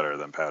going to be better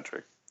than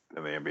Patrick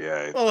in the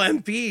NBA. Well,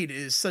 Embiid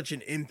is such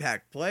an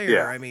impact player.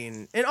 Yeah. I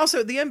mean, and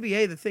also the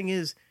NBA, the thing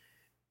is,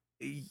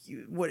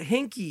 what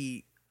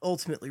Hinkie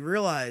ultimately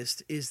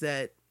realized is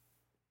that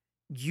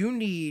you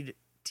need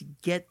to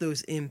get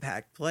those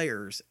impact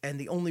players, and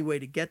the only way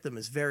to get them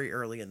is very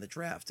early in the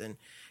draft, and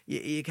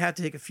you have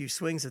to take a few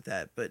swings at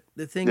that. But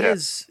the thing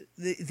is,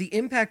 the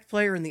impact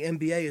player in the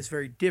NBA is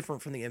very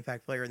different from the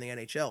impact player in the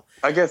NHL.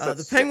 I guess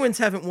the Penguins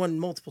haven't won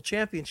multiple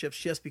championships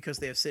just because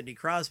they have Sidney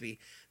Crosby.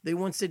 They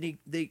won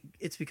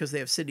it's because they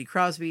have Sidney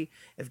Crosby,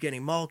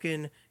 Evgeny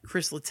Malkin,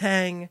 Chris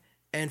Letang,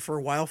 and for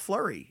a while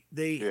Fleury.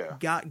 They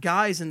got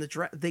guys in the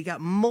draft. They got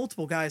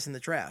multiple guys in the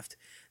draft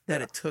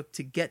that it took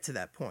to get to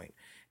that point.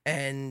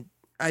 And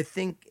I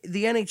think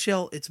the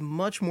NHL, it's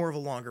much more of a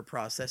longer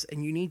process,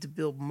 and you need to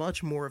build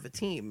much more of a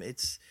team.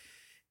 It's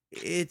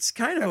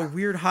kind of a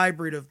weird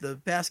hybrid of the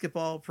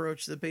basketball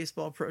approach, the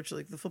baseball approach,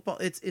 like the football.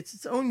 It's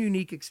its own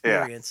unique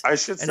experience, I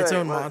should say, and its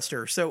own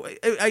monster. So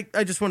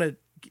I just want to.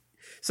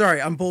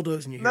 Sorry, I'm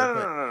bulldozing you here.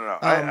 No.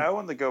 I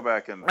wanted to go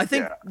back and I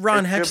think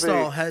Ron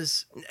Hextall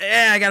has.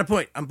 I got a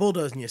point. I'm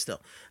bulldozing you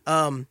still.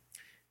 The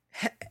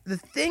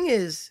thing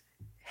is,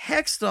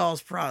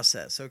 Hextall's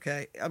process,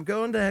 okay? I'm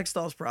going to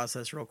Hextall's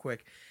process real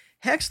quick.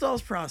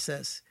 Hextall's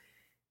process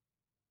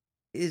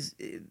is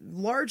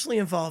largely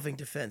involving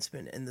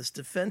defensemen and this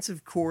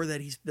defensive core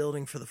that he's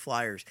building for the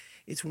Flyers.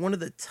 It's one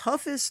of the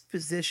toughest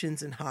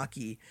positions in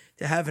hockey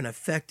to have an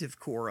effective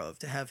core of,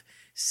 to have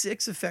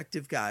 6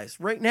 effective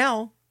guys. Right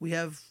now, we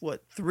have,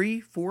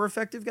 3, 4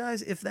 effective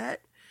guys, if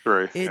that?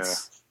 3,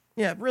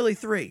 really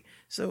 3.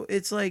 So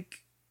it's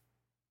like,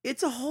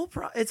 it's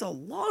a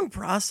long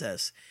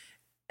process.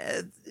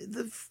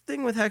 The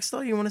thing with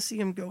Hextall, you want to see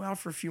him go out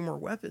for a few more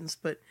weapons,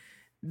 but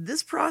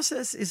this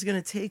process is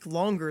going to take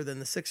longer than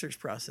the Sixers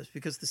process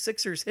because the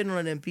Sixers hit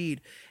on Embiid,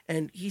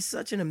 and he's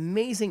such an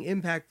amazing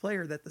impact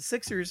player that the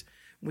Sixers,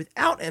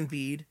 without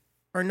Embiid,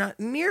 are not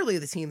nearly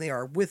the team they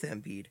are with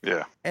Embiid.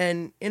 Yeah.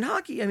 And in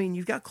hockey, I mean,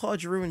 you've got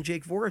Claude Giroux and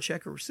Jake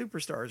Voracek who are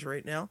superstars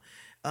right now.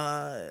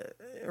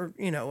 Or,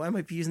 you know, I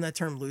might be using that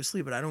term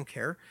loosely, but I don't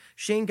care.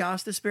 Shane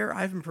Gostisbehere,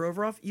 Ivan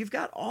Provorov. You've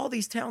got all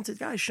these talented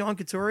guys, Sean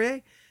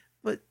Couturier,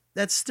 but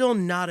that's still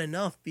not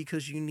enough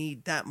because you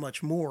need that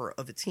much more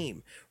of a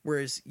team.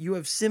 Whereas you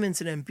have Simmons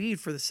and Embiid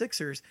for the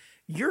Sixers,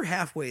 you're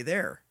halfway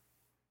there.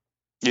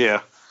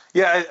 Yeah.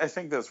 Yeah, I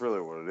think that's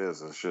really what it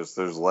is. It's just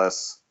there's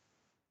less.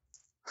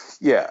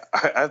 Yeah,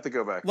 I have to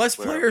go back. Less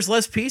players,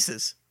 less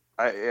pieces.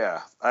 I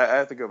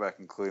have to go back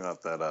and clean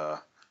up that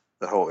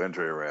whole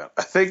injury rant.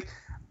 I think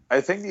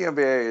the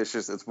NBA is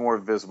just it's more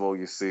visible.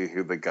 You see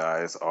who the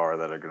guys are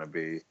that are going to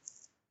be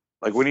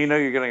like when you know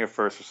you're getting a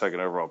first or second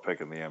overall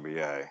pick in the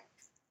NBA.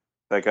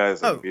 That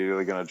guy's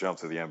immediately going to jump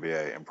to the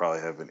NBA and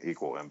probably have an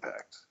equal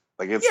impact.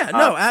 Like it's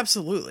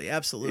absolutely.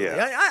 Yeah.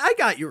 I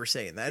got you were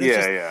saying that.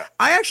 It's yeah.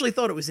 I actually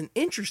thought it was an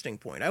interesting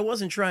point. I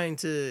wasn't trying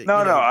to. No,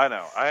 I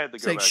know. I had to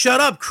go back. Shut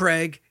up,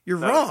 Craig. You're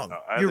wrong.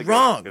 You're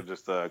wrong.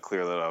 Just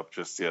clear that up,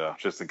 just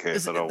in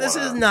case I don't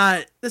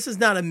want. This is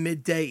not a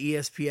midday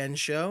ESPN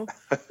show.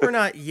 We're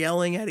not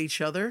yelling at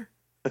each other.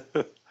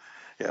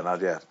 Yeah,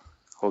 not yet.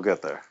 We'll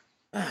get there.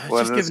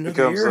 When this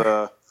becomes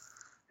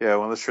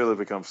when this truly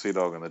becomes Sea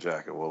Dog in the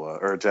Jacket,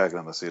 or Jacket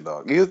and the Sea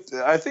Dog.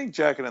 I think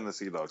Jacket and the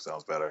Sea Dog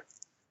sounds better.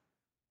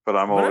 But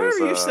I'm whatever always.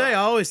 You say, I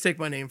always take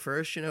my name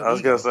first. You know. I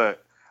was gonna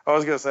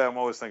say, I'm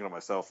always thinking of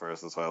myself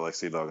first. That's why I like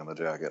Sea Dog in the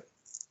Jacket.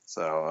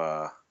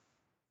 So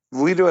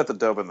we do have to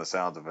dub in the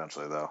sound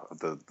eventually, though.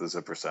 The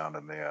zipper sound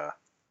and the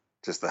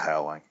just the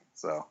howling.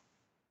 So.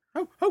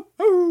 Ho ho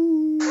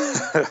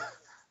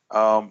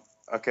ho.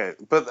 Okay,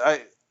 but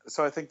I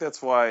think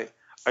that's why.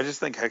 I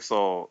just think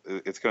Hextall,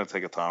 it's going to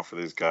take a time for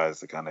these guys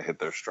to kind of hit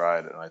their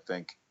stride. And I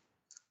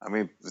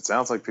mean, it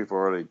sounds like people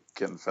are already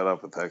getting fed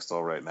up with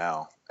Hextall right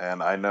now.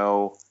 And I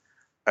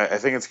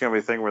think it's going to be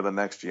a thing where the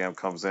next GM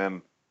comes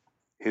in,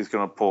 he's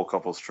going to pull a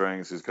couple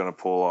strings. He's going to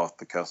pull off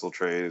the Kessel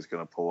trade. He's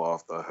going to pull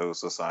off the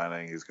Hossa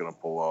signing. He's going to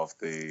pull off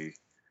the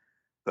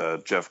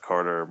Jeff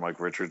Carter, Mike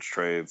Richards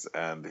trades.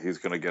 And he's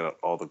going to get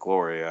all the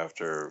glory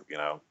after,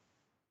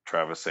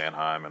 Travis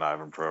Sanheim and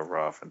Ivan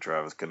Provorov and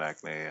Travis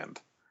Konechny and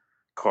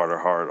Carter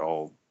Hart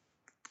all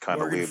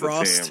kind of lead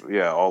the team.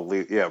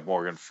 Yeah,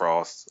 Morgan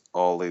Frost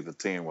all lead the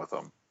team with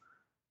them.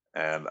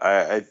 And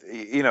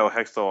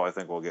Hextall, I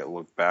think, will get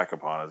looked back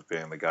upon as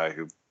being the guy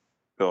who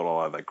built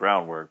all of that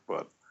groundwork.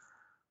 But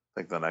I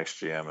think the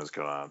next GM is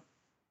going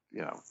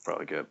to,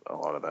 probably get a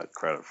lot of that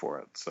credit for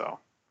it. So.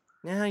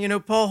 Yeah,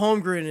 Paul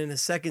Holmgren in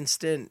his second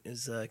stint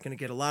is going to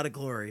get a lot of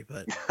glory.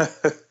 But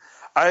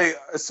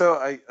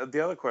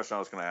the other question I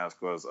was going to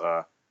ask was,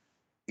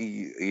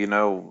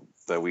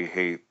 that we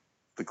hate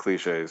the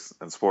cliches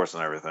in sports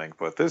and everything,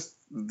 but this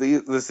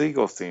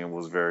Eagles team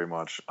was very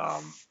much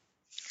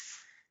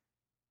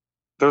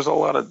there's a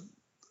lot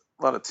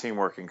of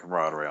teamwork and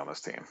camaraderie on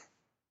this team.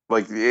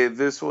 Like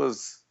this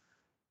was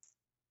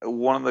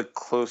one of the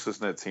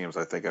closest knit teams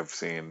I think I've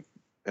seen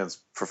in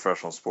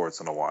professional sports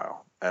in a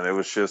while, and it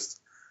was just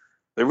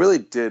they really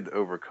did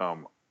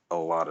overcome a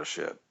lot of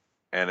shit,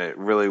 and it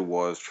really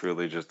was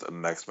truly just a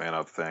next man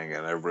up thing,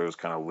 and everybody was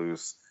kind of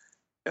loose,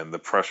 and the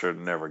pressure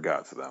never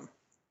got to them.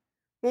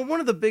 Well,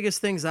 one of the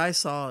biggest things I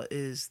saw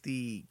is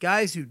the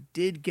guys who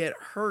did get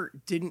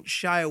hurt didn't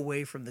shy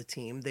away from the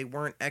team. They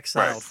weren't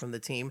exiled from the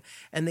team,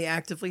 and they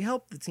actively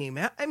helped the team.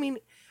 I mean,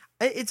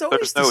 it's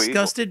always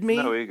disgusted me.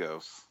 No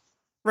egos.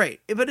 Right.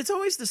 But it's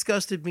always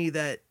disgusted me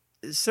that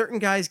certain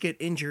guys get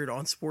injured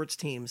on sports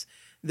teams.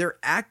 They're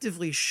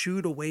actively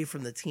shooed away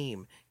from the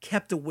team,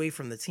 kept away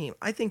from the team.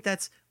 I think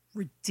that's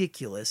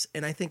ridiculous,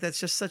 and I think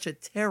that's just such a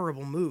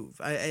terrible move.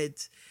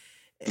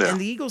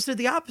 And the Eagles did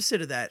the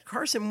opposite of that.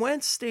 Carson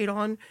Wentz stayed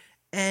on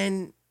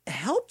and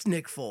helped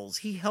Nick Foles.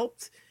 He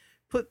helped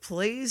put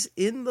plays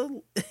in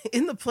the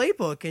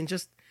playbook, and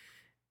just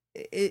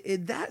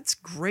that's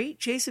great.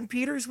 Jason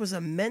Peters was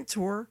a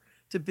mentor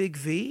to Big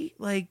V.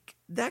 Like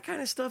that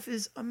kind of stuff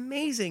is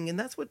amazing, and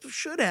that's what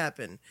should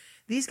happen.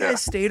 These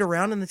guys stayed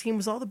around, and the team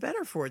was all the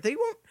better for it. They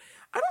won't.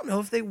 I don't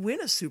know if they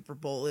win a Super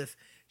Bowl if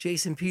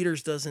Jason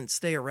Peters doesn't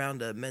stay around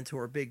to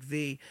mentor Big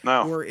V,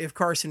 or if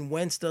Carson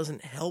Wentz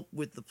doesn't help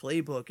with the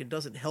playbook and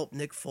doesn't help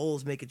Nick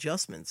Foles make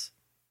adjustments.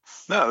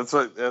 No, that's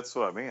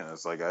what I mean.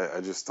 It's like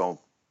I just don't.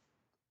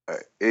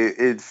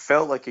 It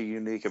felt like a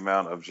unique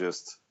amount of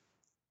just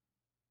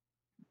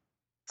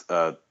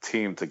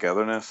team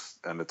togetherness,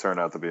 and it turned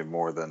out to be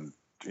more than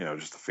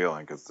just a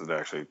feeling because it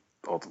actually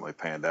ultimately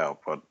panned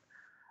out. But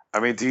I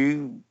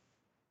mean,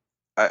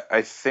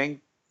 I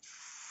think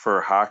for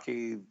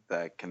hockey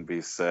that can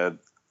be said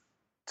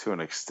to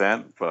an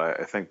extent, but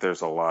I think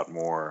there's a lot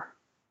more.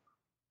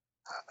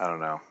 I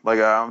don't know. Like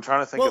I'm trying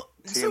to think of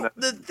a team. So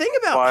the thing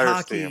about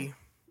hockey,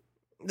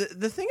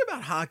 the thing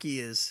about hockey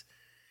is,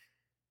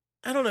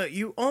 I don't know.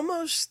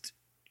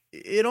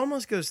 It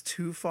almost goes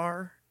too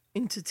far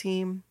into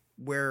team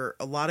where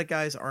a lot of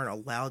guys aren't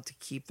allowed to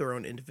keep their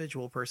own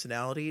individual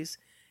personalities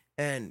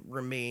and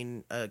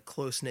remain a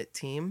close-knit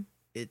team.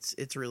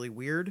 It's really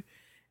weird.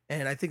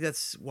 And I think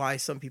that's why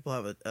some people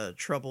have a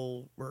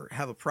trouble or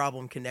have a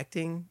problem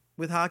connecting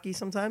with hockey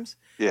sometimes.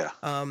 Yeah.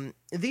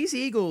 These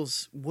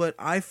Eagles, what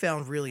I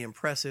found really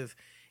impressive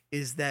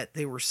is that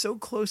they were so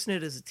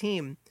close-knit as a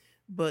team,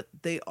 but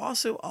they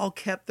also all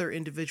kept their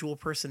individual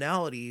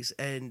personalities,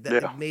 and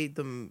that made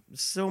them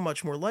so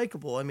much more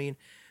likable. I mean,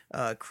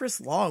 Chris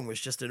Long was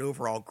just an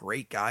overall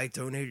great guy,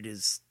 donated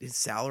his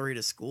salary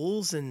to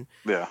schools, and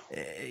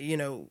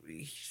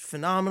he's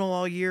phenomenal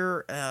all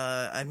year.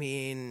 I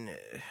mean,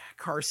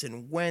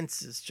 Carson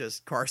Wentz is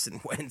just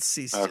Carson Wentz.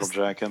 He's Malcolm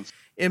Jenkins,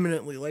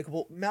 eminently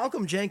likable.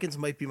 Malcolm Jenkins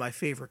might be my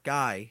favorite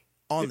guy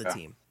on the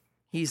team.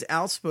 He's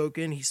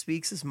outspoken. He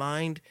speaks his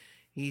mind.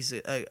 He's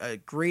a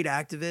great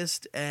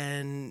activist,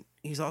 and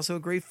he's also a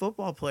great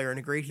football player and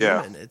a great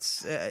human.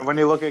 It's when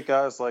you look at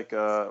guys like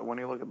when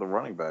you look at the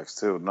running backs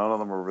too, none of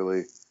them were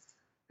really.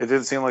 It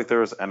didn't seem like there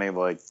was any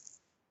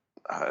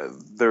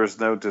there was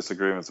no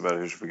disagreements about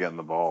who should be getting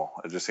the ball.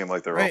 It just seemed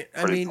like they were all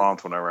pretty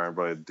pumped whenever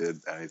everybody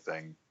did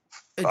anything.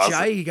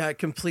 Ajayi got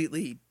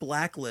completely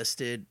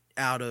blacklisted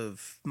out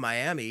of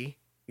Miami.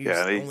 He was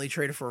only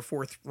traded for a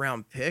 4th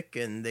round pick,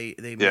 and they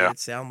made it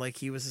sound like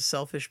he was a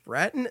selfish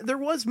brat. And there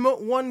was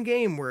one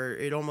game where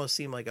it almost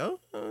seemed like,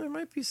 there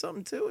might be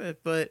something to it,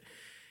 but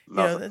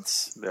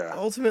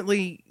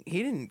ultimately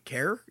he didn't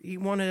care. He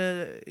won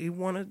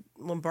a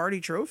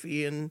Lombardi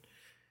trophy, and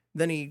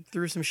then he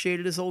threw some shade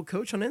at his old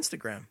coach on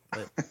Instagram.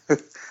 But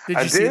did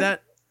you see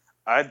that?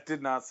 I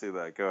did not see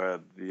that. Go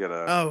ahead. You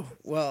gotta. Oh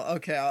well,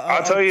 okay.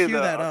 I'll tell you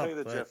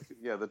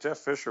the Jeff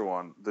Fisher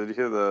one.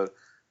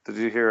 Did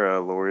you hear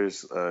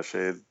Lori's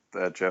shade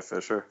at Jeff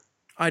Fisher?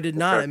 I did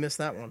not. I missed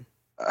that one.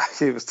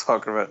 He was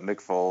talking about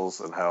Nick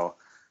Foles and how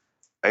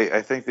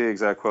I think the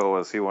exact quote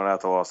was he went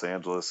out to Los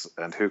Angeles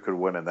and who could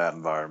win in that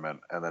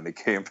environment, and then he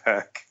came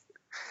back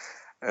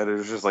and it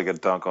was just like a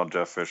dunk on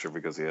Jeff Fisher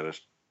because he had a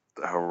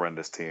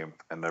horrendous team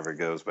and never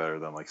goes better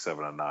than like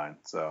 7-9.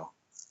 So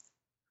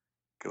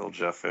good old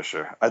Jeff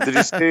Fisher. Did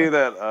you see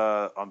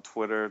that on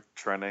Twitter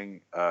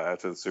trending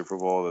after the Super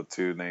Bowl? The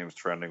 2 names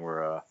trending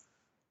were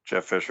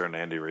Jeff Fisher and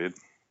Andy Reid.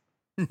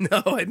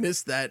 No, I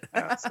missed that.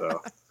 Yeah,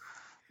 so,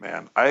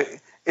 man,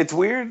 it's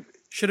weird.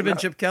 Should have been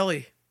Chip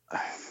Kelly.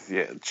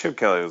 Yeah, Chip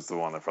Kelly was the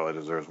one that probably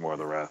deserves more of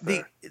the wrath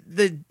there.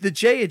 The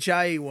Jay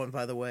Ajayi one,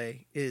 by the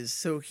way, is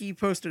so he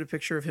posted a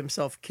picture of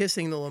himself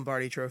kissing the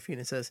Lombardi Trophy,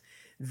 and it says,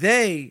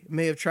 "They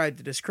may have tried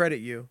to discredit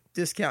you,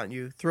 discount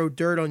you, throw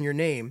dirt on your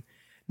name.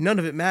 None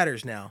of it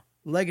matters now.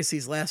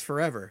 Legacies last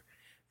forever.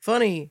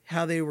 Funny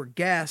how they were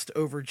gassed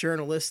over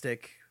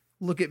journalistic.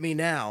 Look at me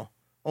now.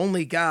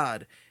 Only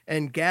God."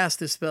 And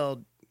gassed is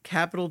spelled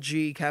capital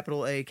G,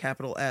 capital A,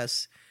 capital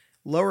S,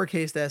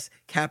 lowercase s,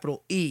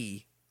 capital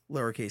E,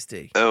 lowercase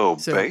d. Oh,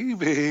 so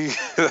baby.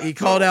 He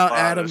called out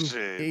Adam.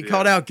 He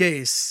called out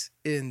Gase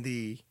in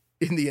the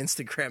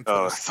Instagram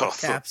post. Oh,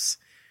 awesome. Caps.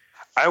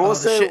 I will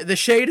say the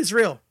shade is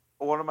real.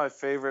 One of my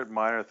favorite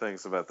minor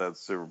things about that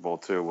Super Bowl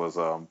too was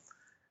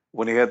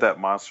when he had that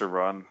monster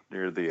run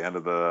near the end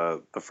of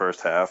the first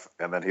half,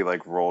 and then he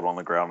rolled on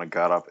the ground and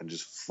got up and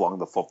just flung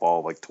the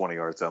football 20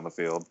 yards down the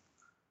field.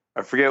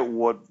 I forget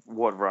what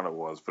run it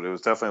was, but it was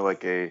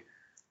definitely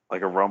a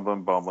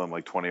rumbling, bumbling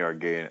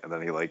 20-yard gain, and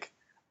then he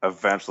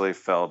eventually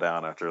fell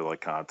down after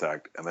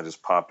contact, and then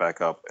just popped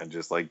back up and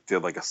just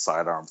did a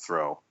sidearm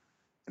throw.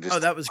 And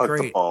just that was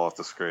great. The ball off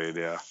the screen,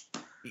 yeah.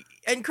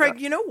 And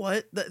Craig, you know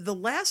what? The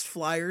last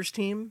Flyers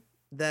team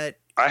that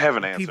I have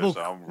an answer.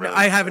 So I'm really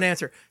I have an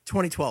answer.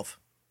 2012.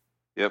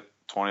 Yep,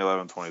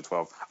 2011,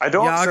 2012. I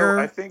don't. Yager,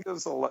 so I think it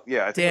was a lot.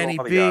 Yeah, I think Danny a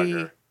lot B. of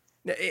Yager.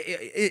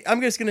 I'm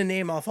just going to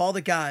name off all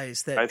the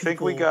guys that I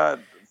think we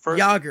got first.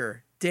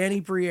 Yager, Danny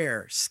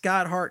Briere,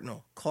 Scott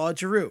Hartnell, Claude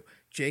Giroux,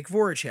 Jake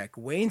Voracek,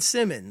 Wayne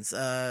Simmons.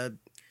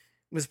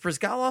 Was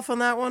Brizgalov on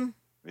that one?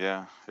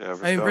 Yeah. I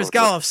mean,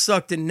 Brizgalov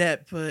sucked in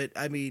net, but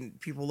I mean,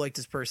 people liked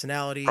his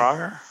personality.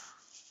 Pronger?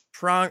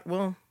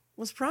 Well,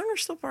 was Pronger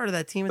still part of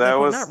that team?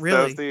 Not really.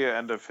 That was the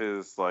end of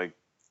his I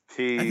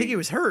think he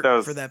was hurt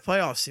for that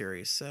playoff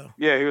series. So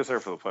yeah, he was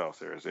hurt for the playoff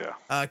series.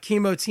 Yeah.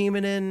 Kimmo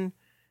Timonen.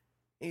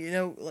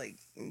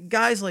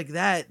 Guys like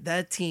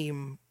that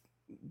team,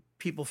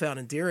 people found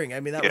endearing. I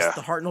mean, that was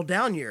the Hartnell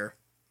down year.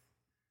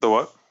 The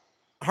what?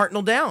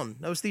 Hartnell down.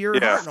 That was the year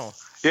of Hartnell.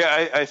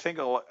 Yeah, I think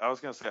I was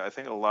going to say, I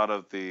think a lot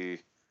of the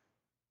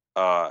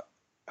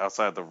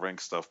outside the rink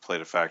stuff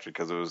played a factor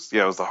because it was the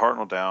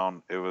Hartnell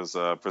down. It was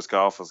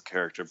Brizgalov as a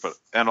character,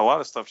 and a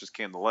lot of stuff just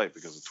came to light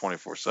because of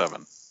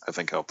 24/7. I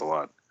think helped a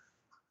lot.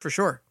 For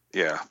sure.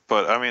 Yeah,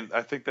 but I mean,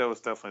 I think that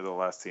was definitely the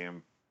last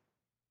team.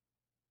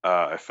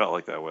 I felt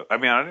like that with. I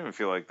mean, I didn't even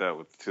feel like that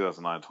with the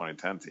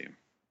 2009-2010 team.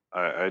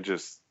 That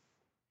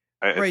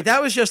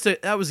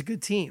was a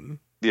good team.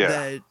 Yeah.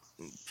 That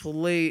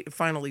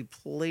finally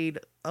played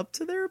up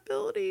to their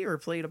ability or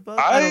played above.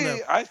 I don't know.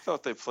 I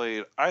thought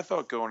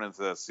going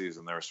into that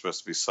season they were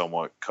supposed to be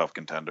somewhat cup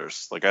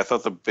contenders. I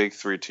thought the big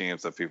 3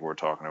 teams that people were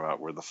talking about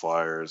were the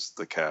Flyers,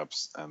 the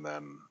Caps, and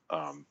then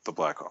the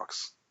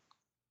Blackhawks.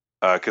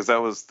 Because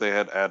they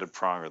had added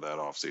Pronger that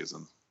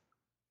offseason.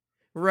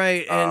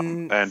 Right,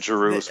 and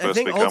Giroux was supposed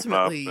to be coming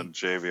up, and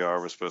JVR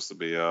was supposed to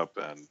be up,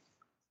 and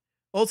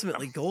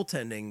ultimately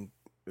goaltending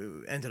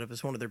ended up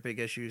as one of their big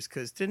issues.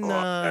 Because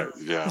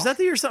was that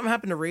the year something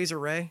happened to Razor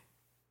Ray?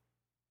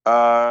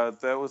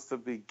 That was the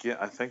begin.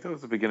 I think that was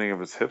the beginning of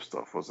his hip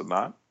stuff, was it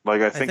not?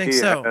 Like I think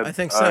so. I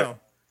think so.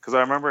 Because I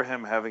remember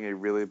him having a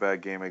really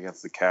bad game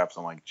against the Caps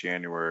in like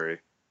January,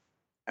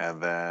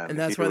 and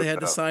that's why they had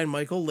to sign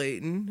Michael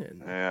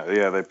Leighton.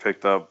 Yeah, they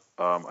picked up.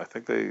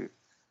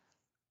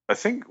 I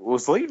think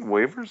was Leighton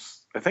waivers.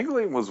 I think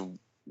Leighton was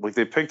like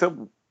they picked up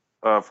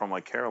from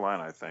like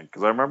Carolina. I think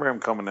because I remember him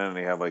coming in and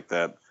he had like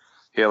that.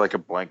 He had like a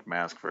blank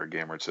mask for a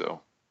game or two.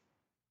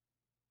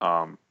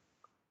 And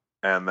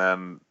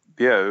then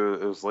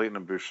it was Leighton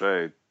and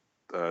Boucher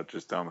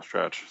just down the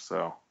stretch.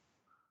 So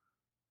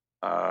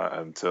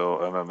and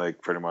then they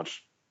pretty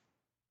much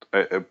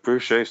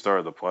Boucher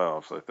started the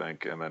playoffs, I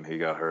think, and then he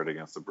got hurt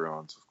against the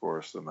Bruins, of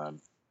course, and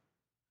then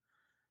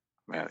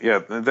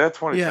that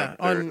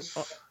 2010.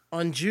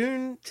 On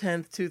June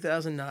 10th,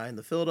 2009,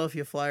 the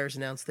Philadelphia Flyers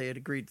announced they had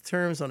agreed to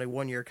terms on a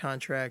 1-year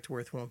contract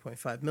worth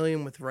 $1.5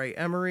 million with Ray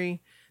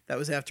Emery. That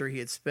was after he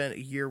had spent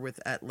a year with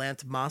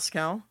Atlanta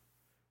Moscow.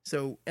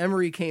 So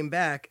Emery came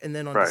back, and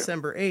then on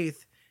December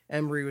 8th,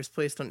 Emery was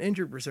placed on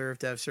injured reserve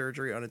to have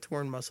surgery on a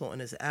torn muscle in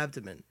his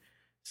abdomen.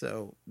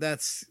 So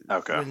that's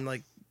when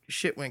like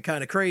shit went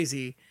kind of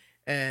crazy,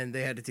 and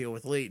they had to deal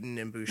with Leighton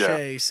and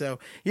Boucher. Yeah. So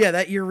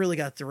that year really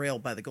got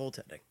derailed by the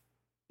goaltending.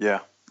 Yeah.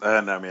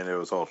 And I mean, it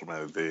was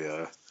ultimately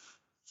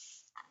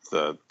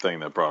the thing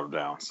that brought him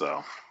down.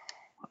 So,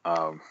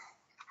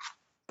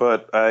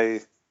 but I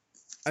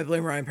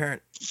blame Ryan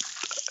Parent.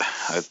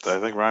 I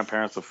think Ryan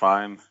Parent's a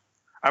fine.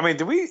 I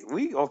mean,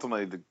 we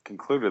ultimately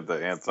concluded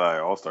the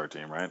anti-All-Star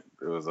team, right?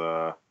 It was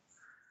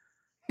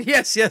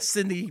yes,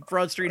 in the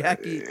Broad Street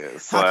hockey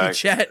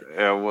chat.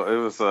 Yeah, well, it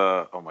was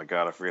oh my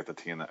god, I forget the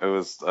team. It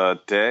was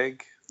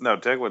Deg. No,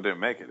 Degwood didn't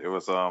make it. It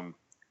was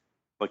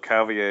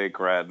LeCavier,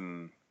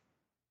 Gratton.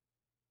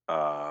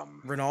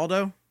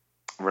 Ronaldo,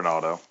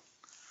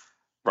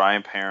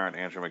 Ryan Parent,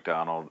 Andrew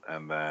McDonald,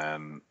 and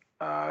then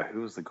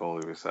who was the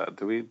goalie we said?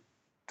 Did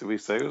we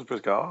say it was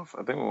Brizgalov?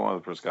 I think we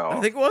wanted Brizgalov.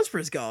 I think it was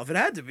Brizgalov. It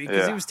had to be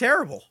because he was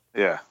terrible.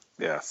 Yeah.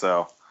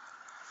 So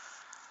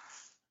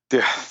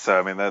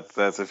I mean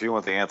that's if you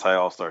want the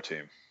anti-All-Star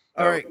team.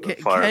 All right,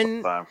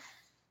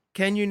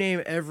 can you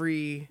name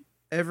every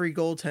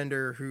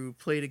goaltender who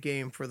played a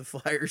game for the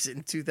Flyers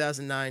in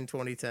 2009,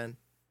 2010?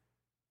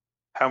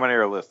 How many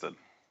are listed?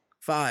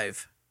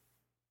 5.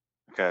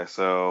 Okay,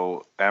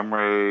 so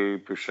Emery,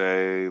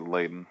 Boucher,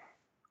 Leighton.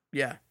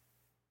 Yeah.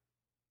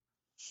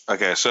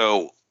 Okay,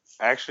 so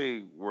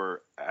actually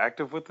were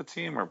active with the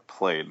team or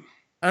played?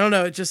 I don't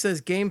know. It just says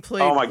game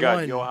played. Oh my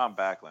God, Johan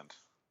Backlund.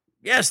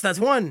 Yes, that's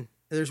one.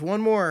 There's one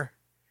more.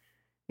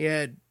 He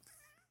had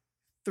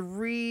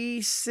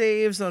 3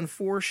 saves on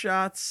 4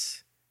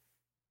 shots.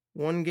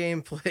 1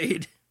 game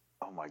played.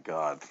 Oh my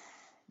God.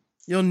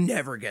 You'll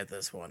never get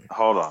this one.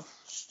 Hold on.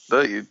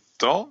 You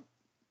don't?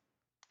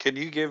 Could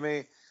you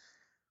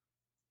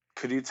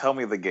tell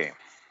me the game?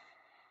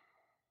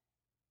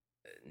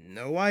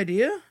 No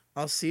idea.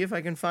 I'll see if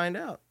I can find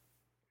out.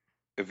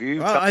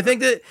 I think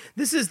that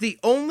this is the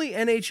only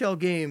NHL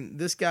game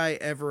this guy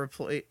ever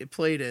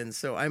played in,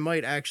 so I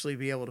might actually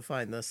be able to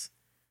find this.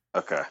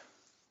 Okay.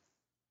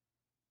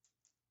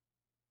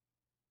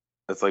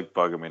 It's like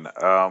bugging me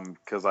now.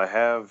 Because I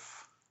have...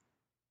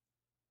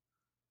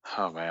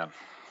 Oh, man.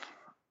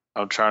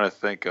 I'm trying to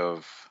think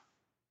of...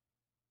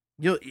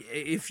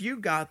 If you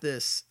got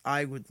this,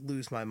 I would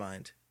lose my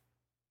mind.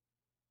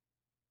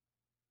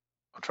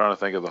 I'm trying to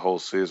think of the whole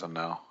season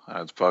now, and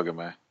it's bugging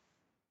me.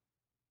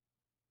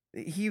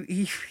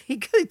 He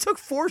took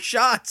 4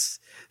 shots.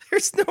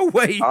 There's no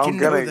way you can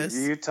know this.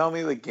 You tell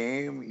me the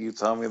game, you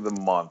tell me the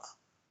month.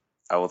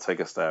 I will take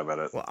a stab at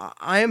it. Well,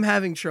 I am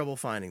having trouble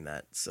finding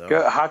that. So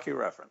get a Hockey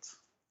Reference.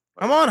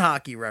 I'm on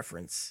Hockey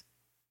Reference.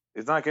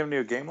 He's not giving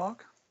you a game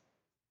log?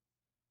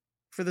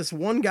 For this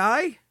one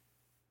guy?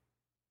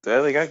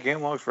 Yeah, they got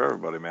game logs for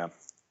everybody, man.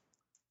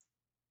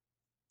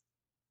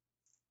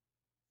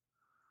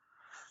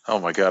 Oh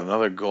my God,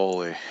 another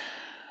goalie.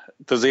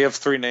 Does he have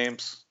 3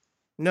 names?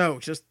 No,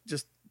 just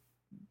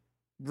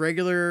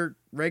regular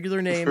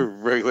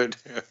name. Regular.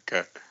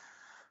 Okay.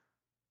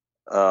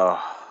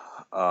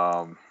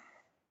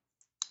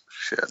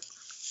 Shit.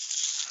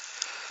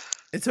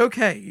 It's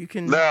okay. You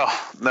can. No,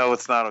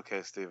 it's not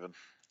okay, Steven.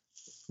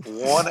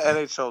 1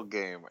 NHL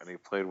game, and he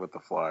played with the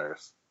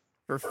Flyers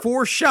for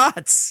 4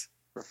 shots.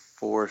 For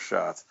 4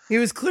 shots. He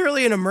was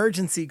clearly an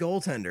emergency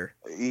goaltender.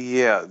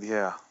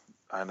 Yeah.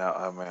 I know.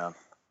 Oh, man.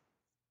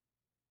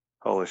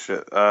 Holy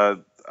shit.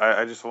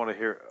 I just want to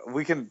hear.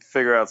 We can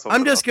figure out something.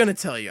 I'm just going to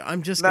tell you.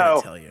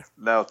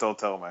 No, don't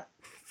tell me.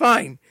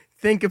 Fine.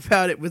 Think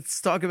about it.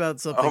 Let's talk about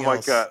something else. Oh, my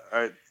God. All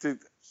right, dude.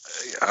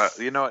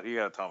 You know what? You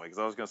got to tell me, because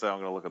I was going to say I'm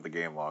going to look at the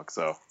game log,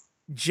 so.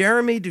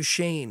 Jeremy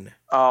Duchesne.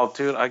 Oh,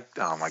 dude.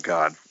 Oh, my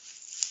God.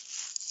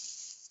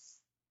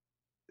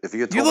 If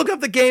you look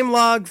up the game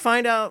log,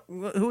 find out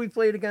who he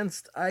played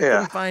against. I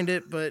couldn't find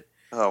it, but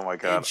oh my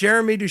god,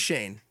 Jeremy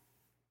Duchesne.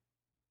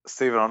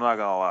 Steven, I'm not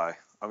gonna lie.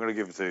 I'm gonna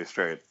give it to you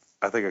straight.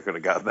 I think I could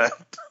have gotten that.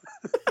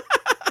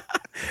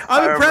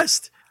 I'm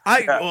impressed.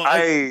 I'm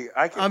impressed.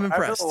 I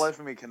for the life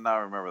of me cannot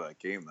remember that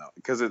game though,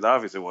 because it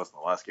obviously wasn't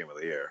the last game of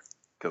the year.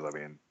 Because I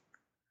mean,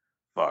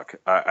 fuck,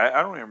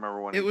 I don't even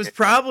remember when it was.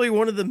 Probably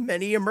one of the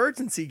many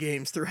emergency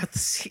games throughout the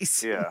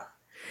season. Yeah,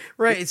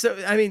 right.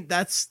 So I mean,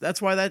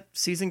 that's why that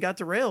season got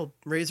derailed.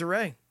 Razor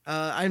Ray.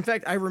 In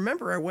fact, I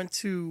remember I went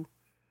to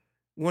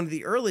one of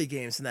the early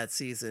games in that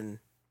season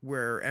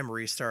where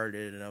Emery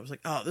started, and I was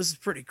like, "Oh, this is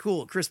pretty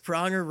cool." Chris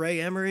Pronger, Ray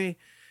Emery,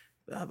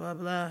 blah blah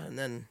blah, and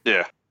then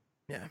yeah.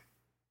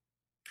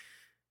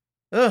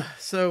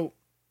 So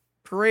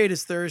parade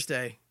is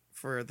Thursday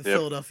for the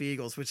Philadelphia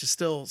Eagles, which is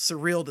still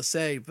surreal to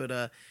say.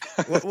 But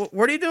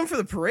what are you doing for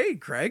the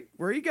parade, Craig?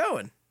 Where are you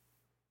going?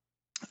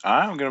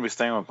 I'm going to be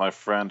staying with my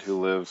friend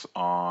who lives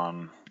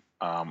on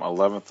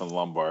 11th and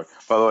Lombard.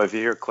 By the way, if you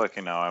hear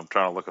clicking now, I'm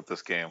trying to look up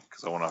this game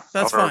because I want to.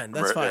 That's fine.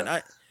 That's fine.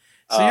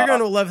 So you're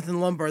going to 11th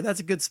and Lombard. That's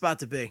a good spot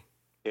to be.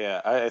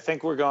 Yeah, I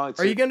think we're going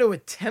to. Are you going to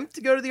attempt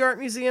to go to the art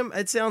museum?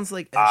 It sounds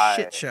like a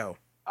shit show.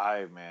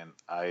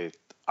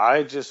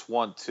 I just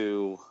want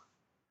to.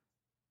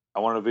 I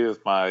want to be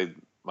with my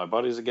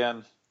buddies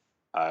again.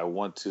 I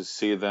want to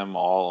see them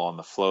all on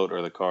the float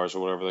or the cars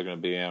or whatever they're going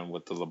to be in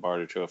with the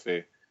Lombardi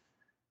Trophy,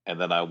 and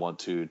then I want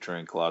to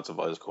drink lots of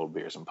ice cold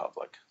beers in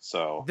public.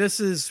 So this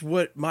is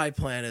what my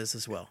plan is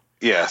as well.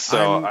 Yeah.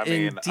 So I'm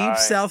in deep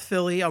South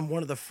Philly. I'm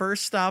one of the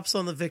first stops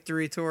on the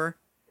Victory Tour.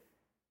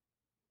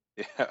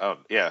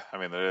 Yeah. I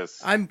mean, there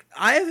is. I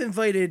have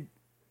invited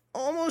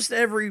almost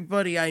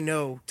everybody I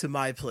know to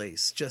my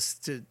place,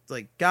 just to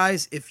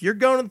guys, if you're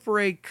going to the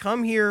parade,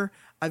 come here.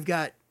 I've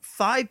got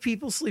 5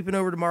 people sleeping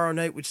over tomorrow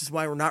night, which is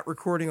why we're not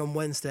recording on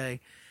Wednesday.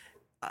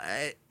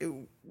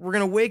 We're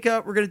going to wake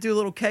up. We're going to do a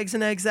little kegs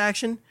and eggs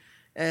action.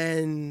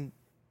 And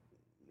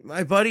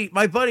my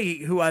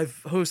buddy who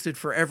I've hosted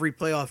for every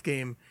playoff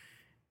game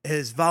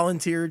has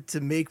volunteered to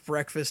make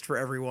breakfast for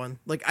everyone.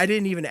 I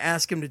didn't even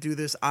ask him to do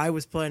this. I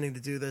was planning to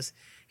do this.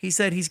 He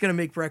said he's going to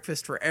make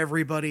breakfast for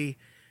everybody.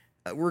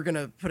 We're going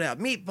to put out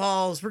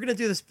meatballs. We're going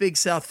to do this big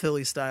South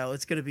Philly style.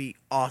 It's going to be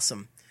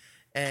awesome.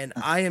 And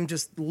I am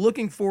just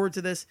looking forward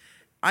to this.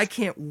 I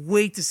can't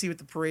wait to see what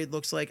the parade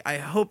looks like. I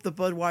hope the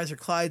Budweiser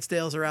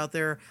Clydesdales are out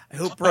there. I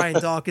hope Brian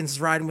Dawkins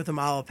is riding with them,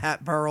 a la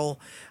Pat Burrell.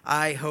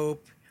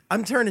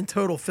 I'm turning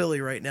total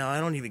Philly right now. I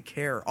don't even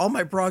care. All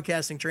my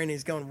broadcasting training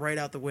is going right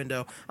out the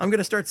window. I'm going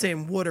to start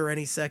saying Wooder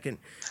any second.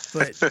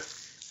 But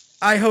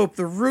I hope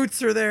the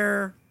Roots are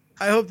there.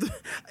 I hope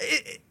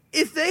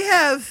if they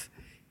have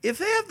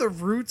the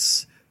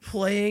Roots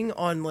playing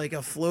on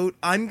a float,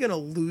 I'm going to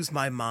lose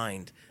my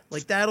mind.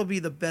 That'll be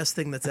the best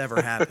thing that's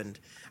ever happened.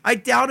 I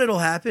doubt it'll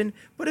happen,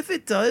 but if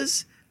it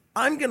does,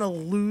 I'm going to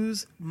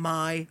lose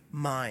my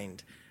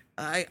mind.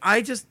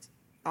 I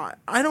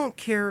don't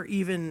care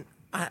even,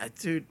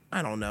 dude,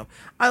 I don't know.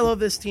 I love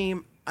this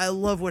team. I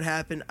love what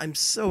happened. I'm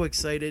so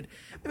excited.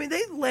 I mean,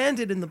 they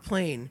landed in the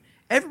plane.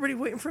 Everybody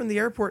waiting for them in the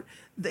airport.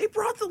 They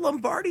brought the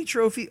Lombardi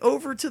Trophy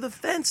over to the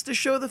fence to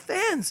show the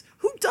fans.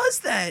 Who does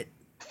that?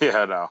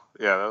 Yeah, no.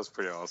 Yeah, that was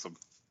pretty awesome.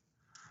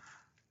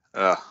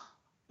 Yeah,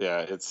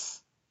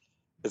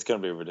 it's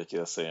going to be a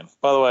ridiculous scene.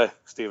 By the way,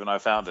 Steven, I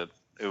found it.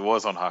 It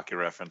was on Hockey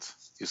Reference,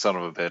 you son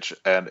of a bitch.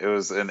 And it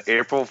was an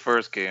April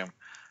 1st game.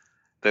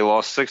 They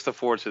lost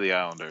 6-4 to the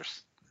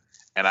Islanders.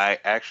 And I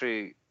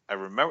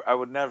remember, I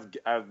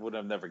would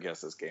have never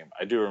guessed this game.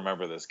 I do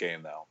remember this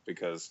game, though,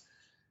 because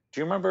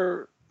do you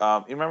remember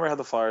how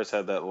the Flyers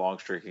had that long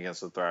streak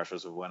against the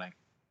Thrashers of winning?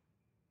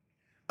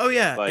 Oh,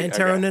 yeah.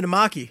 Antero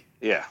Niittymaki.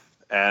 Yeah.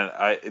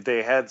 And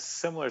they had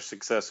similar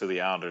success to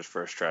the Islanders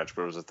for a stretch,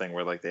 but it was a thing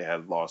where they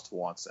had lost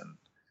once and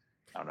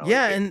I don't know.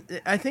 Yeah,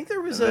 and I think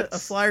there was a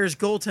Flyers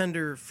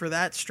goaltender for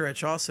that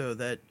stretch also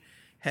that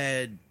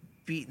had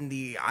beaten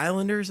the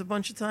Islanders a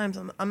bunch of times.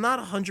 I'm not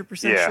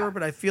 100% sure,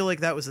 but I feel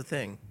like that was a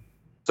thing.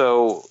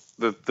 So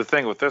the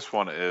thing with this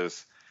one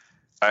is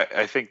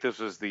I think this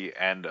was the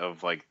end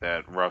of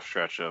that rough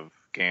stretch of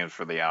games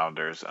for the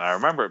Islanders. And I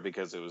remember it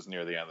because it was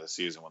near the end of the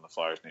season when the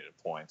Flyers needed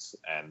points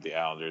and the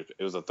Islanders,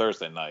 it was a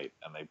Thursday night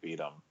and they beat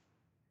them.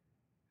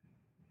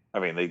 I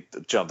mean, they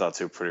jumped out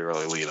to a pretty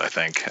early lead, I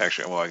think.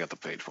 Actually, I got the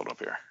page pulled up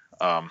here.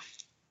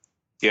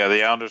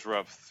 The Islanders were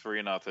up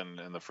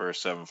 3-0 in the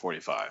first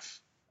 7:45.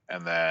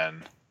 And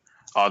then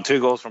on 2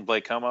 goals from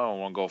Blake Como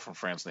and 1 goal from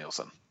Frans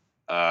Nielsen.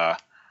 And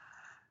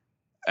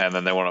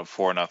then they went up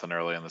 4-0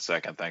 early in the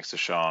second, thanks to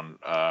Sean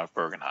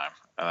Bergenheim.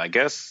 And I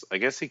guess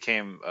he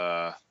came,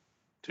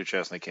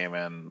 Duchesne came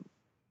in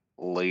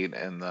late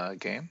in the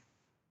game,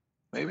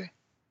 maybe?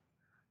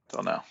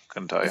 Don't know.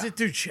 Couldn't tell you. Is it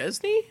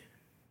Duchesne?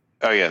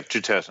 Oh yeah,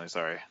 Duchesne.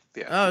 Sorry.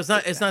 Yeah. Oh,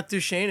 it's not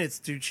Duchesne. It's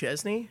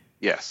Duchesne.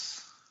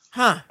 Yes.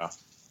 Huh. Oh.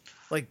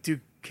 Like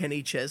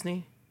Kenny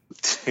Chesney.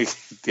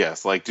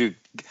 Yes,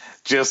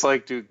 just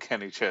like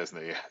Kenny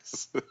Chesney.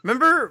 Yes.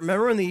 Remember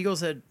when the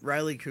Eagles had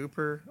Riley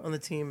Cooper on the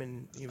team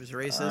and he was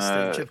racist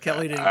and Chip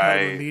Kelly didn't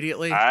cut him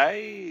immediately?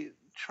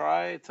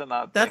 try to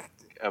not think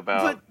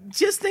about. But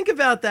just think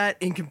about that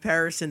in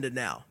comparison to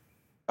now.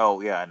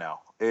 Oh yeah, I know.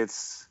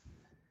 It's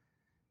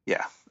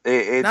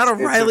not a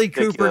Riley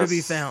Cooper to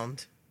be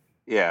found.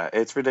 Yeah,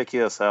 it's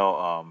ridiculous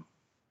how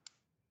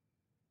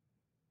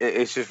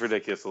it's just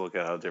ridiculous to look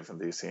at how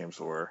different these teams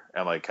were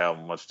and like how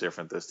much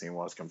different this team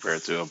was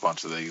compared to a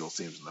bunch of the Eagles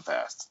teams in the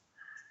past.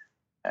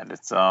 And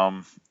it's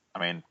I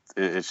mean,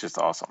 it's just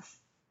awesome.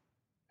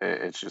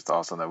 It's just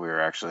awesome that we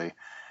were actually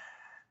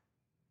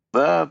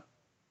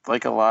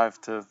like alive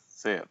to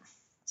see it.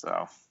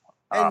 So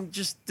and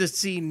just to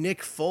see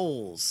Nick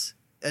Foles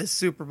as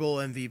Super Bowl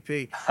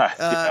MVP,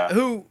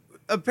 who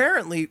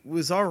apparently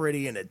was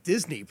already in a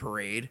Disney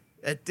parade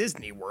at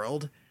Disney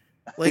World.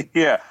 Like,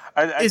 yeah,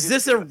 is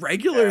this a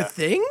regular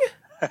thing?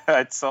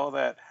 I saw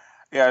that.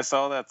 Yeah, I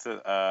saw that.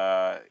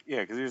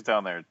 Because he was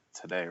down there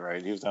today,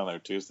 right? He was down there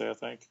Tuesday, I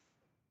think.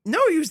 No,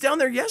 he was down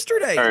there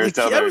yesterday.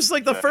 That was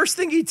like the first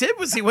thing he did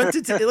was he went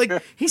to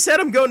like he said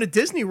I'm going to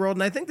Disney World,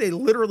 and I think they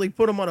literally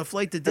put him on a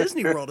flight to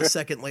Disney World a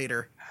second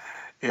later.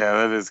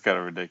 Yeah, that is kind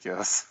of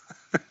ridiculous.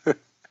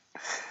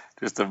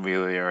 Just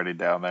immediately already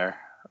down there.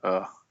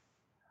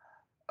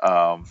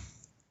 I'm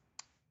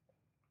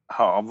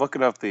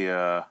looking up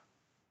the.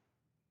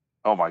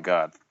 Oh my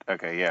God.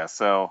 Okay, yeah.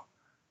 So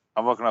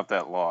I'm looking up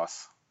that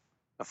loss.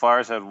 The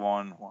Flyers had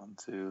won 1,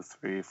 2,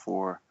 3,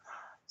 4,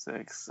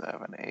 6,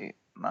 7, 8,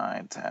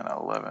 9, 10,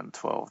 11,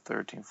 12,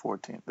 13,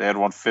 14. They had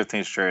won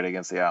 15 straight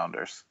against the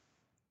Islanders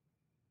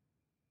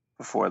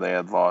before they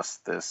had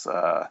lost this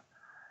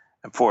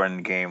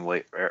important game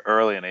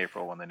early in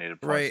April when they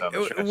needed points.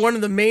 Right. One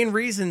of the main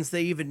reasons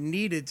they even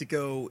needed to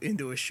go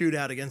into a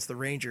shootout against the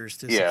Rangers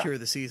to secure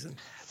the season.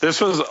 This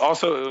was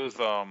also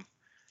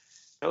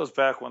it was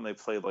back when they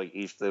played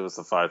there was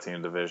the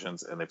 5-team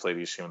divisions and they played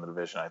each team in the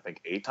division I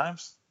think 8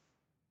 times.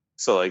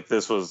 So like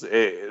this was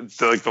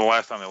the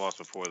last time they lost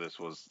before this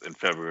was in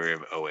February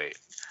of 2008.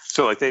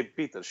 So like they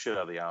beat the shit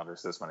out of the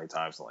Islanders this many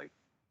times in like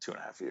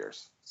 2.5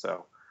 years.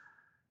 So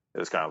it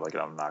was kind of like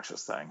an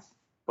obnoxious thing.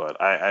 But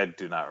I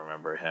do not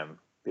remember him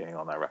being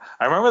on that.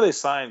 I remember they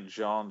signed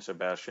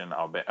Sebastian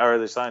Caron,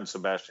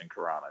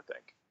 I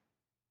think,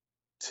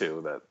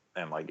 too, that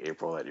in like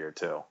April that year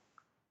too.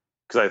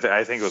 Because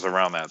I think it was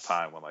around that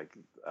time when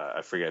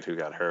I forget who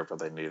got hurt, but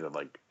they needed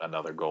like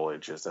another goalie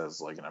just as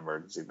like an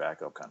emergency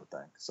backup kind of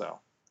thing. So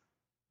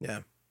yeah,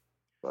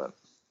 but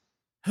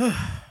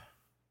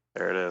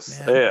there it is.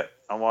 Yeah,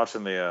 I'm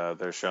watching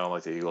they're showing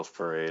like the Eagles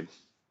parade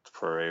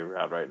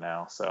route right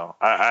now. So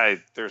I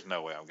there's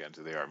no way I'm getting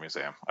to the art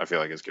museum. I feel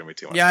like it's gonna be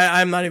too much. Yeah,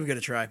 I'm not even gonna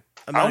try.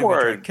 I'm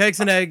worried. Kegs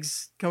and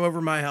eggs, come over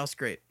to my house.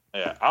 Great.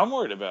 Yeah, I'm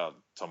worried about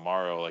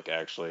tomorrow. Like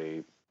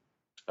actually.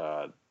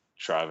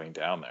 Driving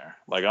down there.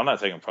 Like I'm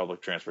not taking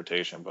public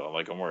transportation, but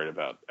I'm worried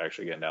about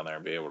actually getting down there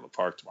and be able to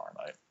park tomorrow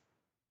night.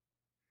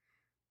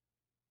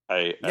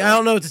 I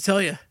don't know what to tell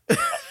you.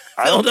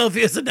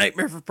 Philadelphia is a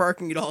nightmare for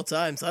parking at all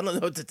times. I don't know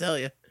what to tell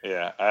you.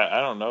 Yeah, I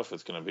don't know if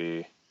it's going to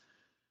be.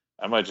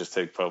 I might just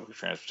take public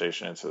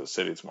transportation into the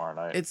city tomorrow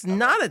night. It's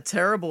not a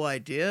terrible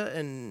idea,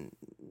 and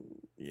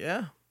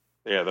yeah.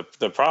 Yeah,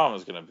 the problem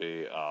is going to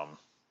be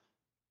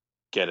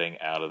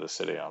getting out of the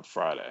city on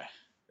Friday.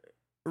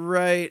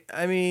 Right.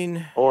 I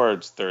mean, or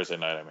it's Thursday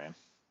night. I mean,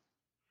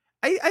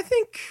 I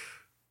think.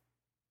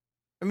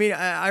 I mean,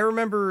 I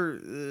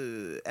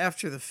remember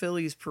after the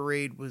Phillies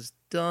parade was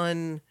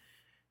done.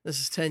 This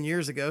is 10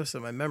 years ago,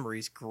 so my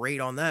memory's great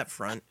on that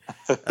front.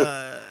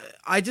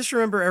 I just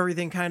remember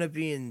everything kind of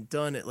being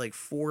done at like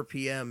 4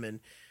 p.m. and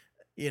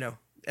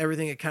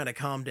everything had kind of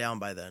calmed down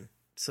by then.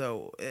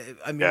 So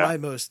I mean, my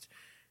most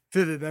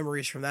vivid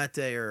memories from that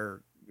day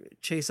are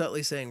Chase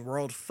Utley saying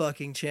 "World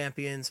fucking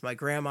champions." My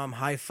grandmom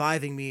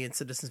high-fiving me in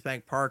Citizens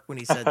Bank Park when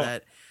he said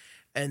that,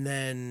 and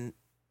then,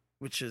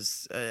 which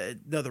is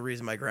another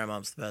reason my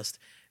grandmom's the best.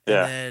 And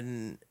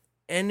then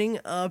ending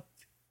up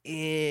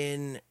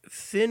in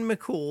Finn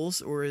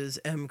McCool's, or as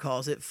M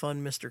calls it,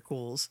 Fun Mr.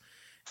 Cools,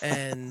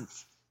 and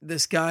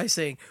this guy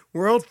saying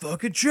 "World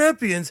fucking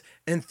champions"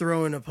 and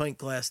throwing a pint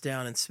glass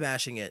down and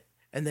smashing it.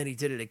 And then he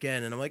did it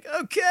again, and I'm like,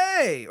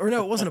 okay. Or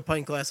no, it wasn't a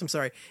pint glass. I'm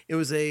sorry. It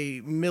was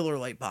a Miller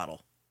Lite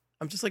bottle.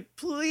 I'm just like,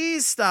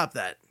 please stop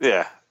that.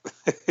 Yeah.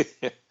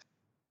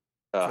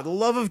 For the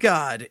love of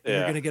God,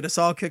 you're going to get us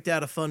all kicked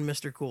out of Fun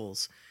Mr.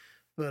 Cools.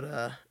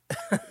 But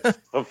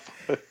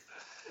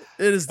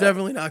it is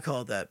definitely not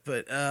called that.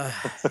 But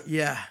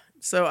yeah.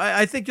 So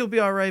I think you'll be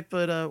all right,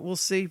 but we'll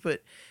see.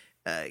 But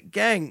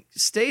gang,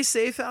 stay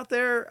safe out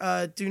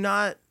there. Do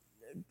not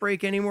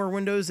break any more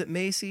windows at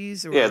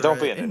Macy's. Or, don't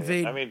be an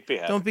idiot. I mean,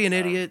 don't be an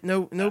idiot.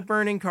 No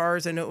burning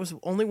cars. I know it was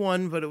only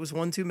one, but it was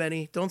one too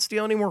many. Don't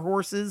steal any more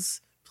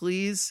horses.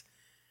 Please.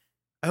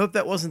 I hope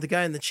that wasn't the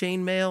guy in the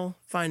chainmail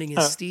finding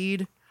his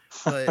steed.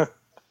 But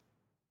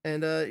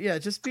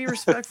just be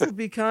respectful,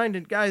 be kind,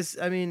 and guys,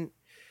 I mean,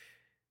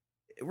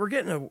 we're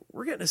getting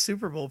a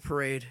Super Bowl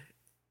parade.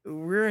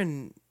 We're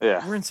in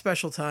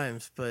special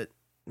times, but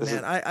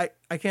I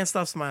can't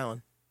stop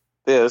smiling.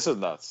 Yeah, this is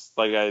nuts.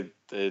 Like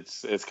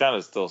it's kind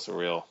of still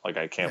surreal. Like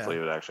I can't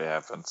believe it actually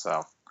happened.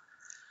 So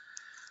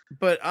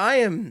But I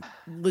am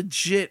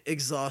legit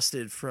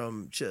exhausted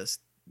from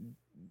just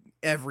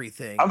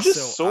everything. I'm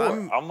just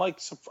sore. I'm like,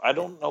 I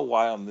don't know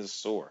why I'm this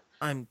sore.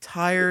 I'm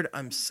tired.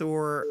 I'm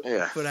sore.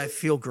 Yeah. But I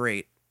feel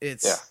great.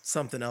 It's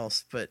something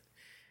else. But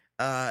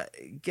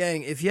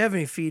gang, if you have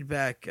any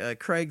feedback,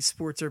 Craig's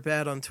Sports Are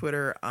Bad on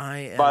Twitter. I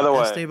am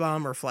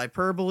Esteban or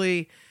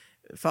Flyperbole.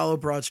 Follow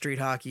Broad Street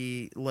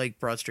Hockey, like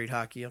Broad Street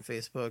Hockey on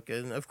Facebook,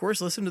 and of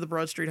course, listen to the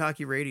Broad Street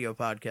Hockey Radio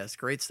podcast.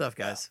 Great stuff,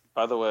 guys.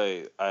 By the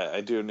way,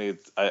 I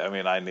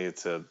need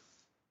to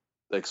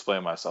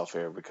explain myself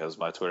here because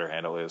my Twitter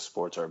handle is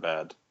Sports Are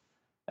Bad,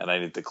 and I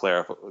need to clear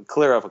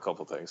up a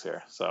couple things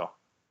here. So,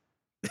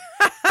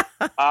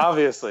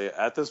 obviously,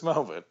 at this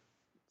moment,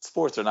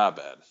 sports are not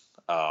bad,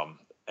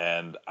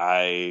 and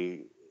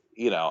I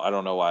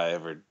don't know why I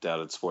ever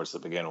doubted sports to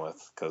begin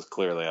with because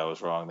clearly I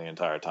was wrong the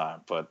entire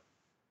time, but.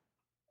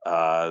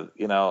 It's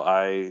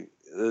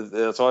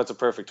always a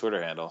perfect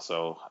Twitter handle.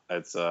 So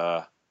it's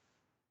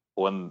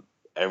when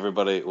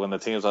the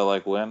teams I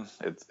like win,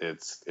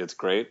 it's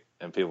great,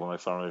 and people make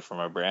fun of me for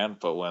my brand.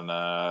 But when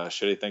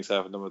shitty things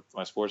happen to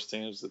my sports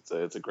teams,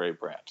 it's a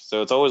great brand.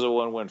 So it's always a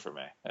win-win for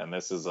me. And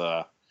this is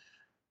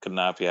could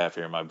not be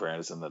happier. My brand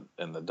is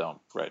in the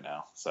dump right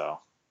now. So,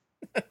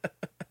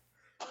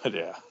 but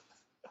yeah,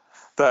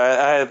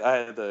 I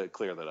had to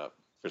clear that up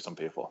for some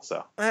people.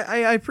 So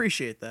I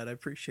appreciate that.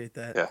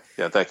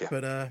 Yeah, thank you.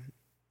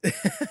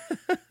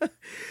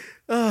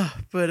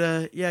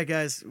 But yeah,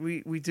 guys,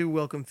 we do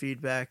welcome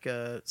feedback.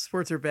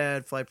 Sports Are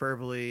Bad,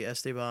 Flyperbole,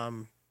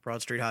 Esteban,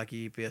 Broad Street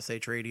Hockey,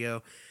 BSH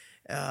Radio.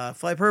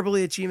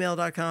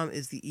 Flyperbole@gmail.com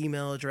is the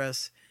email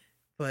address.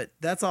 But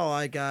that's all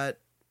I got.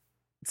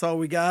 That's all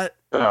we got.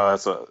 No,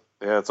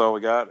 that's all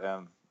we got,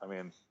 and I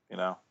mean,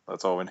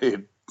 that's all we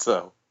need.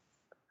 So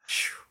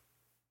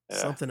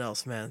something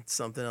else, man.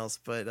 Something else.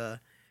 But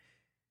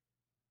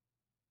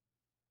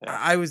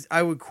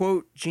I would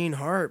quote Gene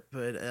Hart,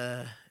 but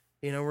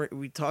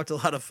we talked a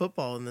lot of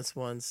football in this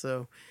one,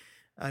 so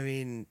I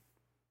mean,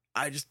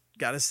 I just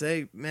gotta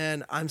say,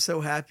 man, I'm so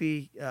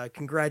happy.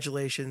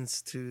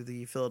 Congratulations to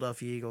the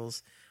Philadelphia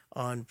Eagles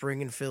on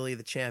bringing Philly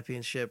the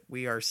championship.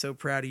 We are so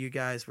proud of you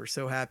guys. We're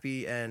so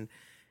happy, and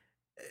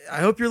I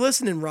hope you're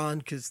listening, Ron,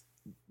 because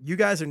you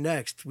guys are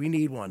next. We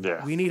need one.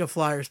 Yeah. We need a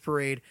Flyers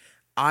parade.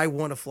 I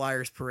want a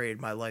Flyers parade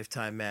in my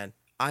lifetime, man.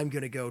 I'm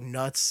gonna go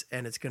nuts,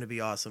 and it's gonna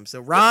be awesome.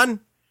 So, Ron.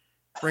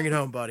 Bring it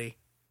home, buddy.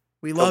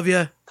 We love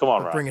you. Come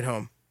on, Ron. Bring it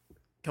home.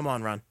 Come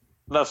on, Ron.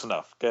 Enough's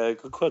enough. Okay,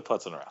 quit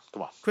putzing around.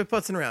 Come on. Quit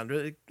putzing around.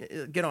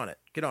 Get on it.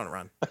 Get on it,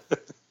 Ron.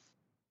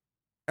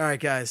 All right,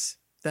 guys.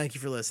 Thank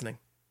you for listening.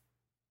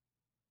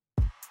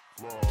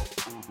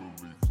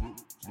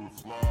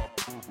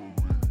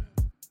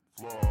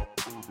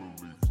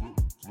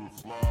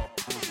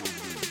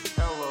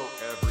 Hello,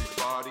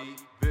 everybody.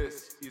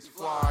 This is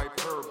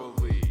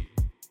Flyperbole.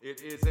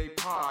 It is a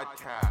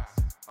podcast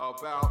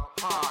about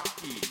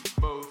hockey,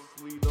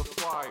 mostly the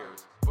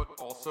Flyers, but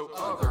also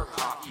other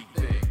hockey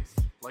things,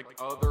 like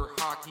other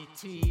hockey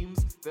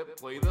teams that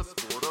play the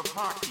sport of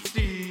hockey.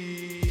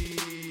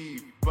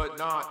 Steve, but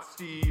not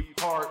Steve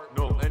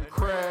Hartnell, and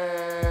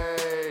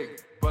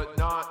Craig, but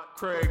not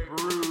Craig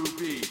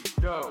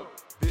Berube. No,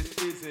 this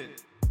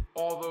isn't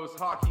all those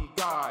hockey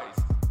guys.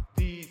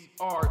 These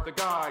are the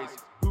guys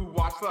who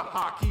watch the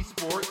hockey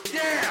sport.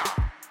 Yeah!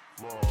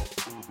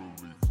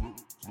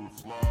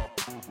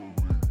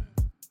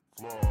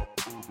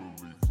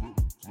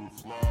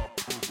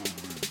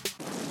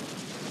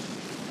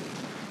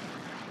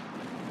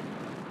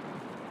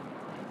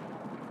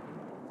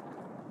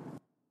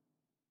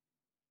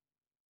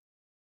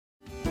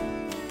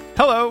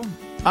 Hello,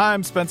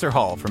 I'm Spencer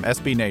Hall from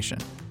SB Nation,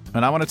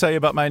 and I want to tell you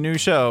about my new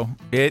show,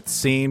 It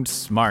Seemed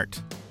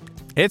Smart.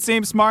 It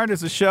Seemed Smart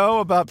is a show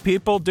about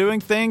people doing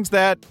things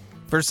that,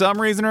 for some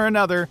reason or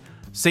another,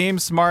 seem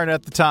smart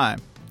at the time.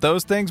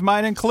 Those things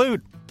might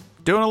include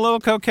doing a little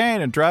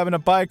cocaine and driving a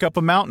bike up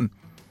a mountain.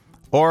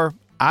 Or,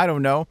 I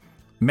don't know,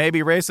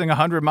 maybe racing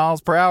 100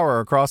 miles per hour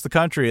across the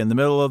country in the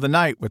middle of the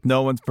night with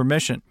no one's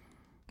permission.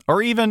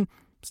 Or even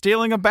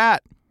stealing a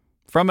bat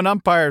from an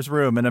umpire's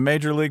room in a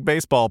Major League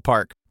Baseball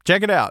park.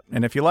 Check it out,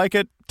 and if you like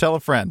it, tell a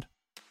friend.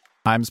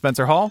 I'm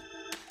Spencer Hall.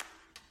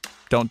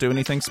 Don't do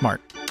anything smart.